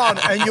will be gone,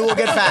 and you will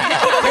get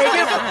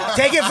fat.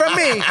 Take it from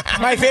me.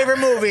 My favorite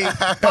movie,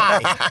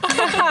 Pie.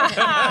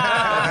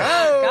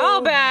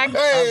 Go back.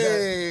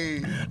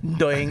 Hey.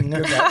 Doing.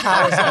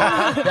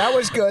 That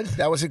was good.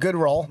 That was a good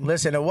roll.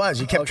 Listen, it was.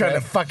 You kept trying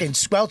to fucking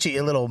squelch it,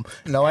 you little.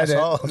 No, I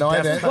asshole. didn't. No,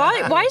 I didn't.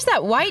 Why is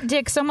that white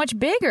dick so much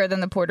bigger than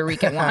the Puerto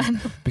Rican one?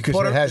 Because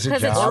it has a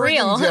Because it's job.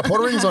 real. Yeah,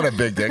 Puerto Ricans don't have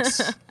big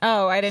dicks.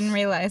 Oh, I didn't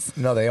realize.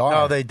 No, they are.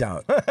 No, they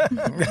don't.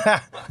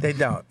 They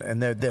don't,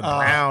 and they're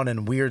brown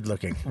and weird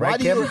looking. Why Right,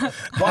 do Kim? you?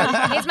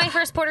 Why, He's my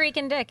first Puerto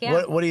Rican dick.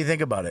 Yeah. What do you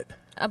think about it?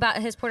 About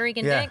his Puerto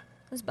Rican Yeah. dick.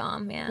 It was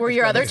bomb. Yeah. Were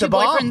your other It's a two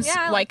bomb. boyfriends Yeah,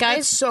 I white like- It's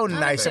guys? so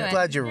nice. into I'm it.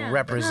 glad you're Yeah.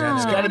 representing.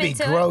 it's got to I'm be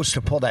into it. gross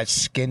to pull that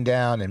skin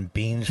down and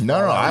beans. No,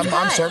 fall out.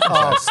 I'm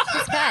circumcised.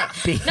 He's cut.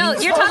 Beans. No,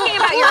 you're talking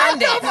about your own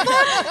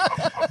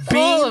dick.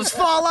 Beans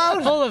fall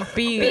out. Full of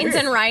beans. Beans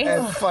and rice.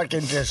 And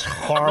fucking just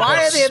horrible.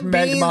 Why are there smegma.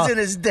 beans in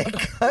his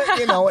dick?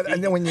 You know,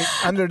 and then when you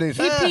under the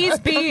He pees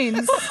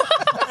beans.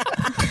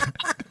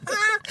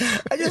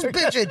 I just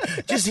pictured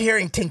just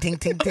hearing ting ting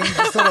ting ting,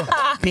 just little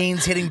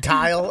beans hitting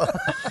tile.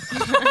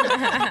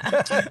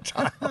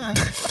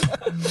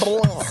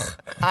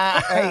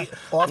 hey,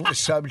 off the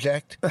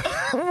subject.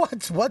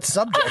 What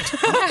subject?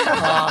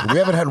 We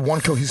haven't had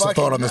one cohesive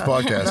thought on this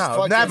podcast. No,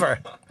 Fucking- never.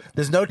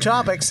 There's no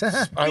topics.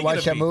 I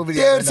watched that movie.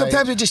 the other Dude,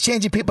 sometimes night. we're just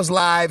changing people's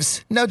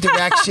lives. No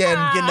direction.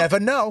 You never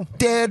know.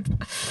 Dude.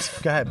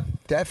 Go ahead.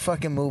 That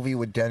fucking movie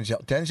with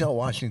Denzel. Denzel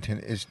Washington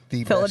is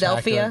the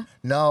Philadelphia? best actor.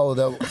 No,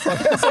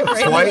 That's a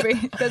great Dwight?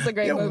 movie. That's a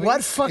great Yeah, movie.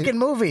 what fucking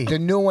movie? the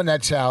new one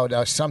that's out.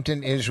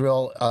 Something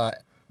Israel.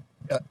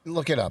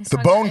 Look it up. The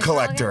Bone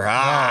Collector.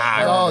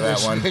 I Oh, remember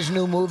that one. his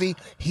new movie.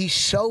 He's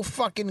so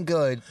fucking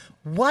good.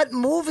 What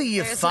movie,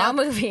 you There's fuck?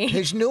 no movie.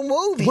 His new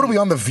movie. What are we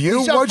on The View?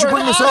 He's up Why'd you for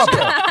bring an this up?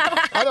 Oscar.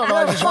 I don't know.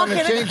 I just wanted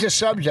to Fucking- change the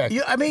subject.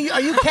 I mean,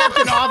 are you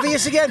Captain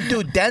Obvious again?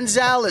 Dude,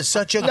 Denzel is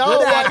such a No, good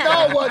what- actor.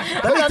 no, what-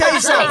 Let me tell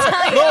you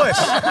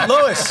something.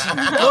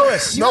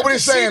 Lewis.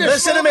 Nobody's saying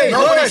this. Listen to me.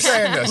 Nobody's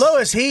saying this.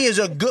 Lewis, he is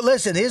a good,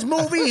 listen, his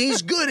movie,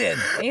 he's good in.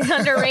 He's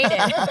underrated.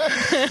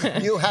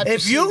 You have to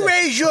If see you this.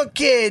 raise your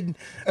kid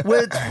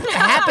with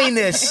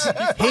happiness,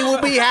 he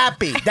will be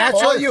happy. That's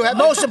All what you have to-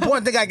 most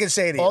important thing I can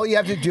say to you. All you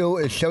have to do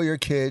is show your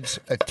kids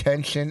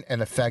attention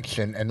and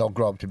affection, and they'll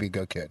grow up to be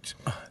good kids.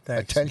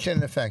 Thanks. Attention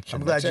and affection.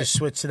 I'm glad That's you it.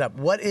 switched it up.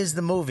 What is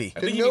the movie? I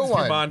think he new means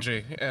one.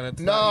 Jumanji, and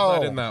it's No. not,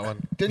 he's not in that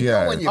one. The new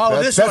Yeah. one you Oh,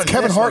 put. this That's one,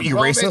 Kevin this Hart, one. you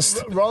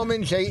racist.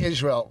 Roman J.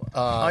 Israel.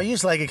 Oh, you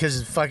just like it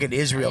because fucking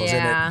Israel's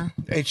Yeah.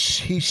 in it.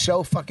 He's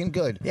so fucking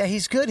good. Yeah,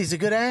 he's good. He's a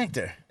good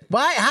actor.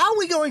 Why? How are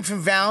we going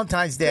from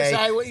Valentine's Day,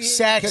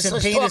 sex and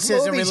let's penises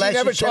talk and movies. You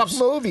never relationships? talk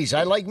movies.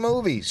 I like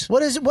movies.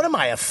 What is it? What am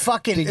I? A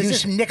fucking? Did Is you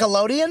this s-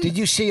 Nickelodeon? Did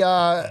you see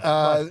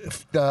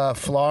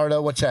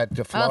Florida? What's that?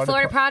 The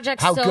Florida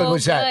Project. How so good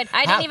was that?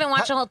 I didn't even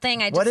watch the whole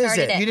thing. I just what is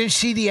started it? it. You didn't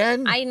see the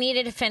end? I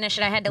needed to finish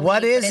it. I had to.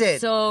 What leave, is but it?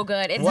 It's so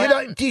good. It's You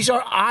know, these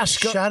are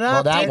Oscar. Shut Well,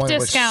 up. that Deep one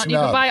discount. was You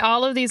can snubbed. buy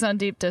all of these on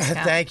deep discount.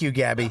 Thank you,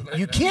 Gabby.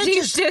 You can't Deep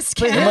just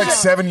discount. In like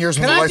 7 years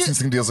when Can the I just-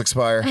 licensing deals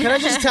expire. Can I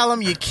just tell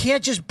him you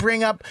can't just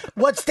bring up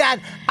what's that?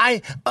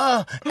 And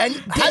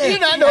How do you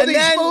not know and these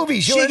then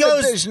movies? You're She in the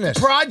goes business.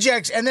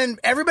 projects, and then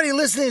everybody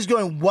listening is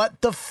going, "What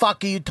the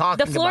fuck are you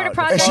talking The Florida about?"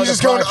 Project. And she's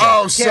just going,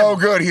 oh, so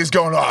good. He's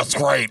going, oh, it's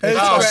great.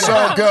 Oh,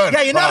 so good.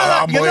 Yeah, you're not,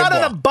 Oh, on a, you're not on a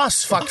unbelievable.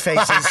 bus, fuck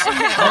faces.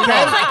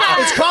 Okay?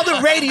 It's called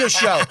a radio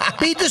show.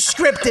 Be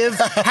descriptive.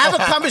 Have a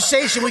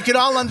conversation we can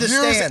all Use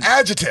understand.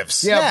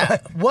 adjectives. Yeah.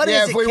 What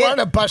yeah, is if it, we kid? were on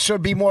a bus,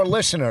 there'd be more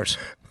listeners.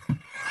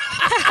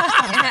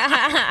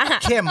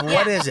 Kim,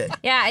 what is it?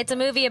 Yeah, it's a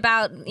movie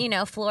about,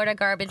 Florida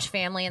garbage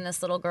family and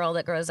this little girl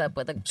that grows up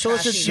with a So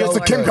it's trashy It's the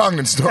Kim Florida-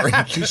 Congdon story.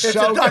 She's It's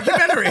so a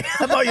documentary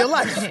about your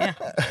life. Yeah.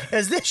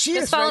 Is this she?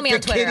 Just is follow right me there.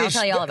 on Twitter. I'll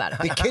tell you all about it.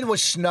 The kid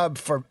was snubbed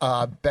for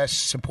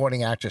best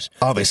supporting actress.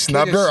 Oh, they This kid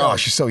snubbed is her? so- Oh,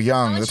 she's so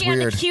young. And That's she had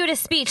weird. the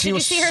cutest speech. She Did you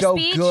was see her so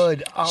speech?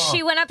 good. Oh.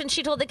 She went up and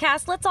she told the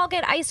cast, "Let's all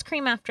get ice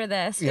cream after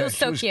this." Yeah, It was she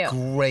so was cute.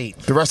 great.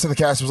 The rest of the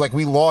cast was like,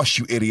 "We lost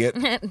you, idiot."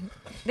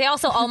 They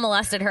also all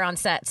molested her on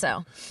set,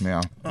 so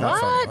Yeah. Not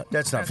funny.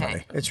 That's not Okay.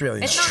 funny. It's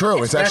really It's not. not-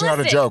 True. It's actually not a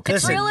realistic. joke. It's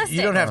Listen, realistic.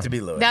 you don't have to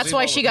be Lewis. That's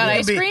why she got You can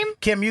ice be- cream?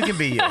 Kim, you can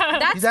be you.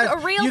 That's a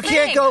real You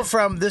can't thing. go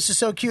from "this is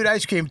so cute"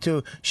 ice cream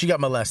to "she got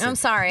molested." I'm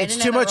sorry, I It's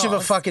didn't too know the much of a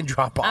rules. fucking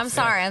drop off. I'm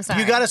sorry, I'm sorry.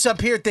 You got us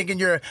up here thinking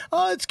you're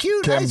it's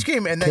cute Kim, ice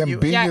cream, and then Kim, you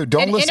be you.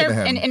 Don't an, listen to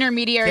him. an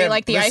intermediary Kim,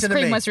 like the ice listen to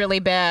cream me. was really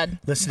bad.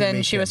 Listen to then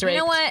me, she Kim. was You raped.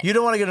 know what? You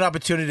don't want to get an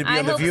opportunity to be I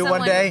on The hope View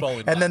one someone- day,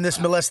 and then this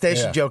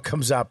molestation Yeah. joke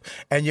comes up,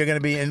 and you're going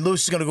to be, and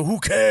Luce is going to go, "Who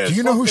cares?" Do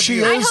you know Fuck who The she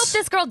View." I is? hope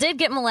this girl did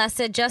get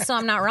molested, just so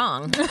I'm not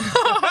wrong.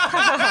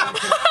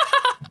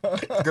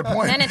 Good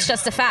point. Then it's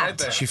just a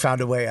fact. She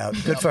found a way out.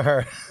 Good for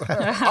her.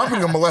 I'm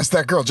going to go molest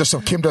that girl just so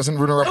Kim doesn't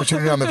ruin her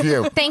opportunity on The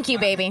View. Thank you,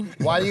 baby.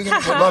 Why are you going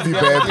to Love you,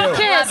 babe. Love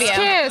Kiss, you.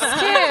 kiss,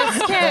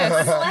 kiss,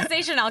 kiss.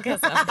 Molestation, I'll kiss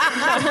him.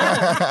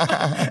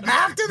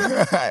 After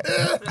the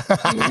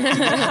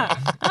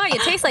Oh, you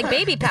taste like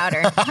baby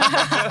powder.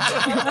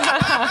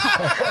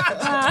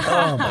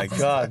 oh my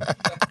god,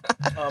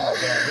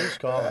 who's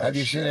calling? Have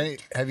you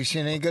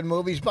seen any good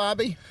movies,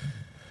 Bobby?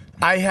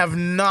 I have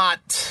not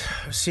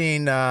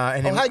seen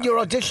any. How'd your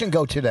audition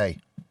go today?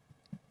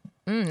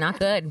 Not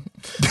good.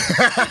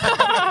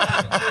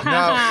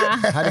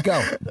 How'd it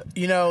go?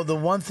 You know, the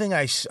one thing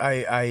I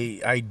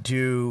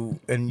do,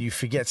 and you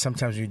forget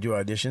sometimes when you do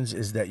auditions,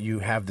 is that you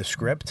have the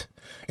script.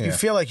 You Yeah.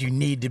 feel like you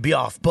need to be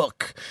off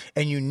book,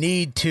 and you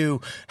need to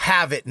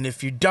have it, and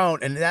if you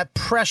don't, and that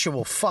pressure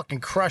will fucking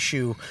crush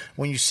you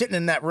when you're sitting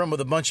in that room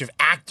with a bunch of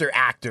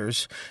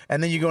actors,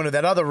 and then you go into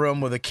that other room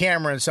with a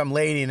camera and some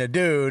lady and a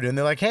dude, and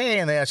they're like, "Hey,"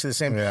 and they ask you the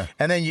same,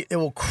 and then it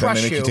will Then crush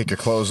they make you take your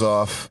clothes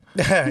off.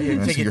 you take So your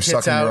you're tits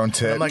sucking out. your own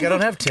tit. I'm like, I don't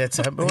have tits.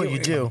 Oh, you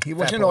do. He fat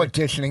wasn't boy.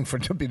 auditioning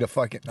to be the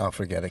fucking. Oh,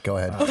 forget it. Go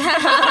ahead.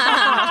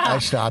 I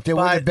stopped. It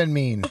would have been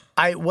mean.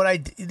 I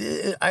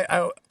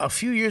a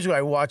few years ago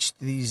I watched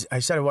these. I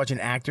started watching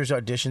actors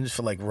auditions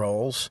for like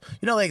roles.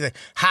 You know, like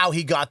how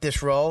he got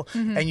this role,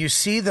 and you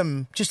see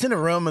them just in a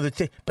room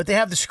with but they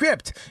have the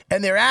script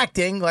and they're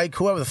acting like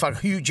whoever the fuck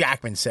Hugh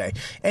Jackman say,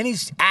 and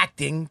he's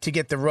acting to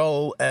get the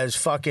role as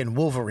fucking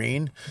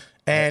Wolverine,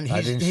 and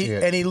I didn't see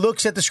it. he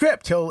looks at the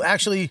script. He'll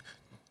actually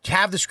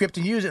have the script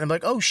and use it. And I'm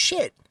like, oh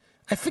shit.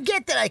 I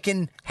forget that I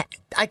can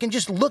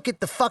just look at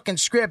the fucking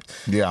script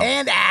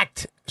and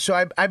act. So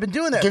I've been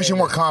doing that. Gives you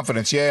lately. more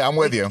confidence. Yeah, I'm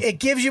with you. It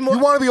gives you more.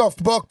 You want to be off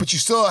book, but you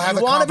still have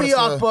the You want to confidence.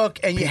 be off book,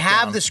 and you peek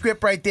have down. the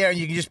script right there, and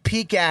you can just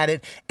peek at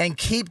it and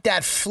keep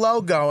that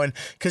flow going.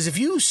 Because if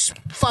you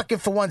fucking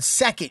for 1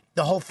 second,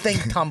 the whole thing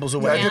tumbles Yeah,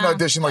 away. I did an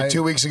audition like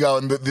 2 weeks ago,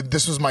 and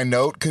this was my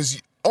note because.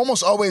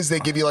 Almost always they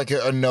give you like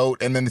a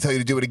note and then they tell you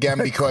to do it again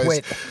because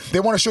Quit. they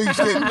want to show you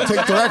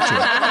take direction.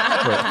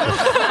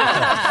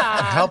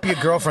 Help your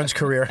girlfriend's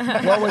career.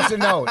 What was the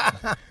note?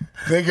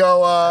 They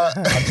go, I'll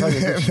tell you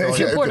this story.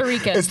 You're Puerto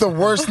Rican. It's the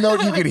worst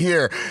note you could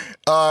hear.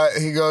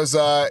 He goes,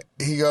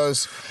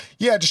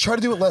 yeah, just try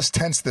to do it less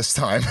tense this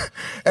time.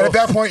 And at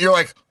that point, you're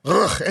like,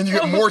 ugh, and you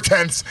get more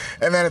tense.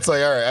 And then it's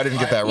like, all right, I didn't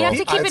get that You wrong.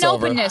 have to keep It's an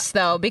over. openness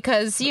though,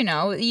 because they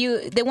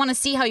want to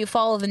see how you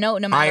follow the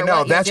note, no matter I what know.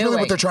 you're That's really doing.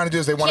 what they're trying to do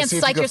is they want to Can't see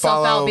if you psych can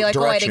yourself follow out, be like,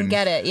 direction. oh, I didn't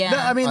get it. Yeah. No,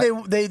 I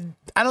mean they.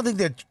 I don't think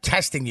they're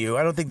testing you.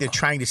 I don't think they're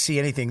trying to see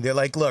anything. They're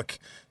like, look,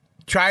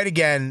 try it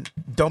again.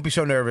 Don't be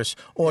so nervous.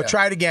 Or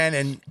try it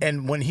again.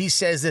 And when he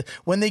says that,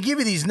 when they give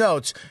you these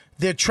notes,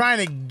 they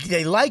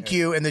like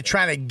you and they're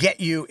trying to get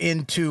you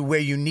into where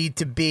you need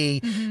to be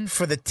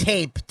for the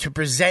tape to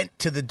present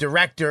to the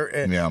director.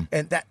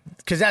 And that,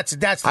 because that's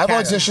the I've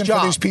cast's auditioned job.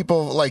 for these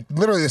people, like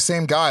literally the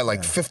same guy,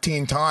 like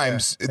 15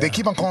 times. They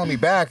keep on calling me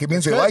back. It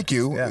means they like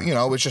you. Yeah. You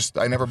know, it's just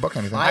I never book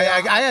anything.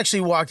 I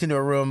actually walked into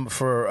a room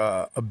for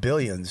a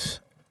Billions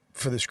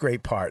for this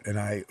great part, and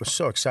I was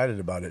so excited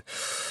about it.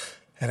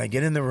 And I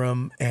get in the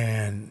room,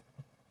 and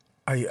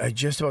I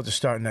just about to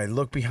start, and I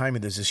look behind me.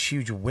 There's this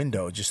huge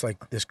window, just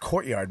like this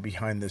courtyard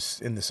behind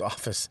in this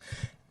office,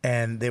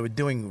 and they were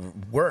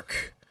doing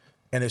work.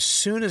 And as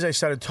soon as I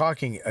started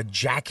talking, a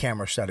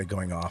jackhammer started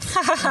going off.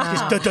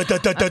 Just dun, dun, dun,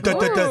 dun, dun,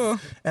 dun, dun.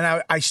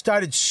 And I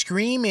started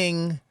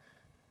screaming.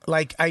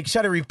 Like, I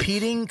started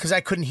repeating because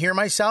I couldn't hear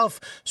myself.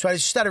 So I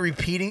just started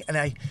repeating, and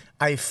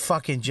I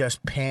fucking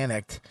just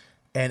panicked,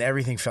 and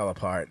everything fell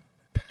apart.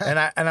 And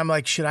I'm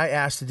like, should I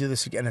ask to do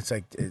this again? It's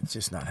like, it's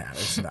just not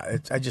happening. It's not.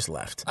 I just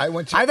left.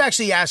 I've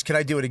actually asked, can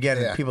I do it again?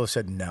 And people have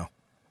said no.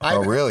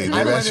 Oh, really?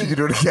 They've asked you to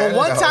do it again? Well,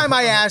 one No. time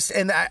I asked,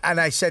 and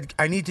I said,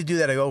 I need to do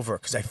that over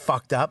because I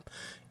fucked up.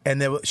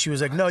 And she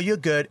was like, no, you're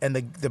good. And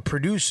the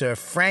producer,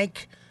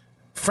 Frank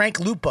Frank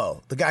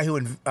Lupo, the guy who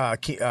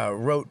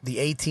wrote The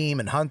A-Team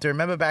and Hunter.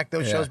 Remember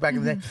those shows back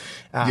in the day?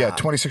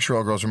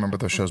 26-year-old girls remember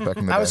those shows back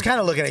in the day. I was kind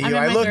of looking at you.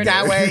 I my looked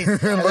that 30s. way,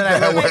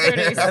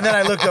 and then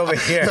I looked over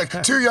here.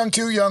 Like, too young,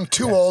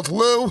 too old.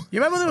 Lou. You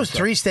remember there was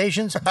 3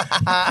 stations?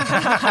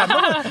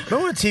 remember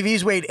when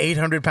TVs weighed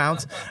 800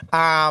 pounds?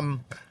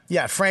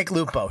 Yeah, Frank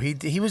Lupo.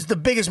 He was the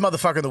biggest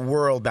motherfucker in the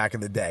world back in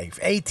the day.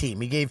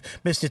 A-Team. He gave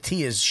Mr.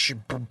 T his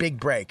big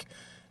break.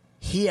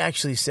 He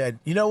actually said,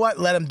 you know what?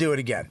 Let him do it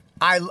again.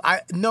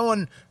 No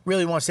one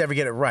really wants to ever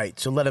get it right,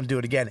 so let him do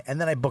it again.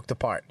 And then I booked a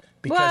part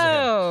because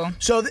of him.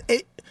 So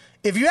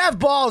if you have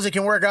balls, it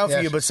can work out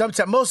for you. But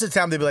most of the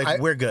time, they'll be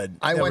like, we're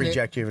good. They'll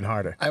reject you even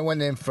harder. I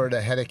went in for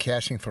the head of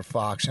casting for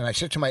Fox, and I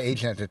said to my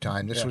agent at the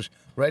time, this was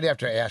right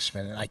after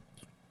Aspen, and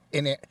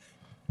I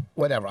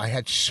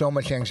had so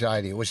much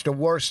anxiety. It was the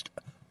worst,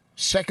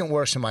 second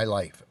worst in my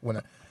life.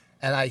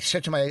 And I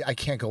said to I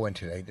can't go in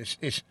today.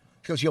 She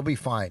goes, you'll be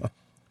fine.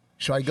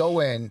 So I go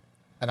in,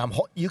 and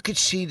you could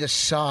see the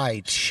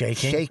sides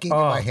shaking in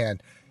my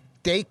hand.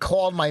 They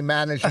called my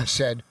manager and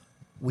said,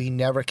 we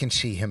never can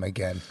see him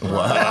again.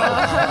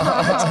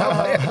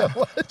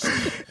 Wow.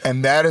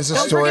 And that is the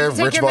story of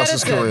Rich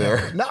Voss's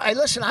career. No,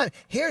 listen,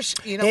 here's,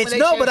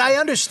 but I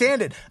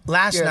understand it.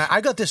 Last night,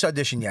 I got this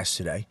audition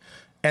yesterday,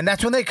 and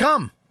that's when they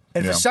come.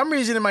 And for some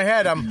reason in my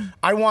head,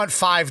 I want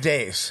 5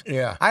 days.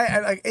 Yeah,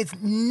 it's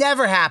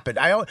never happened.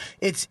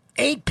 It's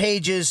 8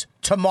 pages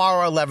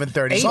tomorrow,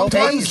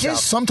 11:30.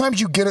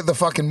 Sometimes you get it the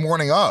fucking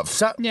morning of.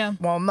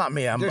 Well, not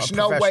me. There's a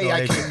no way professional I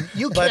agent. can.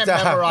 You can't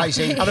memorize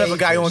 8 pages. I'm a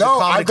guy who owns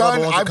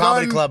a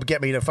comedy club.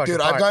 Get me to fucking.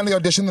 Dude, I've gotten the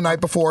audition the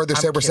night before. They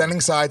said we're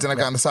sending sides, and I've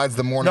gotten the sides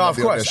the morning. No, of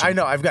of course audition. I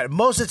know. I've got it.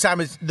 Most of the time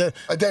it's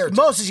a day or two.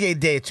 Most is a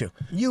day or two.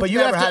 But you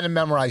never had to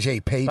memorize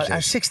 8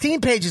 pages.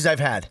 16 pages I've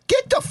had.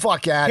 Get the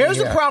fuck out of here. Here's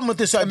the problem with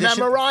this audition.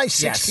 Memorize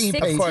 16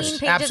 pages. 16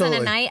 pages Absolutely.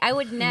 in a night? I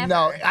would never.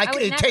 No,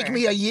 it'd take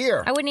me a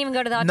year. I wouldn't even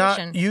go to the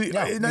audition.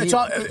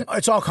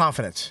 It's all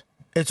confidence.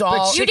 It's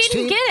all. You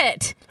didn't get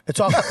it. It's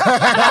all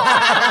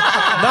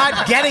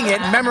not getting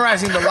it,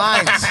 memorizing the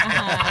lines.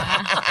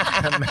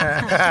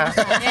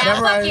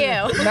 Fuck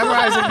you.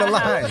 Memorizing the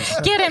lines.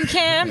 Get him,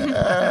 Kim.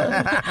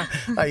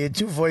 Your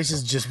 2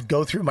 voices just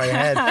go through my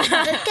head.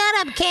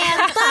 Get him,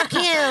 Kim. Fuck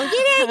you.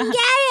 You didn't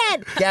get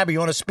it. Gabby, you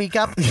want to speak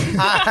up? It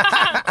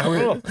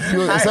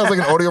sounds like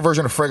an audio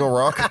version of Fraggle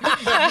Rock.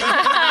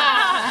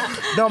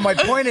 No, my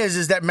point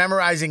is that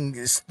memorizing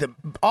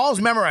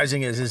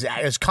memorizing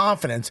is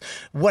confidence.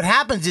 What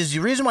happens is the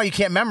reason why you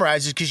can't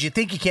memorize is because you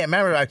think you can't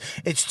memorize.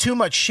 It's too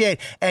much shit,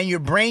 and your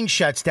brain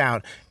shuts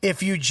down.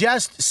 If you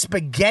just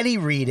spaghetti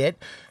read it.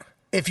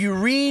 If you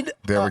read,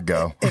 there we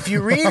go. If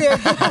you read it,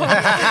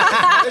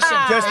 listen,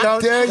 just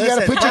don't. There, you got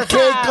to put your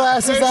cake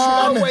glasses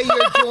on. There's no way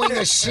you're doing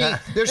a scene.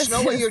 There's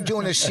no way you're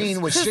doing a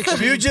scene with 16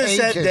 If you just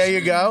pages. said, "There you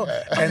go,"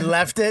 and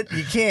left it,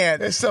 you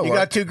can't. It still you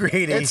got too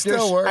greedy. It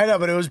still worked. I know,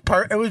 but it was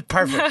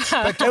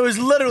perfect. It was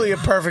literally a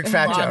perfect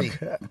fat Bobby,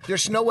 joke.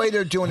 There's no way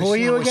they're doing a Who are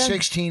scene you with again?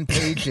 16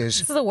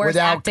 pages. This is the worst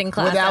acting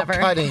class without ever.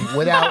 cutting,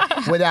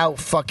 without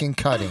fucking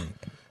cutting.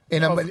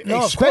 No, of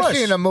especially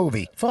course. in a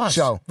movie.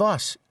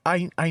 Voss,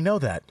 I know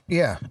that.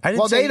 Yeah. I didn't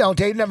Well, say- they don't.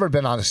 They've never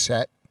been on a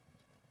set.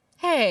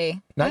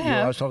 Hey. Not you.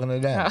 I was talking to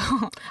them.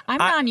 Oh, I'm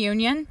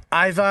non-union.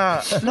 I've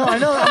no, I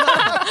know.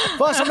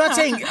 Boss, I'm not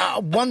saying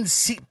one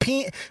scene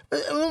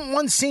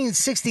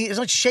 16. It's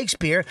not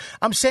Shakespeare.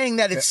 I'm saying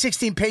that it's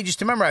 16 pages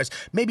to memorize.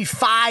 Maybe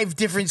 5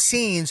 different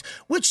scenes,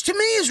 which to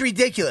me is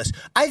ridiculous.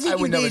 I think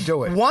you would never need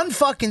do it. one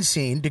fucking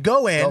scene to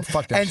go in Go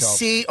fuck and themselves.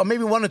 see, or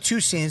maybe 1 or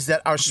 2 scenes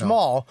that are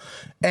small,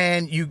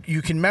 and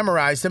you can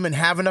memorize them and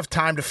have enough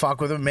time to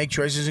fuck with them, make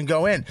choices, and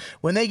go in.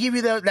 When they give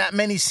you that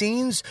many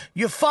scenes,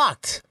 you're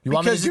fucked. You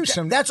want me to Because do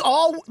some- That's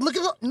all. Look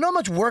at you know how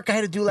much work I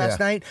had to do last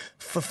night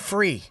for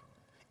free.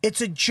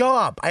 It's a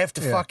job. I have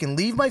to fucking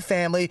leave my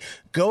family,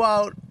 go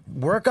out,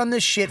 work on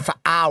this shit for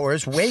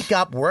hours, wake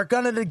up, work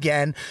on it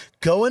again,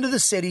 go into the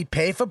city,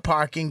 pay for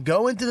parking,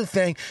 go into the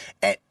thing,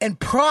 and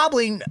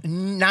probably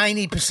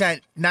 90%,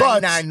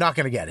 99 not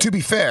going to get it. To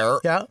be fair,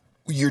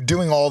 you're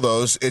doing all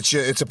those. It's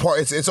a part.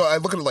 It's I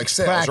look at it like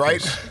sales, Practice. right?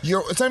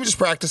 It's not even just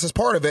practice as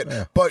part of it,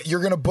 but you're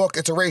going to book.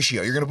 It's a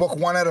ratio. You're going to book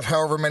 1 out of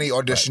however many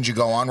auditions you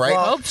go on, right?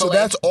 Well, so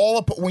that's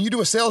all. When you do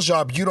a sales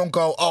job, you don't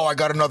go, "Oh, I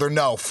got another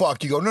no."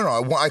 Fuck. You go,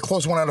 "No. I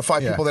close 1 out of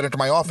 5 people that enter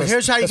my office."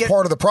 Here's how you that's get,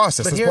 part of the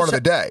process. but That's here's part of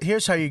the day.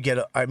 Here's how you get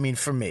it. I mean,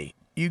 for me,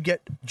 you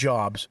get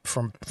jobs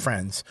from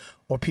friends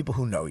or people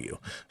who know you.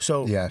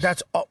 So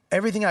that's all,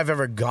 everything I've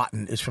ever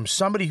gotten is from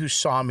somebody who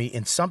saw me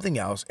in something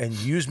else and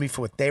used me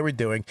for what they were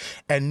doing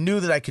and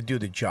knew that I could do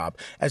the job.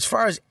 As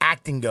far as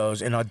acting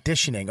goes and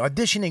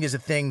auditioning is a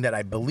thing that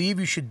I believe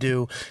you should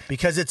do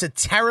because it's a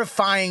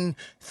terrifying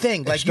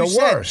thing. Like It's you the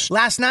said, worst.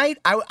 last night,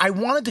 I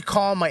wanted to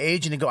call my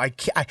agent and go, I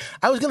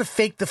was going to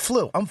fake the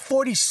flu. I'm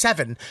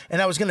 47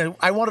 and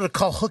I wanted to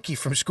call Hookie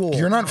from school.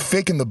 You're not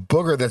faking the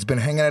booger that's been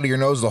hanging out of your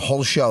nose the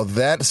whole show.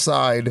 That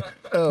side.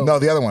 No,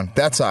 the other one.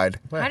 That side.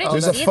 How did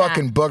There's you a see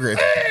fucking booger.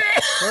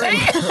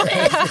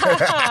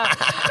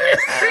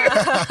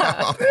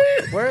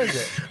 Where is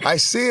it? I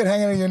see it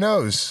hanging in your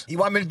nose. You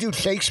want me to do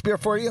Shakespeare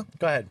for you?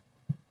 Go ahead.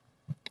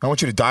 I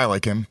want you to die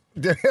like him.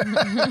 How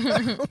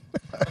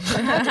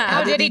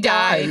did he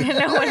die?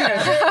 No one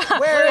knows.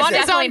 Where is On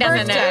it? his own Definitely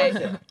doesn't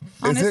birthday.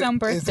 On his own Is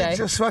birthday. it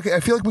just fucking? I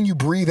feel like when you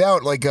breathe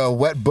out, like a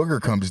wet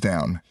booger comes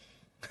down.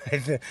 I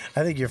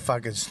think you're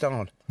fucking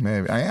stoned.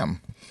 Maybe I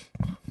am.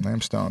 I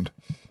am stoned.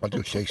 I'll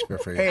do Shakespeare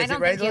for you. Hey, I is don't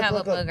it right? think you have a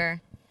Look, look. booger.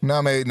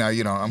 No, mate. No,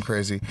 you don't. I'm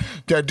crazy.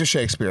 Do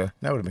Shakespeare.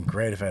 That would have been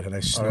great if I had a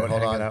nice All right, snort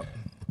hold hanging on. out.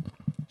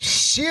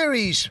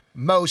 Series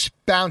most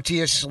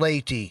bounteous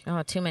lady.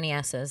 Oh, too many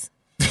S's.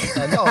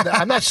 No,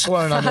 I'm not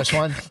slurring on this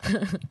one.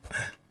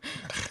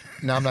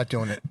 No, I'm not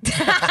doing it.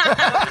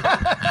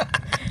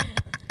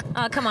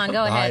 Oh, come on,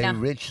 go ahead. By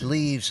rich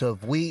leaves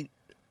of wheat,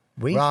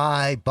 Wheat?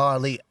 rye,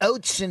 barley,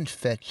 oats, and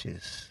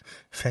fetches.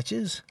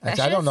 Fetches?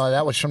 I don't know.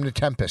 That was from The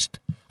Tempest.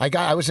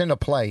 I was in a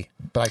play,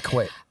 but I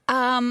quit.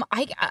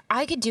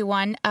 I could do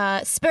one.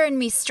 Spurn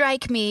me,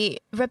 strike me,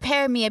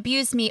 repair me,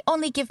 abuse me,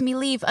 only give me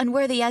leave,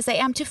 unworthy as I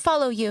am to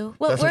follow you.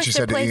 That's what she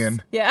said to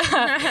Ian. Yeah,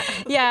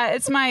 yeah.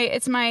 It's my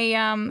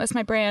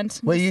brand.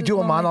 Well, you This do is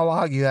a lonely.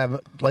 monologue. You have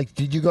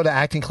did you go to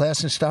acting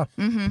class and stuff?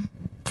 Mm-hmm.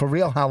 For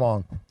real? How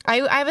long? I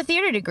have a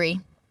theater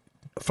degree.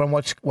 From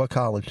what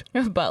college?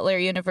 Butler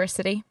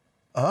University.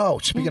 Oh,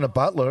 speaking of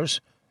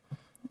butlers,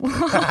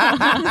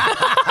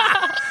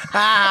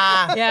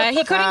 Yeah,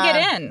 he couldn't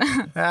get in.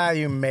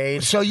 You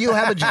made. so you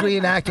have a degree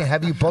in acting.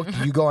 Have you booked?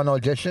 You go on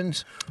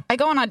auditions? I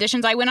go on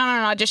auditions. I went on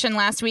an audition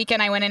last week,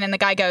 and I went in, and the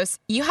guy goes,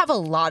 "You have a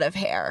lot of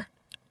hair."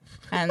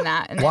 And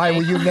that. And then Why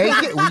were you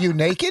naked? Were you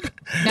naked?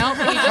 No,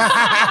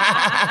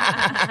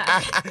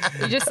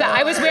 you just said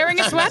I was wearing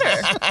a sweater.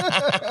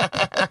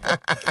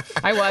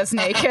 I was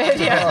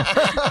naked. Yeah.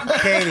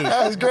 Katie.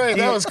 That was great.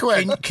 That was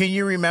quick. Can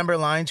you remember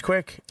lines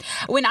quick?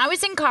 When I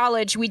was in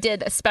college, we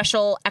did a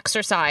special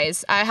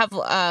exercise. I have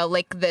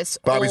like this.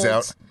 Bobby's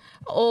out.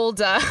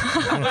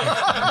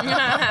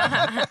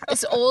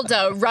 This old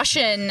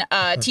Russian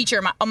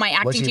teacher. My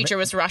acting teacher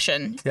was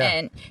Russian, Yeah.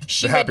 and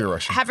she The would happy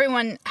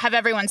Russian. have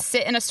everyone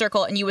sit in a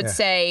circle, and you would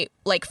say,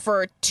 like,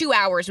 for 2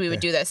 hours we would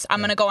do this. I'm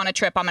going to go on a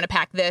trip. I'm going to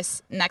pack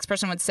this. Next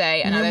person would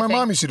say another My thing.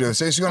 mom used to do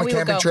this. I used to go on a We would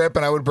camping go. trip,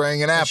 and I would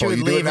bring an apple. She would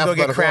You do it leave in and go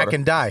get alphabetical crack order.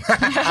 and die.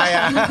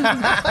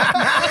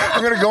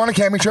 I'm going to go on a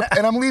camping trip,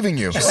 and I'm leaving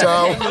you.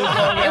 So It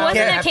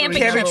wasn't a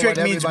camping Camping trip.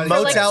 trick means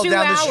everybody- motel For like 2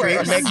 down the street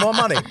and hours. make more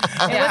money.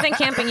 It wasn't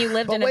camping. You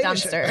lived in a wait a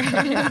dumpster.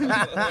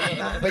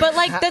 But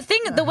like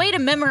the way to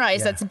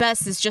memorize that's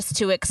best is just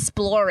to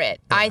explore it.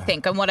 I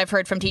think, and what I've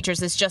heard from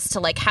teachers is just to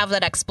like have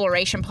that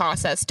exploration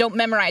process. Don't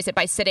memorize it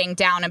by sitting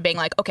down and being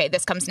like, okay,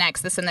 this comes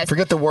next, this and this.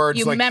 Forget the words,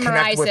 You like, connect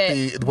memorize with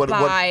it the- what-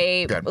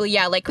 by Good.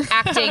 yeah, like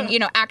acting.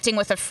 Acting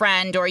with a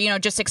friend, or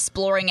just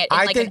exploring it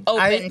in an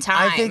open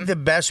time. I think the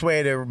best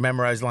way to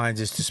memorize lines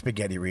is to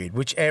spaghetti read,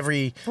 which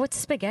every What's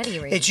spaghetti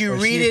read? it's you Or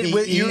read she- it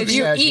with he you. eats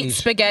you as eat he's-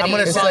 spaghetti I'm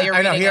gonna while say, you're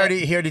I know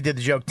reading he already did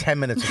the joke 10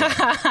 minutes ago,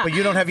 but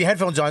you don't have your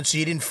headphones on, so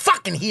you didn't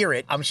fucking hear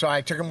it. I'm sorry.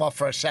 I took them off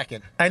for a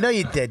second. I know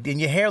you did, and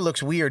your hair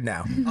looks weird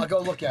now. I'll go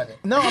look at it.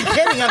 No, I'm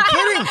kidding. I'm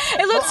kidding.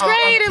 It looks I'm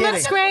great. It kidding.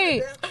 looks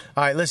great.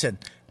 All right, listen.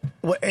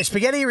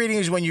 Spaghetti reading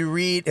is when you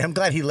read. I'm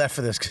glad he left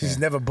for this because he's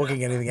never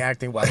booking anything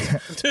acting wise.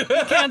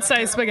 Can't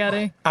say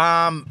spaghetti.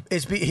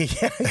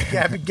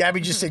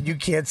 Gabby just said you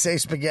can't say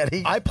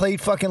spaghetti. I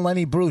played fucking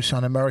Lenny Bruce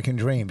on American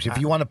Dreams. If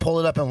you want to pull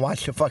it up and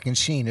watch the fucking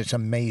scene, it's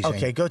amazing.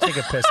 Okay, go take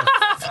a piss.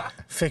 And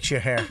fix your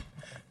hair.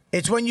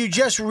 It's when you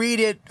just read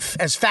it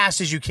as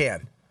fast as you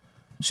can.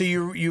 So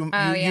you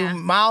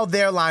mouth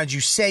their lines,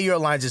 you say your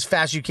lines as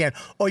fast as you can,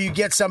 or you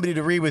get somebody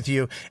to read with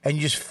you and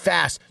you just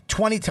fast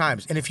 20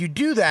 times. And if you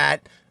do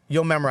that,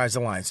 you'll memorize the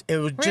lines. It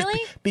would just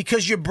Really?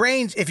 because your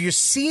brain's, if you're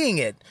seeing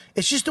it,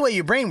 it's just the way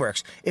your brain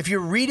works. If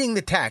you're reading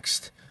the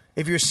text,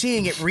 if you're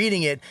seeing it,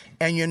 reading it,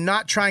 and you're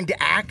not trying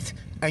to act,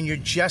 and you're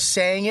just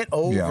saying it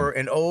over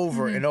and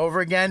over and over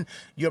again,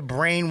 your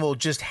brain will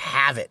just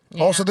have it.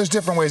 Also, there's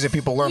different ways that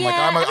people learn. Yeah, like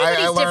I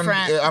everybody's learned,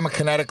 different. I'm a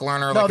kinetic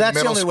learner. No, like that's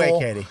in the middle only way, school.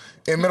 Katie.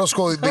 In middle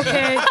school,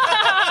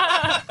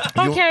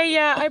 Okay,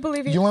 yeah, I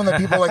believe you. you learn that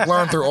people like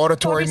learn through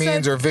auditory Bobby said-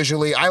 means or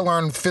visually. I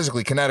learn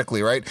physically,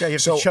 kinetically, right? Yeah, you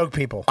have to choke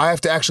people. I have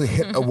to actually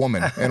hit a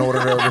woman in order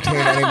to retain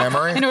any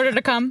memory. In order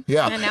to come.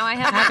 Yeah. And now I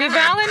have Happy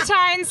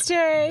Valentine's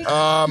Day.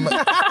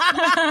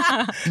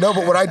 No,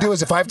 but what I do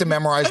is if I have to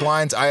memorize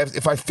lines,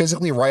 if I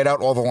physically write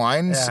out all the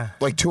lines, Yeah.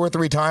 like 2 or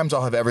 3 times,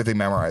 I'll have everything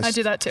memorized. I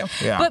do that too.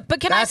 Yeah. But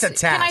can That's a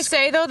can I task.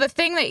 say though, the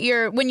thing that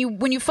when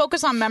you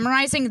focus on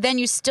memorizing, then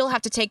you still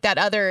have to take that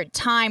other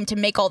time to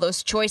make all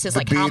those choices.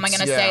 Like, how am I beats,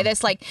 going to yeah. say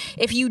this? Like,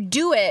 if you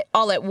do it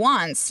all at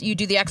once, you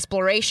do the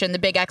exploration, the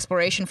big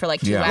exploration for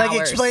like 2 Yeah.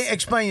 hours. Like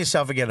explain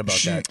yourself again about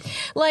that.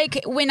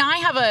 Like when I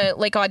have a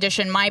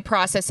audition, my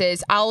process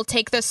is I'll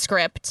take the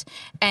script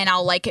and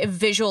I'll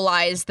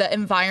visualize the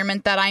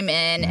environment that I'm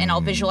in, and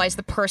I'll visualize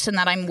the person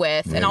that I'm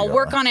with, and I'll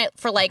work on it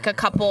for like a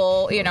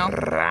couple,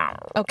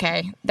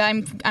 Okay,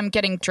 I'm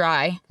getting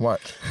dry. What?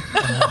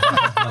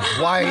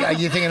 Why are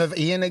you thinking of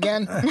Ian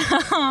again?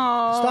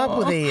 Stop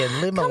with Ian.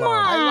 Leave him alone.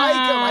 I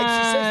like him.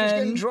 She says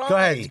he's getting dry. Go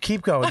ahead,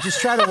 keep going.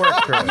 Just try to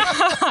work through it.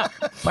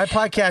 My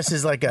podcast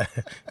is like a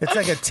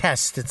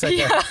test. It's like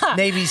a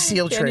Navy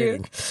SEAL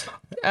training.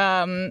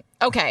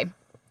 Okay.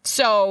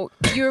 So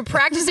you're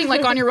practicing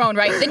like on your own,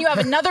 right? Then you have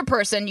another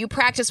person. You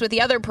practice with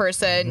the other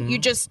person. You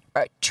just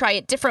try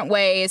it different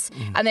ways,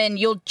 and then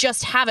you'll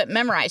just have it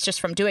memorized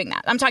just from doing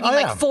that. I'm talking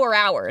like 4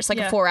 hours, like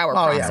a 4-hour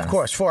process. Oh yeah, of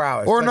course, 4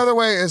 hours. Or another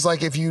way is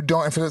like if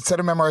instead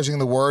of memorizing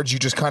the words, you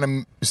just kind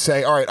of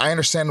say, all right, I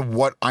understand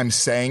what I'm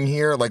saying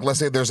here. Like let's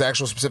say there's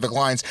actual specific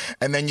lines,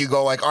 and then you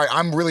go like, all right,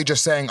 I'm really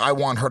just saying I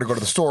want her to go to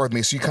the store with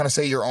me. So you kind of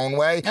say your own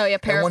way. Oh yeah,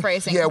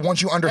 paraphrasing.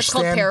 Once you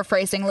understand. It's called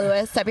paraphrasing,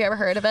 Lewis. Have you ever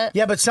heard of it?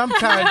 Yeah, but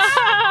sometimes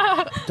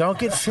don't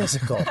get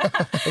physical.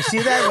 You see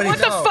that? What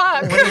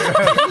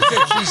the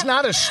fuck? She's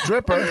not a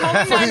stripper.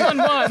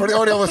 For the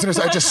audio listeners,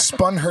 I just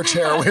spun her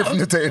chair away from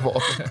the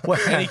table.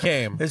 And he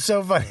came. It's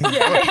so funny.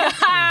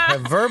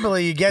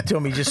 Verbally, you get to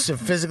him, he just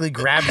physically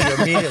grabs you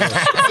immediately.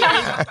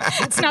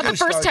 It's not the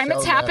first time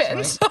it's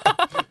happened.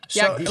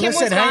 So, Kim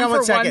listen, was hang gone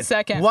on for 1 1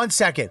 second. 1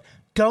 second.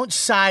 Don't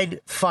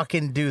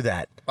fucking do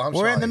that.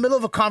 We're in the middle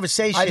of a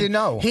conversation. I didn't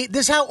know.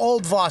 This is how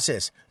old Voss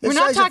is. We're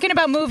not talking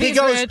about movies,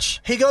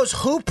 Rich. He goes,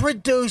 who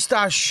produced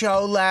our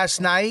show last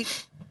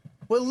night?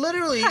 We're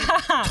literally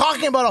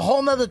talking about a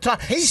whole nother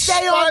topic. He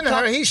spun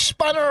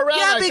her around.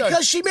 Yeah,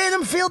 because she made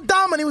him feel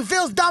dumb, and when he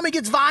feels dumb, he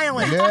gets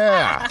violent.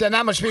 Yeah. Then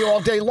that must be all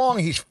day long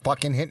he's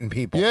fucking hitting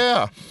people.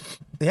 Yeah.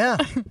 Yeah.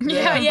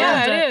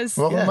 Yeah, it is.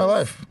 Welcome to my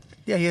life.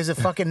 Yeah, he has a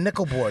fucking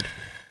nickel board.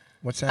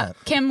 What's that?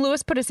 Kim,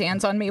 Lewis put his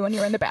hands on me when you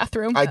were in the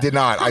bathroom. I did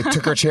not. I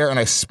took her chair and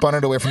I spun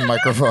it away from the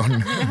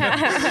microphone.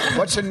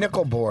 What's a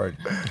nickel board?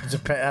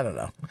 I don't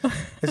know.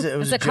 It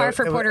was a car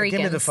for Puerto Give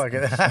me the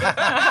Ricans.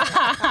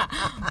 fucking.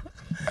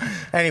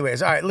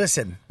 Anyways, all right,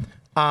 listen.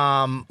 We're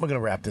going to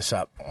wrap this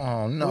up.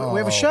 Oh, no. We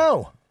have a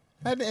show.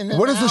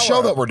 What is the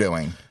show that we're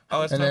doing?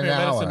 Oh, it's In time for an your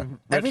hour. medicine.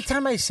 Every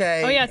time I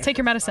say. Oh yeah, take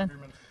your medicine.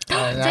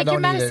 I Take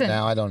don't your need it medicine.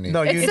 now. I don't need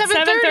No, it. you. It's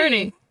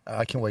 7:30.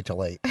 I can wait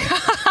till 8.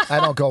 I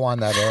don't go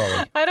on that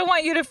early. I don't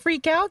want you to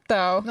freak out,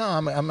 though. No,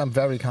 I'm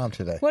very calm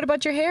today. What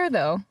about your hair,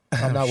 though?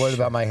 I'm not worried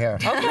about my hair.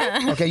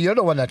 Okay, you're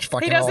the one that's He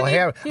fucking all doesn't,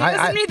 hair. he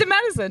doesn't need the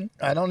medicine.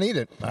 I don't need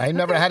it. I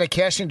never had a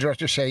casting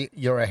director say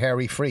you're a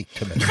hairy freak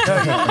to me.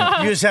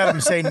 You just had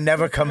him say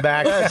never come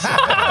back.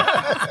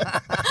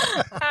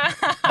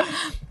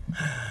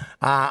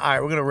 All right,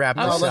 we're going to wrap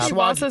this let's up. She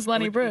bosses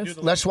Lenny Bruce.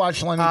 Let's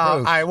watch Lenny All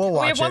Bruce. right, we'll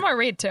watch We have one it. more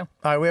read too. All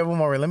right, we have one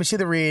more read. Let me see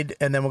the read,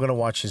 and then we're going to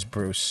watch his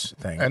Bruce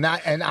thing. And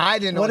I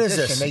didn't What is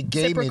audition. this? They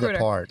gave me the ZipRecruiter.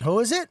 part. Who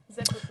is it?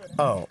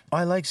 Oh,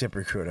 I like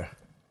ZipRecruiter.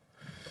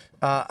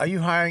 Are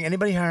you hiring?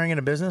 Anybody hiring in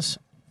a business?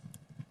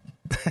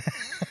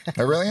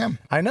 I really am.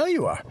 I know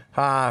you are.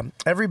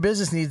 Every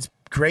business needs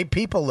great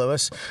people,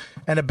 Lewis,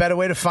 and a better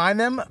way to find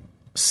them.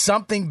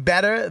 Something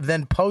better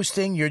than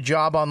posting your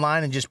job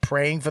online and just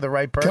praying for the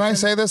right person. Can I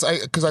say this?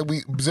 Because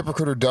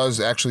ZipRecruiter does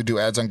actually do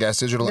ads on Gas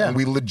Digital, Yeah. and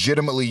we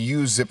legitimately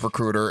use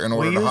ZipRecruiter in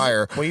order to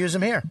hire. We use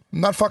them here.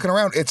 I'm not fucking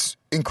around. It's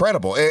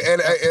incredible.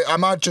 And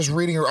I'm not just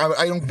reading.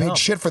 I don't pay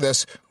shit for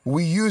this.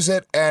 We use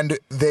it, and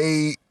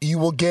you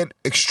will get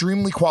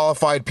extremely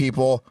qualified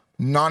people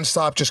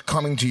nonstop just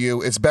coming to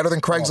you. It's better than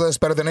Craigslist,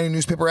 better than any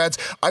newspaper ads.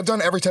 I've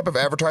done every type of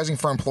advertising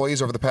for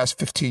employees over the past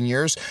 15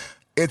 years.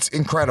 It's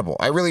incredible.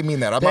 I really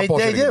mean that. I'm not bullshitting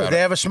They do. about They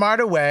it. have a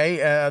smarter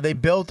way. They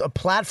built a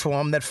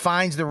platform that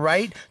finds the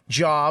right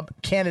job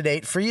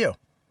candidate for you.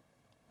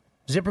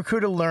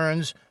 ZipRecruiter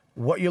learns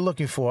what you're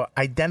looking for,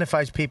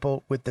 identifies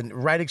people with the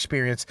right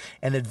experience,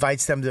 and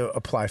invites them to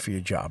apply for your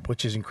job,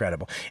 which is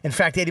incredible. In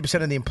fact,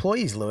 80% of the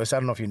employees, Lewis, I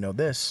don't know if you know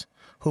this,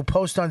 who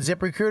post on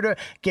ZipRecruiter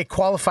get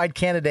qualified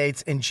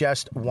candidates in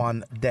just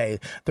one day.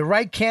 The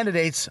right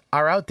candidates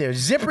are out there.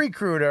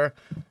 ZipRecruiter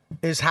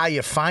is how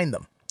you find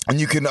them. And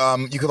you could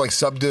like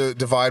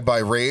subdivide by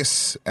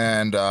race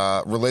and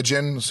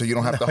religion, so you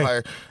don't have to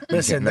hire.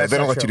 Listen, they that's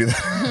don't not let you true. do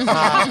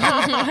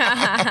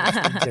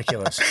that.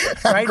 Ridiculous.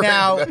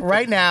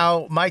 Right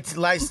now, my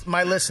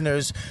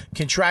listeners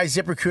can try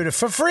ZipRecruiter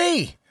for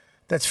free.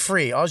 That's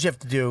free. All you have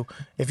to do,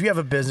 if you have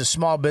a business,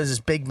 small business,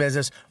 big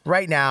business,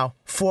 right now,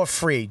 for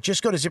free,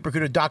 just go to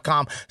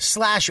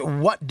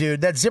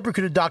ZipRecruiter.com/whatdude. That's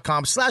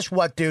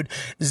ZipRecruiter.com/whatdude.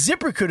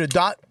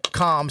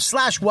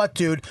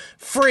 ZipRecruiter.com/whatdude.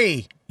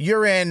 Free.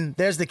 You're in.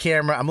 There's the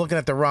camera. I'm looking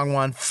at the wrong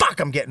one.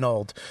 Fuck, I'm getting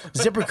old.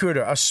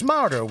 ZipRecruiter, a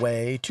smarter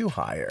way to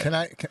hire. Can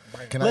I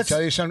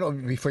tell you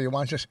something before you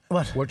watch this?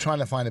 What? We're trying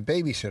to find a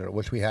babysitter,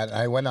 which we had.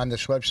 I went on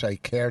this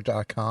website,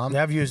 care.com.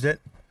 Yeah, I've used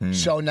it.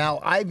 So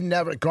now I've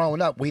never,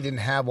 growing up, we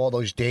didn't have all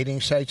those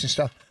dating sites and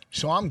stuff.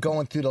 So I'm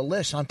going through the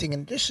list. I'm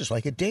thinking, this is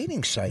like a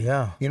dating site.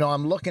 Yeah. You know,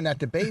 I'm looking at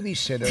the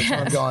babysitters.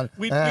 And I'm going,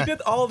 We did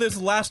all this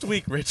last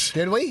week, Rich.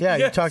 Did we? Yeah,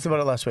 you Yes. talked about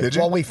it last week. Did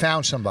you? Well, we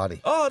found somebody.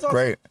 Oh, it's awesome.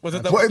 Great. Was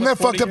it Well, isn't that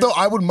fucked up though?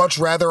 I would much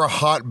rather a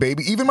hot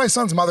baby. Even my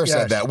son's mother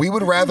said Yes. that. We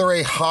would rather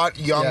a hot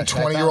young Yes,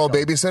 I 20-year-old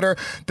found babysitter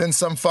than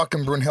some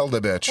fucking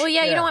Brunhilde bitch. Well,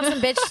 yeah, you don't want some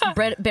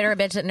bitter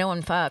bitch that no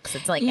one fucks.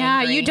 It's like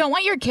Yeah, angry. you don't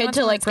want your kid Want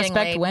to like someone that's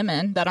respect getting laid.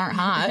 women that aren't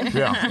hot.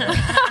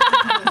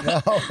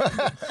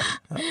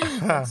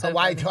 So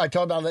I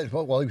told about this.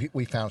 Well,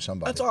 we found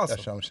somebody. That's awesome.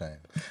 That's what I'm saying.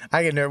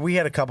 I get nervous. We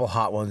had a couple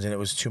hot ones, and it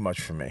was too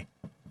much for me.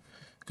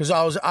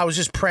 Because I was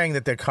just praying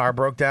that their car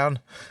broke down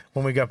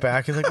when we got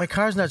back. He's like, my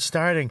car's not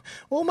starting.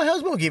 Well, my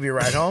husband will give you a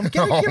ride home.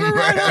 Give her a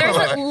ride home.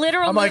 There's a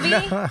literal I'm movie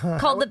no.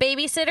 called The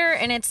Babysitter,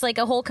 and it's like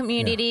a whole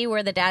community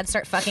where the dads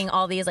start fucking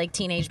all these like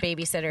teenage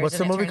babysitters. What's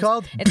the and movie turns-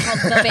 called? It's called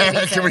The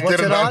Babysitter. Can we get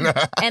What's it it on? on?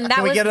 And that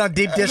Can we was, get it on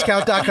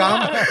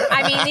deepdiscount.com?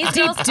 I mean, these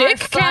girls are dick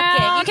fucking.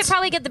 count. You could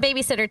probably get The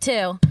Babysitter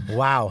too.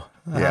 Wow.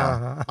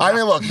 Yeah. I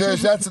mean, look,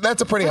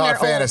 that's a pretty hot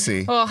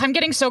fantasy. Oh, I'm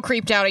getting so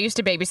creeped out. I used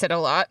to babysit a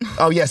lot.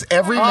 Oh, yes.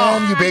 Every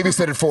man you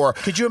babysitted for.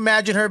 Could you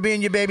imagine her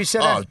being your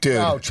babysitter? Oh, dude.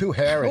 Oh, too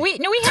hairy. We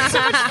had so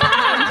much fun.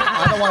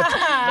 I don't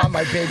want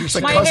my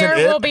babysitter My hair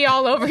will be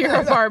all over your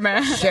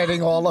apartment.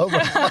 shedding all over.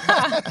 All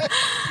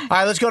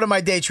right, let's go to my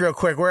dates real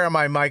quick. Where am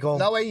I, Michael?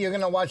 No way, you're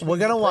gonna watch. We're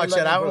going to watch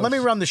that. Let me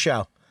run the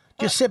show.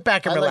 Just sit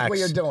back and I relax. like what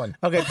you're doing.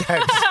 Okay,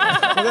 thanks.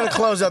 We're going to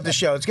close up the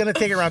show. It's going to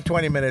take around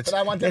 20 minutes. But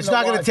I want them It's to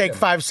not going to watch take them.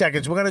 5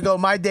 seconds. We're going to go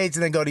my dates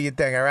and then go to your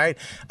thing, all right?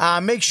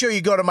 Make sure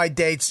you go to my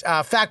dates.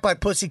 Fat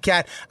Black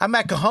Pussycat. I'm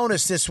at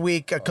Cojones this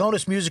week,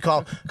 Cojones Music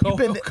Hall. You've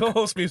been-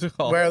 Co-host music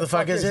hall. Where the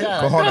fuck is it?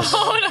 Cojones.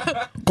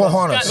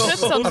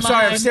 Cojones. I'm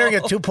sorry, I'm staring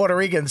at two Puerto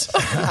Ricans.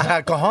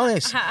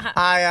 Cojones.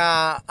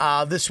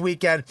 This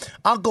weekend,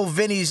 Uncle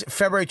Vinny's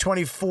February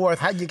 24th.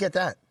 How'd you get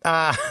that?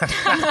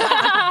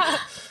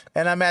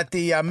 And I'm at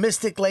the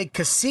Mystic Lake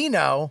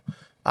Casino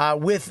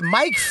with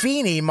Mike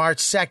Feeney March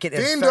 2nd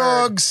and Fiend 3rd.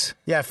 Dogs.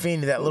 Yeah,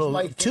 Feeney, that little,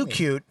 Mike too Feeney?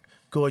 cute,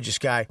 gorgeous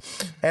guy.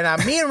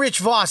 And me and Rich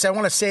Voss, I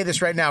want to say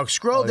this right now.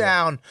 Scroll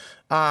down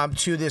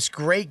to this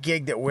great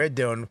gig that we're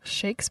doing.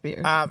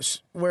 Shakespeare.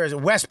 Where is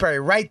it? Westbury,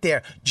 right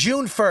there.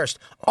 June 1st.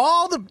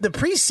 All the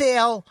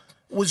pre-sale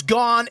was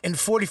gone in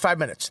 45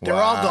 minutes. They're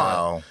all Wow.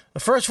 gone. The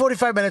first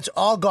 45 minutes,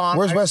 all gone.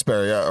 Where's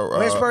Westbury?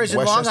 Westbury's in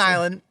Long Westchester?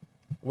 Island.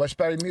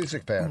 Westbury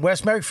Music Fair.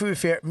 Westbury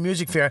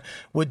Music Fair.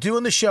 We're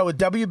doing the show with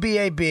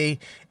WBAB.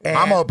 And,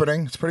 I'm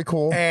opening. It's pretty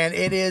cool. And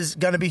it is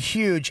going to be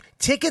huge.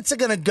 Tickets are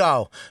going to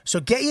go. So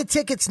get your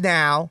tickets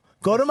now.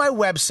 Go to my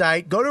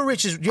website. Go to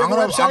Rich's. Do you I'm have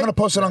a gonna, website? I'm gonna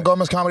post it on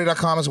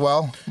GomezComedy.com as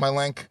well. My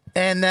link.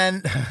 And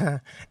then,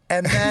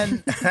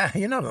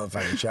 you're not on the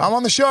fucking show. I'm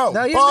on the show.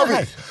 No, you're Bobby.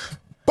 not.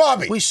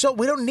 Bobby. We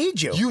don't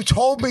need you. You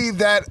told me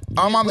that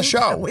I'm on the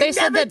show. They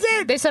said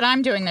they said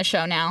I'm doing the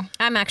show now.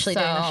 I'm actually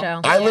doing the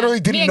show. I literally Me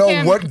didn't and know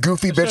Kim. what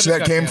goofy bitch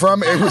that came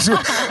from. It was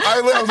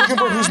I was looking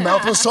for whose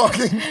mouth was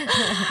talking.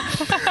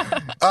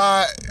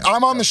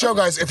 I'm on the show,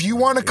 guys. If you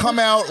want to come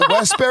out,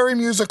 Westbury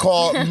Music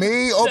Hall,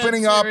 me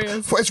opening up.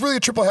 It's really a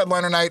triple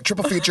headliner night,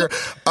 triple feature.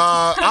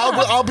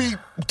 I'll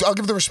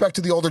give the respect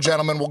to the older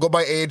gentleman. We'll go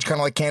by age,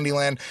 kind of like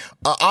Candyland.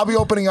 I'll be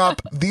opening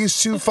up. These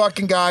two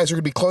fucking guys are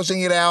gonna be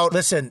closing it out.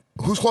 Listen,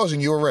 who's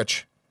closing? You or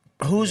Rich?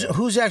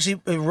 Who's actually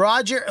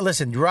Roger?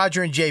 Listen,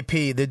 Roger and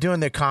JP, they're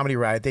doing their comedy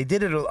riot. They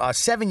did it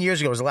 7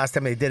 years ago. Was the last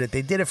time they did it.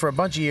 They did it for a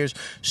bunch of years.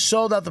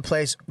 Sold out the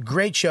place.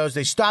 Great shows.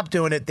 They stopped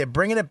doing it. They're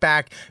bringing it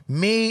back.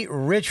 Me,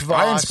 Rich Voss.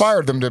 I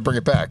inspired them to bring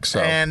it back. So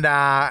and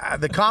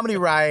the comedy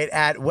riot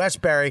at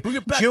Westbury,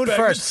 back, June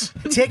faggots.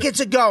 1st. Tickets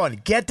are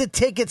going. Get the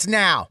tickets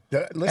now.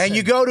 Listen. And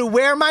you go to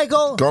where,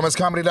 Michael?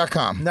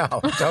 GomezComedy.com. No,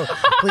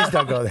 please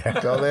don't go there.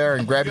 Go there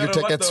and grab You your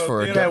go to tickets what,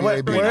 for the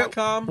WAB.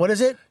 theater@westbury.com. What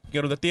is it? You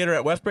go to the theater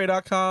at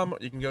westbury.com.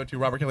 You can go to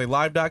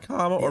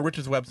robertkellylive.com or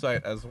Rich's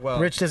website as well.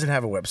 Rich doesn't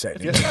have a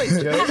website. Yes, I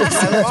do.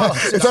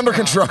 It's under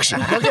construction.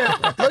 Look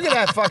at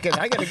that fucking.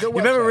 I got a good You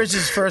remember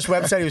Rich's first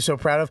website he was so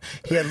proud of?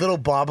 He had little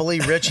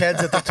bobbly Rich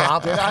heads at the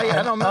top. Did I?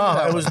 I don't remember Oh,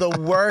 that it was the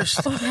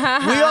worst. We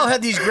all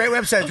had these great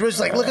websites. Rich was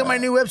like, look at my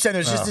new website. It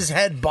was just his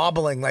head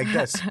bobbling like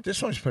this.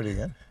 This one's pretty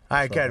good. All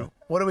right, good.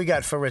 What do we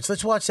got for Rich?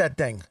 Let's watch that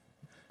thing.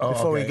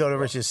 Before we okay. go to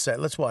Rich's set,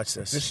 let's watch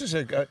this. This is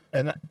a good.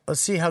 And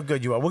Let's see how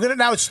good you are. We're gonna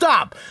now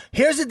stop.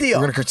 Here's the deal.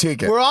 We're gonna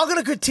critique it. We're all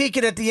gonna critique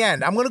it at the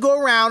end. I'm gonna go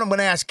around. I'm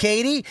gonna ask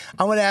Katie.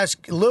 I'm gonna ask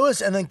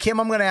Lewis, and then Kim.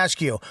 I'm gonna ask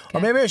you. Or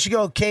maybe I should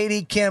go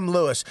Katie, Kim,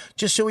 Lewis,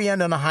 just so we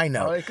end on a high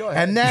note. All right, go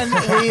ahead. And then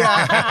we.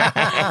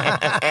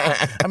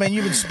 I mean,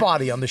 you've been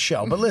spotty on the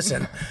show, but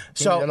listen.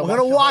 So gotta we're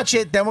gonna watch watch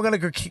it. Then we're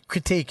gonna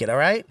critique it. All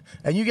right,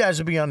 and you guys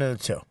will be on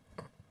it too.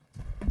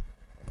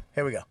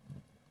 Here we go.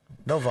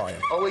 No volume.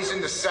 Always in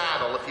the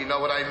saddle, if you know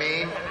what I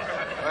mean.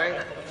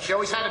 Right? She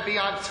always had to be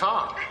on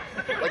top.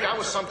 Like I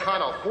was some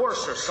kind of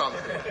horse or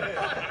something.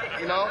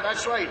 You know,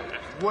 that's right.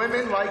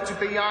 Women like to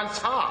be on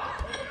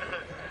top.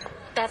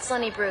 That's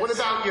Lenny Bruce. What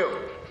about you?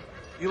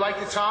 You like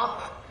the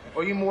top?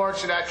 Or you more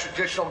into that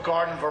traditional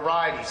garden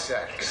variety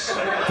sex?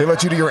 They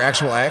let you do your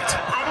actual act?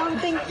 I don't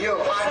think You,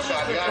 hot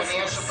shot, you have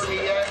an answer for me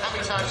yet? How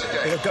many times a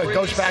day? it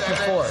goes back and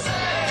forth.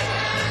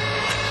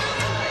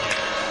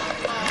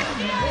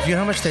 Do you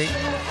know how much they?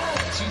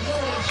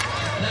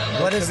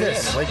 What is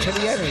this? Wait till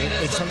the end.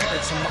 It's a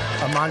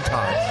montage.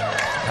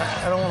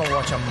 I don't want to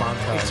watch a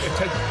montage. It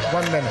takes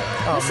 1 minute.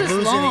 Oh, This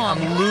is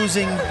long. I'm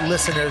losing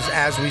listeners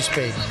as we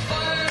speak.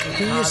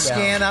 Can you Calm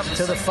scan up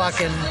to the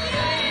fucking?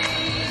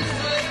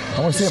 I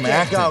want to see him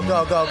acting.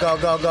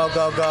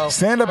 Go.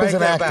 Stand up Right isn't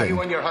there, acting. back.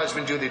 You and your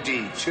husband do the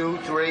deed. 2,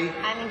 3.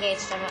 I'm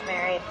engaged. I'm not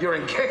married. You're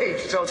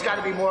engaged, so it's got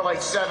to be more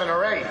like 7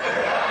 or 8.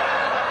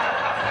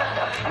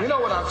 You know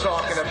what I'm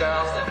talking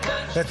about.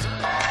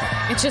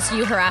 It's just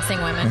you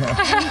harassing women.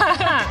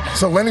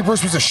 So Lenny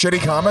Bruce was a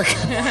shitty comic? Is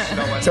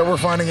that what we're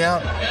finding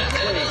out?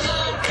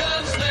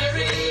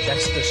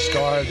 That's the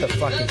star of the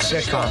fucking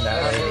sitcom,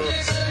 that lady.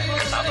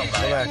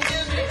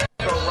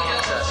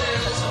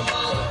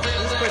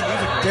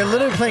 They're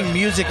literally playing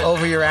music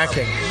over your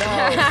acting.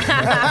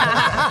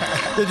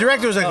 The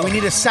director was like, we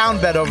need a sound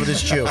bed over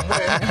this Jew.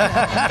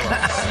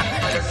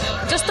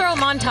 Just throw a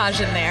montage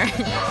in there.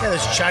 Yeah,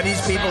 there's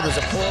Chinese people, there's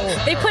a pool.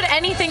 They put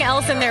anything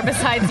else in there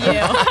besides you.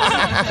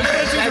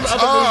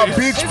 A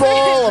beach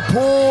ball, a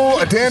pool,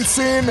 a dance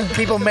scene.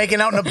 People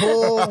making out in a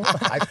pool.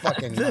 I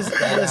fucking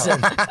listen.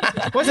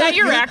 Was that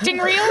your acting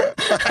reel?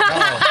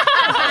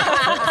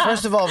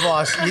 First of all,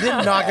 boss, you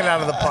didn't knock it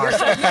out of the park.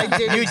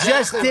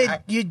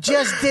 You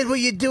just did what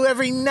you do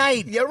every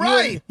night. You're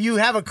right. You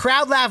have a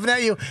crowd laughing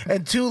at you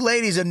and two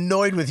ladies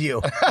annoyed with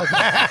you.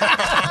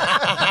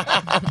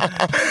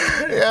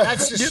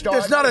 That's the start.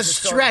 There's not a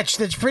stretch.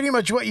 That's pretty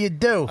much what you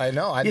do. I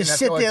know. I You didn't have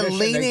sit to there audition.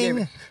 They gave leaning.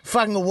 it-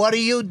 Fucking, what do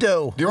you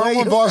do? Do you remember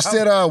when Voss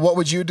did What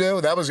Would You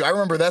Do? That was, I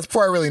remember that's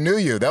before I really knew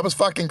you. That was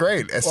fucking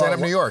great at Stand Up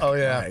New York. Oh,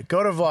 yeah. All right,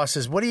 go to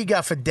Voss's. What do you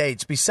got for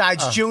dates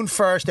besides June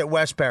 1st at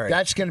Westbury?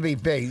 That's going to be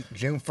big.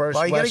 June 1st,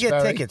 Well, you got to get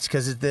Westbury. tickets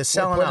because they're We're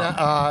selling putting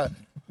out.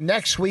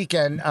 Next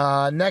weekend,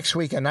 not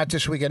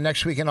this weekend,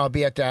 next weekend I'll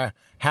be at the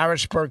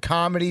Harrisburg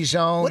Comedy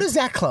Zone. What is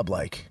that club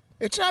like?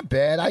 It's not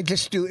bad.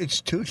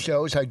 It's 2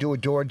 shows. I do a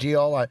door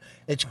deal.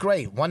 It's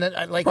great. One,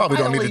 like Probably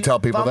don't need to tell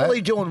people I'm that.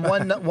 only doing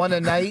one a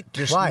night.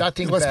 Just Why?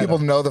 nothing. Less better. people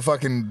know the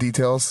fucking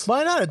details.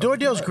 Why not? A door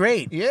deal's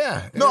great.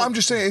 Yeah. No, I'm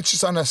just saying it's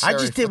just unnecessary. I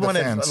just did for the one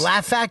fans. at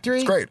Laugh Factory.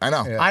 It's great. I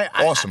know. I-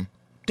 Awesome.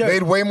 Dude.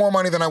 Made way more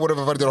money than I would have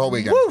if I did a whole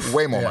weekend.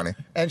 Way more money.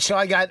 And so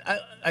I got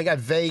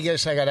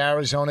Vegas, I got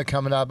Arizona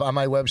coming up on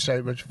my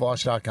website,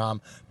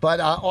 richvoss.com.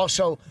 But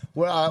also,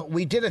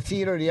 we did a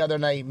theater the other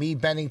night, me,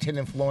 Bennington,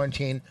 and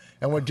Florentine,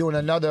 and we're doing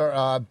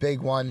another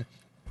big one.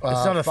 It's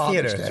not a Father's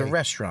theater. Day. It's a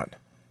restaurant.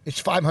 It's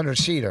 500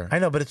 seater. I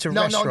know, but it's a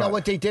restaurant. No.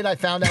 What they did, I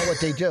found out what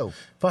they do.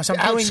 Plus, I'm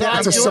doing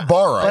Outside, that. It's a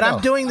Sabara. But I'm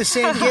doing the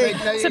same gig.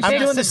 I'm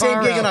doing the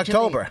same gig in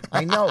October.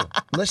 I know.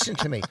 Listen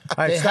to me. All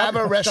right, They stop- have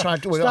a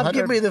restaurant with Stop 100.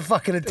 giving me the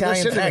fucking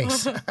Italian Listen to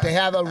things. me. They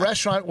have a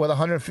restaurant with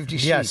 150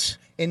 seats. Yes.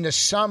 In the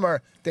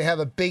summer, they have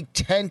a big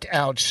tent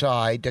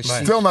outside that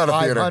seats Still not a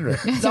theater.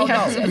 500.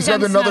 No. He's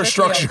got another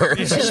structure.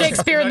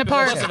 Shakespeare in the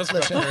Park.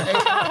 Listen,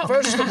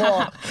 first of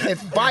all, if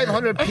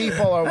 500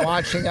 people are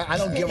watching, I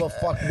don't give a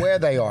fuck where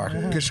they are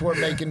because we're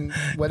making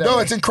whatever. No,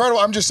 it's incredible.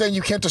 I'm just saying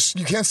you can't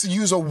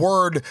use a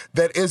word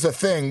that is a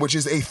thing, which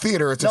is a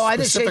theater. It's a I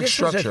didn't say specific this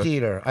structure. was a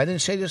theater. I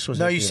didn't say this was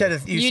No, a you theater.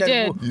 said it. You said,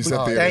 did. You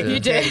said theater. Thank you. You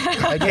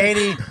did.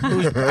 Katie,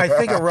 who's I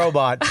think a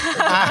robot.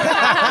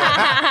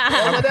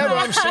 Well, whatever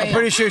I'm saying. I'm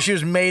pretty sure she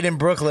was made in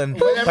Brooklyn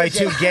by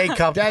two gay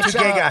That's,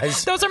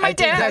 guys. Those are my I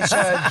think dads.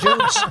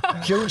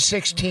 that's June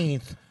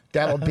 16th.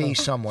 That'll be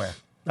somewhere.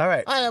 All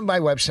right. I have my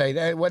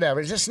website, whatever.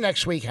 It's just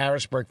next week,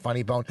 Harrisburg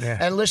Funny Bone. Yeah.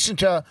 And listen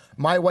to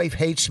My Wife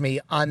Hates Me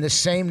on the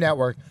same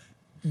network.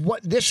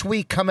 What this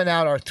week coming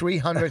out, our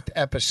 300th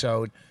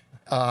episode.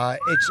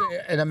 It's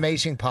an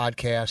amazing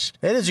podcast.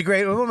 It is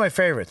one of my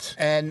favorites.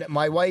 And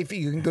my wife,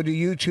 you can go to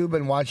YouTube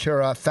and watch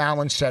her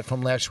Fallon set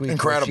from last week.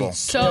 Incredible. She's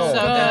So good.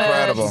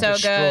 Incredible. So good.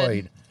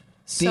 destroyed.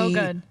 So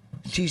good.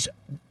 She's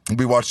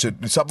We watched it.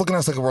 Stop looking at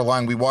us like we're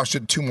lying. We watched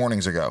it 2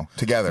 mornings ago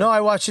together. No,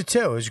 I watched it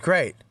too. It was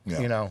great. Yeah.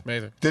 you know.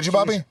 Amazing. Did you,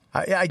 Bobby?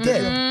 I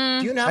did.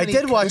 Do you know how I many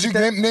did watch Did you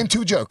it. name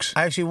 2 jokes?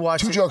 I actually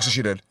watched 2 it. jokes that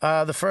she did.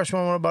 The first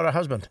one about her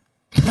husband.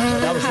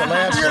 That was the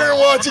last You one. didn't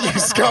watch it,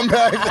 you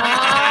scumbag.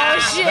 Oh,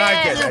 shit. No,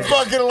 I did. You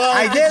fucking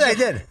liar. I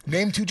did.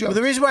 Name 2 jokes. Well,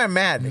 the reason why I'm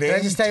mad. Can I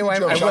Name just tell you why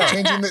 2 I'm jokes. mad? Stop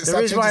changing the- The stop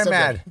reason why I'm changing the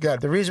mad. subject. Go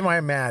ahead. The reason why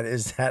I'm mad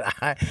is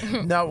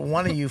that not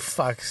one of you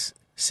fucks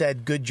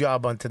said good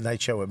job on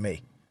Tonight Show with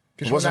me.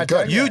 It wasn't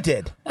good. You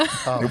did.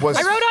 It was.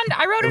 I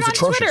wrote it was on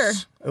atrocious. Twitter.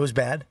 It was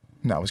bad.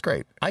 No, it was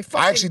great. I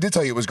I actually did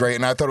tell you it was great,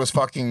 and I thought it was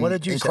fucking What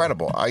did you say?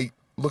 incredible. I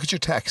look at your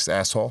text,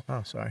 asshole.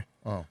 Oh, sorry.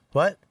 Oh.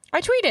 What?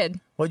 I tweeted.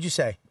 What'd you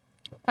say?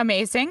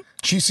 Amazing.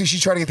 She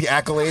tried to get the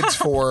accolades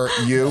for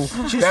you.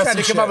 She's trying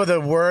to come up with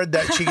a word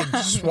that she could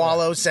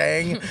swallow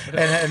saying,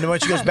 and when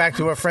she goes back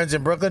to her friends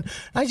in Brooklyn,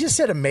 I just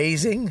said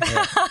amazing. She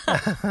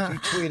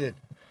tweeted.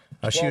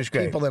 Oh, she was 12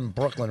 great. People in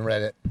Brooklyn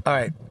read it. All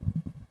right.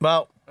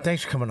 Well,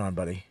 thanks for coming on,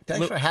 buddy.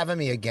 Thanks for having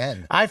me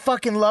again. I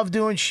fucking love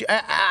doing.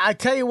 I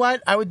tell you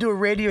what, I would do a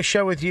radio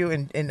show with you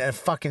in a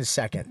fucking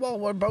second. Well,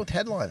 we're both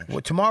headliners.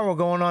 Well, tomorrow we're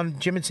going on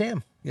Jim and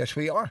Sam. Yes,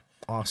 we are.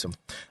 Awesome.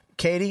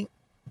 Katie?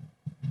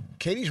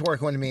 Katie's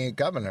working with me at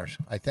Governors,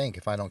 I think,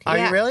 if I don't Are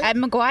you really? At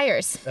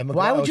McGuire's.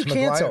 Why would you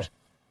cancel?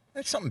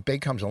 If something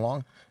big comes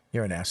along.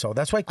 You're an asshole.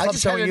 That's why I clubs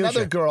just don't had use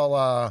another you.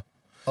 girl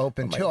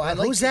open, too. I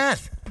like Who's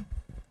that?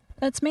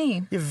 That's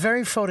me. You're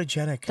very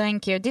photogenic.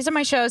 Thank you. These are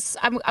my shows.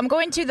 I'm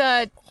going to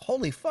the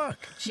Holy fuck.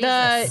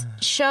 The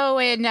show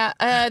in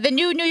the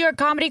new New York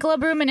Comedy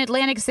Club room in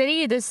Atlantic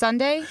City this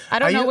Sunday. I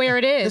don't know where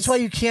it is. That's why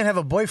you can't have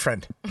a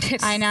boyfriend.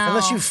 I know.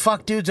 Unless you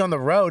fuck dudes on the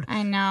road.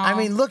 I know. I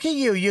mean, look at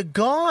you. You're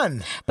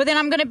gone. But then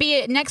I'm going to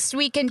be next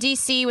week in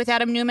D.C. with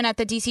Adam Newman at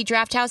the D.C.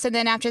 Draft House, and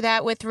then after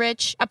that with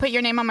Rich. I'll put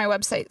your name on my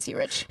website. See,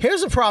 Rich.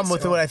 Here's the problem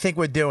with what I think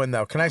we're doing,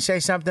 though. Can I say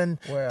something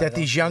that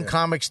these young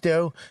comics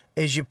do?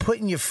 Is you're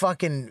putting your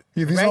fucking...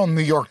 Yeah, these are all New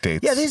York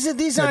dates. Yeah, these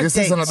aren't this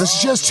dates. This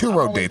is just 2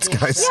 road dates,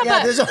 guys.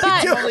 Yeah, there's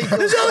only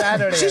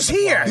two. She's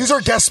here. These are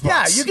guest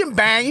spots. Yeah, you can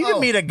bang. You can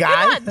meet a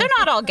guy. They're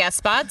not all guest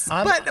spots.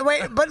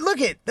 But look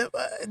at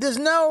there's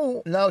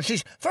no. No,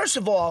 she's first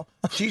of all,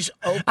 she's.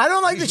 I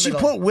don't like that she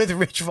put with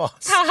Rich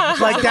Voss.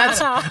 Like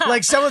that's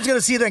like someone's gonna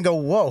see that and go,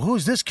 "Whoa,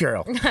 who's this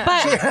girl?"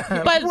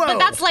 But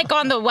that's like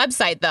on the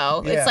website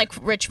though. Yeah. It's like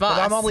Rich Voss.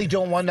 But I'm only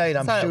doing one night.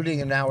 I'm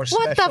shooting an hour What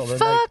special. the night.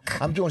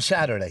 fuck? I'm doing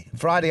Saturday.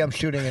 Friday, I'm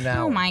shooting an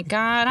hour. Oh my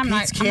God! I'm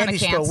Pete's not. I'm Candy gonna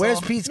Store. cancel.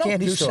 Where's Pete's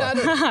Candy do Store?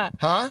 Saturday.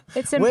 Huh?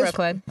 It's in Where's-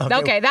 Brooklyn. Okay.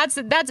 Okay, that's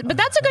but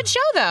that's a good show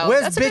though.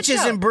 Where's That's a good Bitches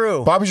show. and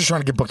Brew? Bobby's just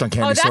trying to get booked on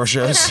candy store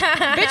shows.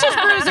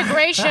 Bitches Brew is a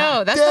great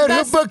show. That's the Dude, who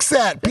best. books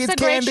that? It's Pete's a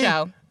great Candy?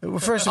 show.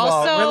 First of all,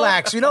 Also-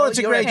 relax. You know what's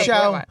a you're great at the-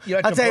 show? you're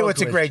at I'll the tell you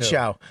what's a brokerage, great too.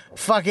 show.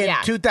 Fucking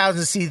Yeah.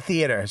 2,000 seat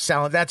theater.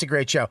 That's a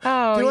great show.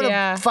 Oh, Doing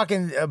yeah. a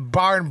fucking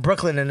bar in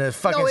Brooklyn in a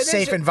fucking No, it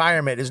safe isn't.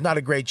 environment is not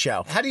a great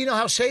show. How do you know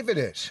how safe it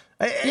is?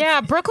 Yeah,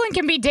 Brooklyn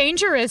can be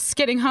dangerous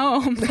getting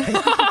home.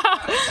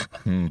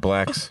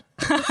 Blacks.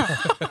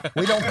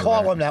 We don't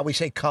call them that. We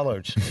say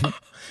colors.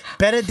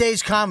 Better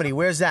Days Comedy.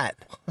 Where's that?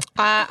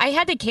 I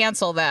had to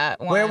cancel that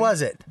one. Where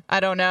was it? I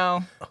don't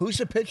know. Who's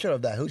the picture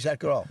of that? Who's that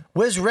girl?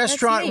 Where's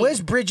restaurant? me.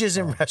 Where's Bridges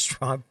and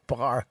Restaurant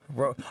Bar?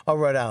 Rhode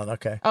Island.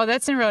 Okay. Oh,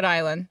 that's in Rhode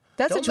Island.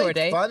 That's Don't a tour make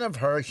date. fun of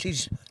her.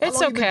 She's. It's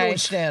how long you been okay. doing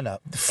stand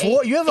up.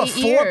 You have a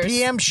 4 years.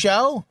 p.m.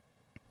 show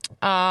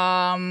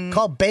Um.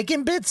 called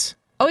Bacon Bits?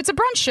 Oh, it's a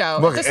brunch show.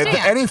 Look, It's a stand.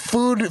 any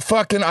food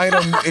fucking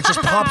item, it just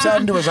pops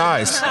out into his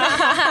eyes.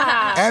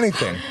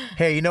 Anything.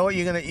 Hey, you know what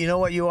you know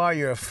what you are?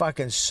 You're a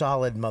fucking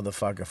solid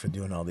motherfucker for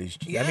doing all these.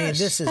 I mean, Yes.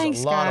 this is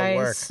Thanks, a lot guys. of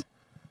work.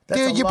 That's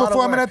Dude, a you lot of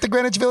performing work. at the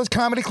Greenwich Village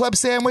Comedy Club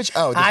sandwich?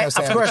 Oh, there's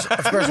no Of sandwich.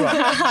 course.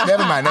 Well,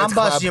 Never mind. I'm That's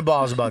busting club. your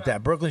balls about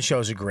that. Brooklyn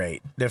shows are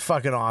great. They're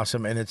fucking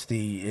awesome, and it's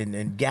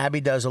and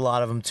Gabby does a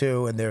lot of them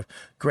too, and they're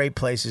great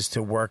places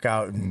to work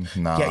out and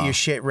Nah. get your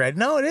shit ready.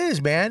 No, it is,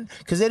 man,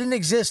 because they didn't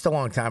exist a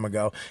long time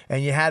ago,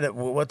 and you had to.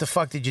 What the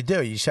fuck did you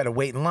do? You just had to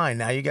wait in line.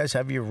 Now you guys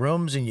have your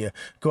rooms, and you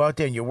go out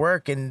there and you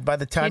work, and by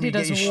the time Katie you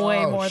get does your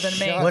way Oh, more than me.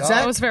 shut What's that?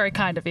 That was very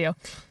kind of you.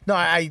 No,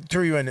 I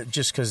threw you in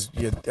just because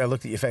I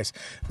looked at your face.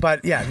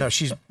 But yeah, no,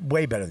 she's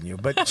way better than you.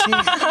 But she,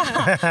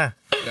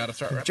 Gotta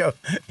start rapping. Joe,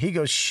 he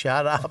goes,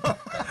 shut up.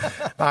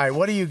 All right,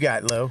 what do you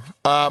got, Lou?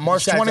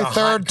 March Besides a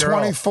hot 23rd, girl.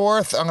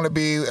 24th, I'm going to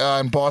be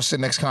in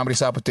Boston, next Comedy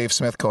Stop with Dave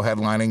Smith,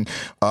 co-headlining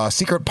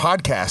Secret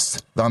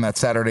Podcast on that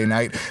Saturday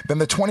night. Then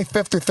the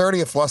 25th through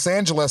 30th, Los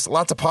Angeles,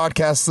 lots of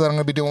podcasts that I'm going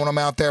to be doing when I'm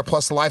out there,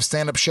 plus a live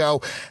stand-up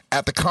show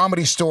at the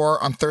Comedy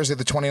Store on Thursday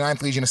the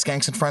 29th, Legion of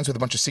Skanks and Friends with a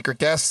bunch of secret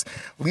guests.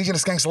 Legion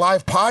of Skanks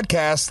live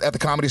podcast at the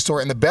Comedy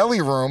Store in the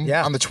Belly Room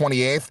on the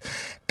 28th.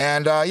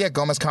 And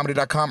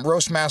GomezComedy.com.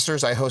 Roast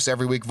Masters, I host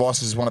every week.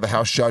 Voss is one of the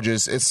house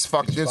judges. It's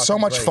so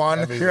much great. fun.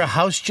 Every You're a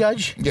house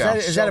judge? Yeah.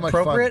 Is So that much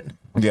fun. appropriate?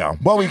 Yeah.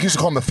 Well, we used to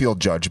call him the field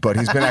judge, but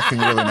he's been acting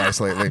really nice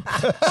lately.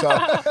 So,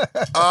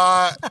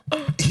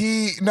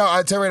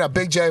 I tell you right now,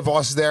 Big J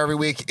Voss is there every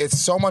week. It's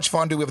so much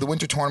fun, dude. We have the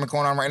winter tournament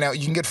going on right now.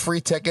 You can get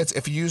free tickets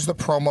if you use the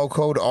promo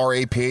code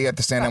RAP at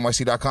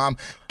thestandnyc.com.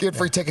 Get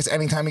free tickets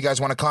anytime you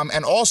guys want to come.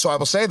 And also, I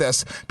will say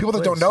this, people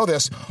that don't know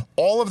this,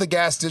 all of the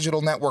Gas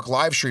Digital Network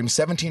live streams,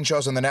 17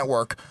 shows on the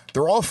network,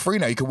 they're all free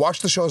now. You can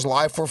watch the shows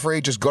live for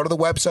free. Just go to the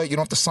website. You don't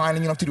have to sign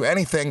in. You don't have to do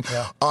anything.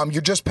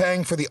 You're just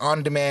paying for the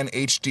on-demand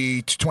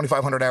HD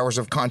 2,500 hours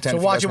of content. So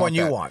if you watch guys it when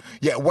you that. want.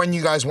 Yeah, when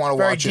you guys want to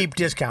Very watch deep it.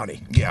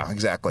 discounting. Yeah,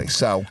 exactly.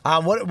 So,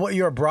 What?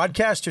 You're a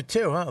broadcaster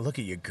too, huh? Look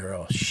at your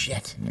girl.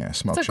 Shit. yeah,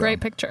 smoke It's a show.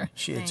 great picture.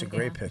 It's a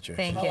great picture.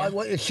 Thank Oh,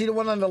 you. is she the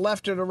one on the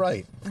left or the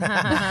right?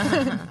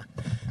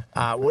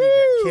 What do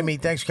you got?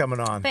 Kimmy, thanks for coming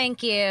on.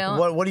 Thank you.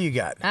 What do you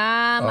got?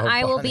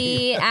 I will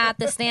be at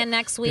the stand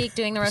next week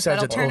doing the roast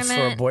Besides battle an oath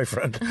for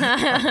a tournament.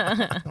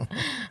 boyfriend.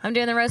 I'm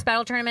doing the roast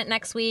battle tournament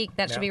next week.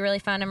 That should be really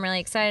fun. I'm really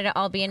excited.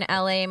 I'll be in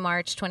LA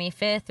March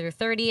 25th through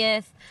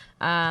 30th.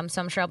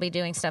 So I'm sure I'll be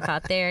doing stuff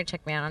out there.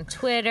 Check me out on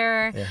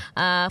Twitter.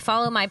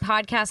 Follow my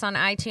podcast on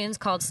iTunes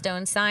called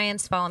Stone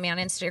Science. Follow me on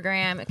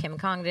Instagram, Kim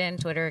Congdon,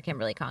 Twitter,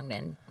 Kimberly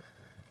Congdon.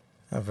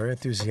 Very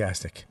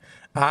enthusiastic.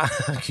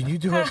 Can you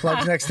do her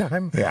plugs next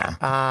time? Yeah.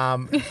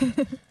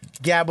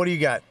 Gab, what do you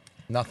got?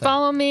 Nothing.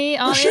 Follow me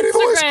on shitty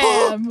voice.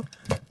 Instagram.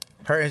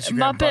 Her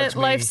Instagram bugs Muppet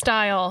me.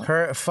 Lifestyle.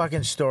 Her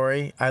fucking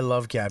story. I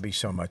love Gabby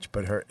so much,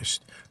 but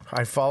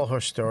I follow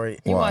her story.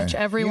 You Why? watch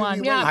everyone.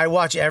 You- Yeah. I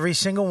watch every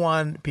single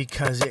one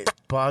because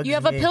bugs You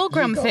have a me.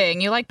 pilgrim thing.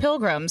 You like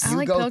pilgrims.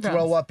 You go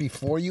throw up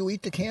before you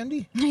eat the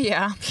candy?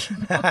 Yeah.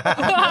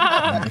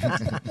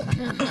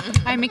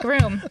 I make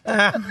room.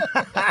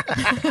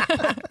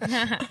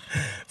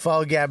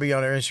 Follow Gabby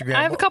on her Instagram.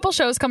 I have a couple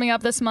shows coming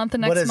up this month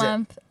and What next is it?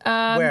 month.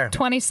 Where?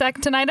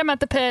 22nd tonight I'm at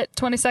the Pit.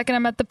 22nd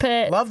I'm at the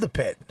Pit. Love the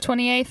Pit.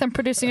 28th I'm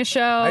producing a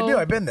show. I do.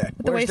 I've been there.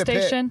 At the Way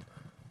Station.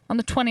 On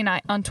the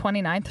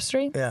 29th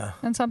Street. Yeah.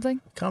 And something.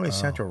 Comedy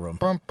Central room.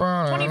 I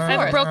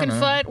have a broken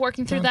foot,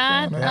 working through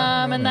that.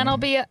 And then I'll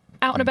be out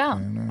and about.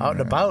 Out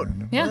and about.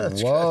 Yeah. Oh,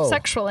 that's Whoa.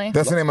 Sexually.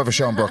 That's the name of a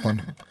show in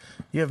Brooklyn.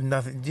 You have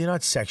nothing. You're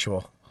not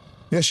sexual.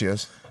 Yes, she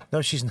is.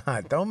 No, she's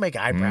not. Don't make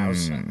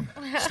eyebrows.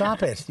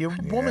 Stop it. Your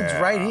woman's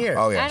right here.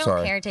 Oh, yeah, I don't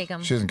sorry. care. Take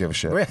 'em. She doesn't give a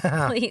shit.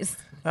 Please.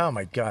 Oh,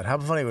 my God. How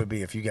funny it would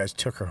be if you guys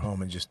took her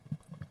home and just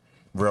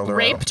Reeled her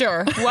Raped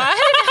her.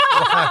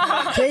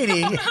 What?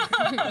 Katie.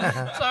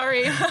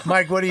 Sorry.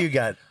 Mike, what do you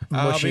got?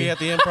 I'll Mushy? be at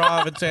the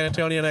Improv in San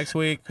Antonio next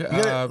week.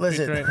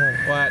 Listen. featuring-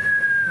 What?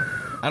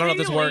 I don't know if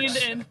this works.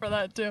 leaned in for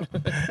that too.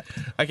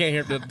 I can't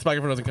hear. The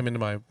microphone doesn't come into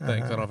my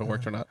thing, so I don't know if it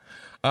works or not.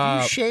 Do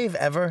you shave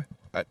ever?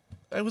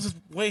 It was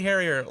way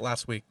hairier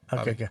last week.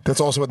 Okay, good.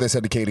 That's also what they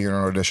said to Katie in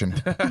her audition.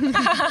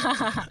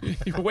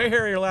 You were way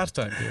hairier last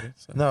time, Katie.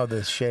 So. No,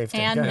 the shave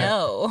thing. And Go ahead.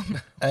 no.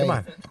 Come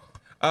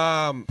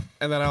on.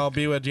 And then I'll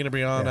be with Gina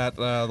Brion at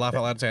Laugh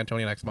Out Loud San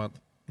Antonio next month.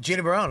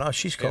 Gina Barone. Oh,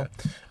 she's cool.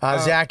 Yeah.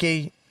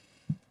 Zachy.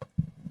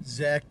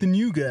 Zach, the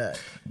new guy.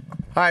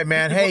 All right,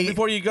 man. Hey.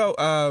 Before you go,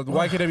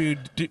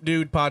 YKW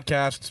Dude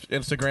Podcast,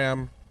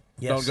 Instagram.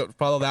 Yes. Don't go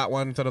follow that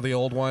one instead of the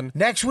old one.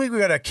 Next week, we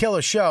got a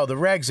killer show. The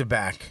Regs are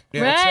back.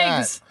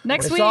 Regs.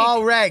 Next it's week.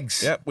 all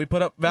Regs. Yep, we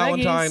put up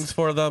Valentine's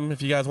for them.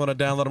 If you guys want to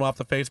download them off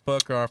the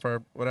Facebook or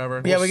for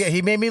whatever. Yeah,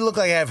 he made me look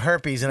like I have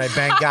herpes and I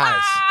bang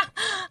guys.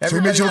 So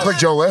he made you look like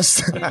Joe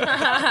List?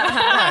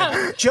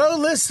 Joe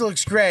List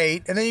looks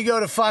great, and then you go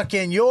to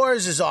fucking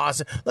yours is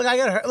awesome. Look, I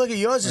got her. Look at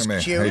yours is Hey,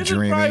 cute.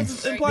 Dreamy.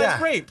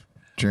 Implies rape.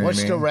 Dreamy.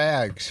 What's the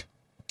rags?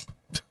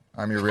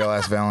 I'm your real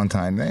ass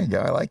Valentine. There you go.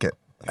 I like it.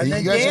 And You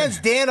then guys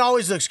are- Dan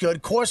always looks good.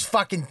 Of course,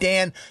 fucking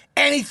Dan.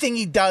 Anything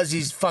he does,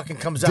 he's fucking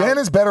comes out. Dan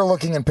is better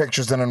looking in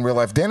pictures than in real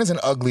life. Dan is an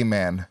ugly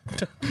man.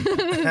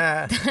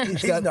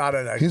 he's not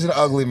an ugly. He's an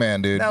ugly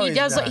man, dude. No, He he's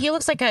does. not. He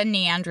looks like a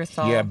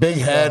Neanderthal. Yeah, big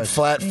head,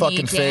 flat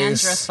fucking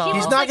face. Neanderthal.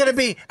 He's not going to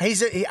be.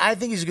 I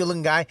think he's a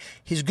good-looking guy.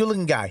 He's a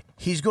good-looking guy.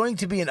 He's going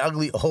to be an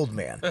ugly old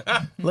man.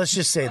 Let's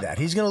just say that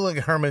he's going to look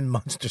like Herman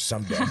Munster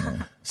someday.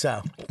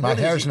 So My what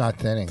is hair's he? not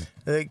thinning.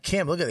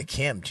 Kim, look at the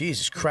Kim.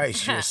 Jesus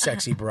Christ, you're a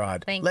sexy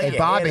broad. Thank Lay you. your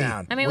Bobby. hair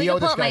down. I mean, We we owe can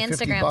pull this up my guy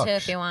 50 Instagram too bucks.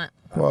 if you want.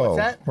 Whoa,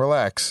 that?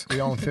 relax. We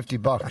owe him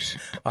 $50.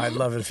 I'd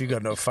love it if you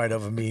got no fight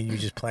over me and you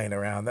just playing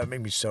around. That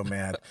made me so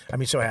mad. I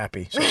mean, so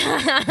happy.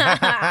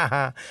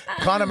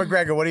 Conor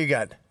McGregor, what do you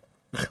got?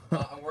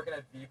 I'm working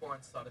at Vivo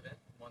on Sullivan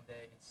Monday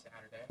and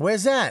Saturday.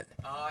 Where's that?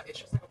 It's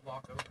just like a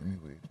block over.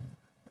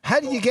 How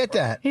did you get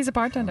that? He's a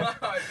bartender.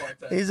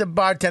 He's a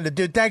bartender.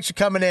 Dude, thanks for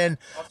coming in.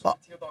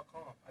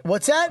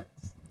 What's that?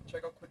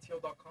 Check out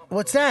Quintil.com.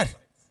 What's that?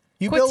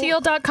 You build-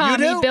 Quintil.com. You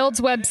do? He builds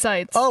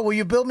websites. Oh, will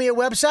you build me a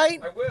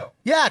website? I will.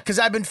 Yeah, because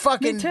I've been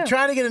fucking Me too.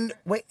 trying to get in.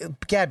 Wait,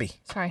 Gabby.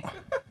 Sorry.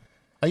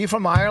 Are you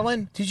from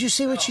Ireland? Did you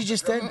see what she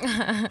just did?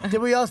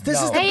 Did we all?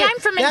 This is the Hey, I'm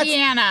from that's-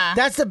 Indiana.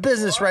 That's the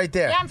business right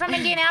there. Yeah, I'm from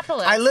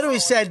Indianapolis. I literally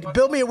said,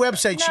 build me a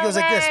website. She No goes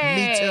like this, me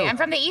way. too. I'm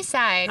from the east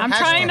side. I'm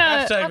trying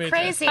to. Go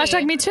crazy.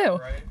 Hashtag me too.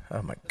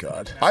 Oh, my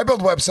God. I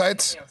build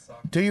websites.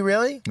 Do you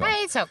really?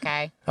 Hey, it's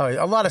okay. Oh,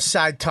 a lot of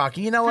side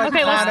talking. You know what,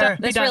 Okay, let's Connor?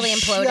 be This done. really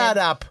imploded. Shut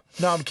up.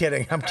 No, I'm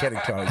kidding. I'm kidding,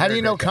 Tony. How do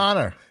you know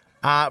Connor?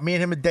 Me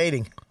and him are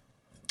dating.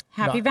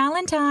 Happy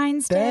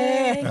Valentine's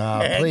Day.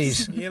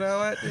 Please. You know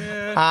what?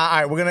 Yeah. All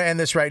right, we're going to end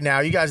this right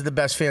now. You guys are the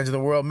best fans in the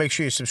world. Make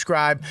sure you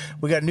subscribe.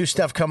 We got new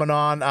stuff coming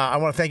on. I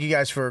want to thank you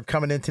guys for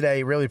coming in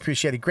today. Really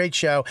appreciate it. Great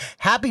show.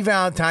 Happy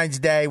Valentine's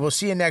Day. We'll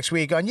see you next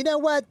week on You Know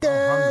What, Dude?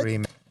 Hungry,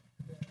 man.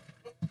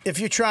 If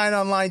you're trying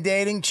online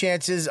dating,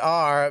 chances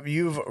are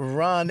you've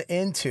run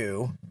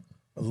into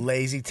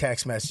lazy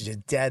text messages,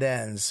 dead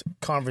ends,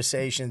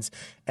 conversations,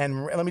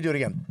 and let me do it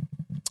again.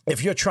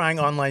 If you're trying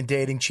online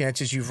dating,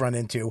 chances you've run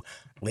into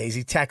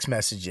lazy text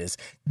messages,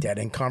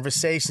 dead-end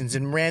conversations,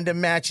 and random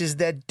matches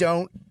that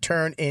don't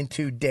turn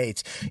into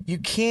dates. You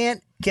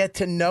can't get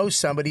to know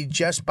somebody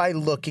just by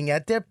looking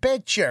at their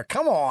picture.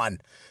 Come on.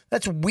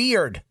 That's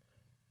weird.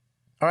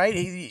 All right,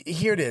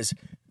 here it is.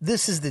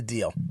 This is the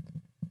deal.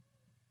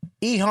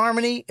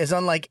 eHarmony is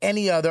unlike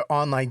any other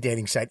online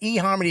dating site.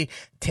 eHarmony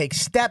takes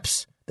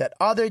steps that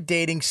other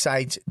dating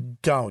sites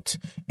don't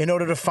in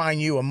order to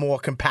find you a more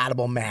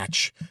compatible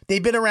match.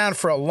 They've been around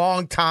for a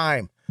long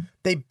time.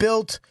 They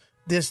built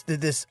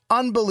this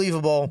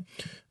unbelievable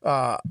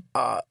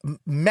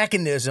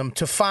mechanism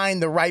to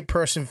find the right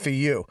person for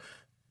you.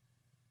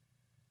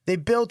 They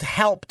built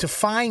help to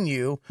find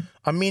you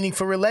a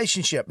meaningful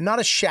relationship, not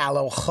a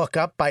shallow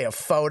hookup by a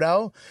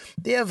photo.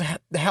 They have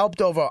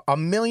helped over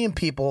 1 million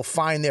people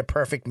find their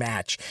perfect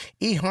match.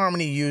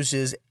 eHarmony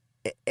uses...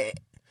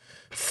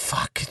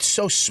 Fuck, it's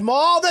so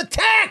small, the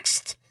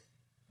text!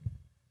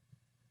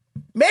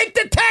 Make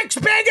the text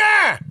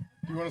bigger!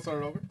 You want to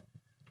start it over?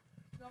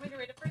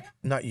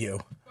 Not you.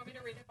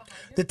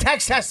 The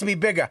text has to be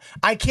bigger.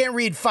 I can't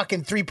read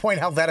fucking 3-point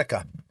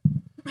Helvetica.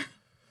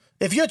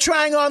 If you're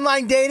trying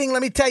online dating,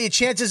 let me tell you,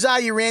 chances are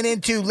you ran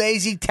into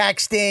lazy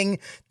texting,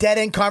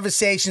 dead-end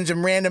conversations,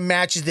 and random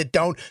matches that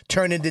don't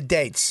turn into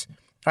dates.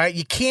 All right?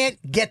 You can't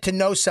get to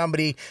know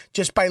somebody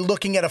just by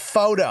looking at a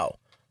photo.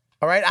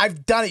 All right?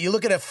 I've done it. You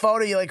look at a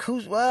photo, you're like,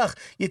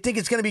 you think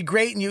it's going to be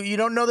great, and you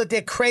don't know that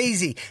they're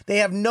crazy. They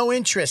have no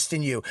interest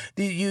in you.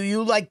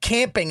 You like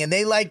camping, and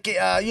they like,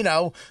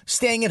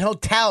 staying in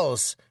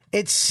hotels.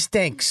 It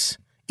stinks.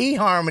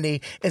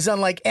 eHarmony is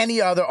unlike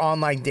any other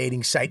online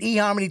dating site.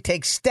 eHarmony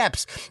takes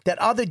steps that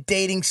other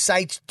dating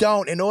sites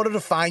don't in order to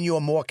find you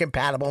a more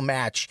compatible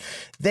match.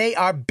 They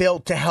are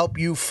built to help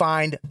you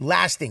find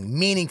lasting,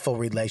 meaningful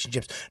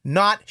relationships,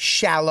 not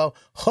shallow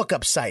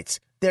hookup sites.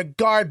 They're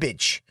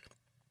garbage.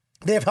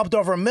 They have helped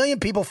over 1 million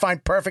people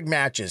find perfect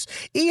matches.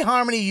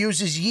 eHarmony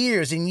uses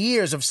years and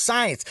years of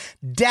science,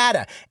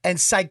 data, and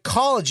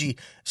psychological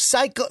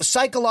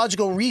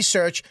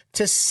research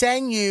to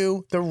send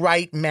you the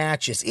right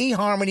matches.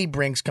 eHarmony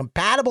brings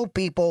compatible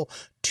people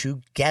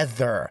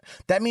together.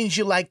 That means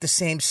you like the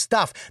same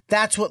stuff.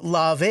 That's what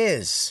love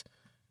is.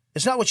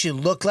 It's not what you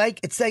look like.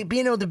 It's like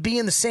being able to be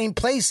in the same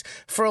place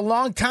for a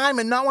long time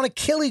and not want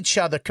to kill each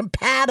other.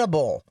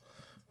 Compatible.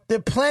 There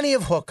are plenty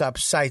of hookup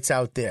sites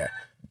out there.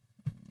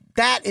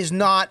 That is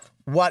not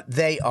what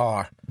they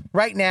are.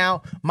 Right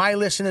now, my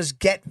listeners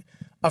get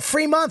a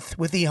free month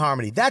with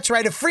eHarmony. That's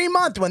right, a free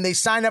month when they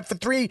sign up for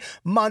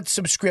 3-month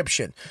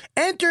subscription.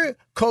 Enter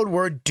code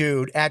word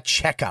DUDE at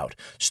checkout.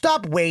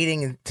 Stop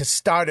waiting and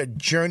start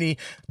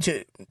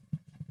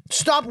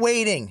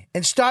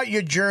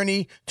your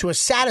journey to a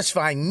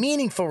satisfying,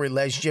 meaningful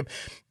relationship.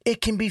 It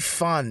can be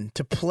fun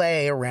to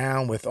play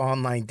around with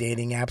online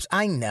dating apps.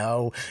 I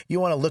know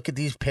you want to look at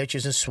these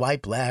pictures and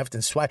swipe left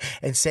and swipe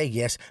and say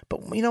yes.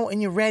 But,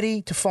 when you're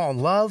ready to fall in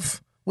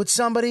love with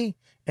somebody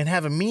and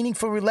have a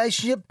meaningful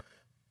relationship,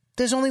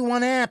 there's only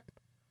one app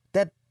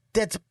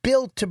that's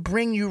built to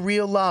bring you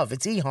real love.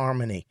 It's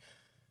eHarmony.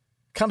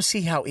 Come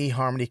see how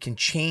eHarmony can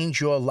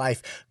change your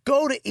life.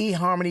 Go to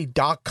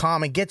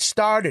eHarmony.com and get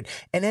started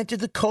and enter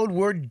the code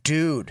word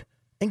DUDE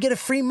and get a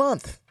free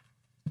month.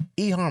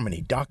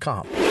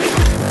 eHarmony.com.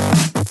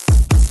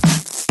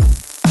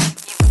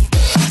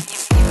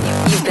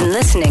 You've been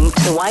listening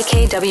to the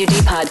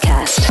YKWD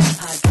podcast.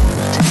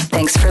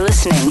 Thanks for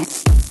listening.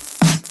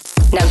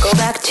 Now go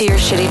back to your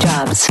shitty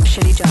jobs.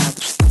 Shitty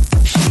jobs.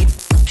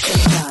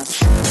 Shitty jobs.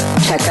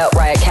 Check out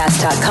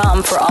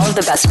riotcast.com for all of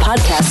the best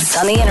podcasts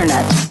on the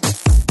internet.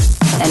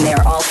 And they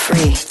are all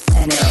free.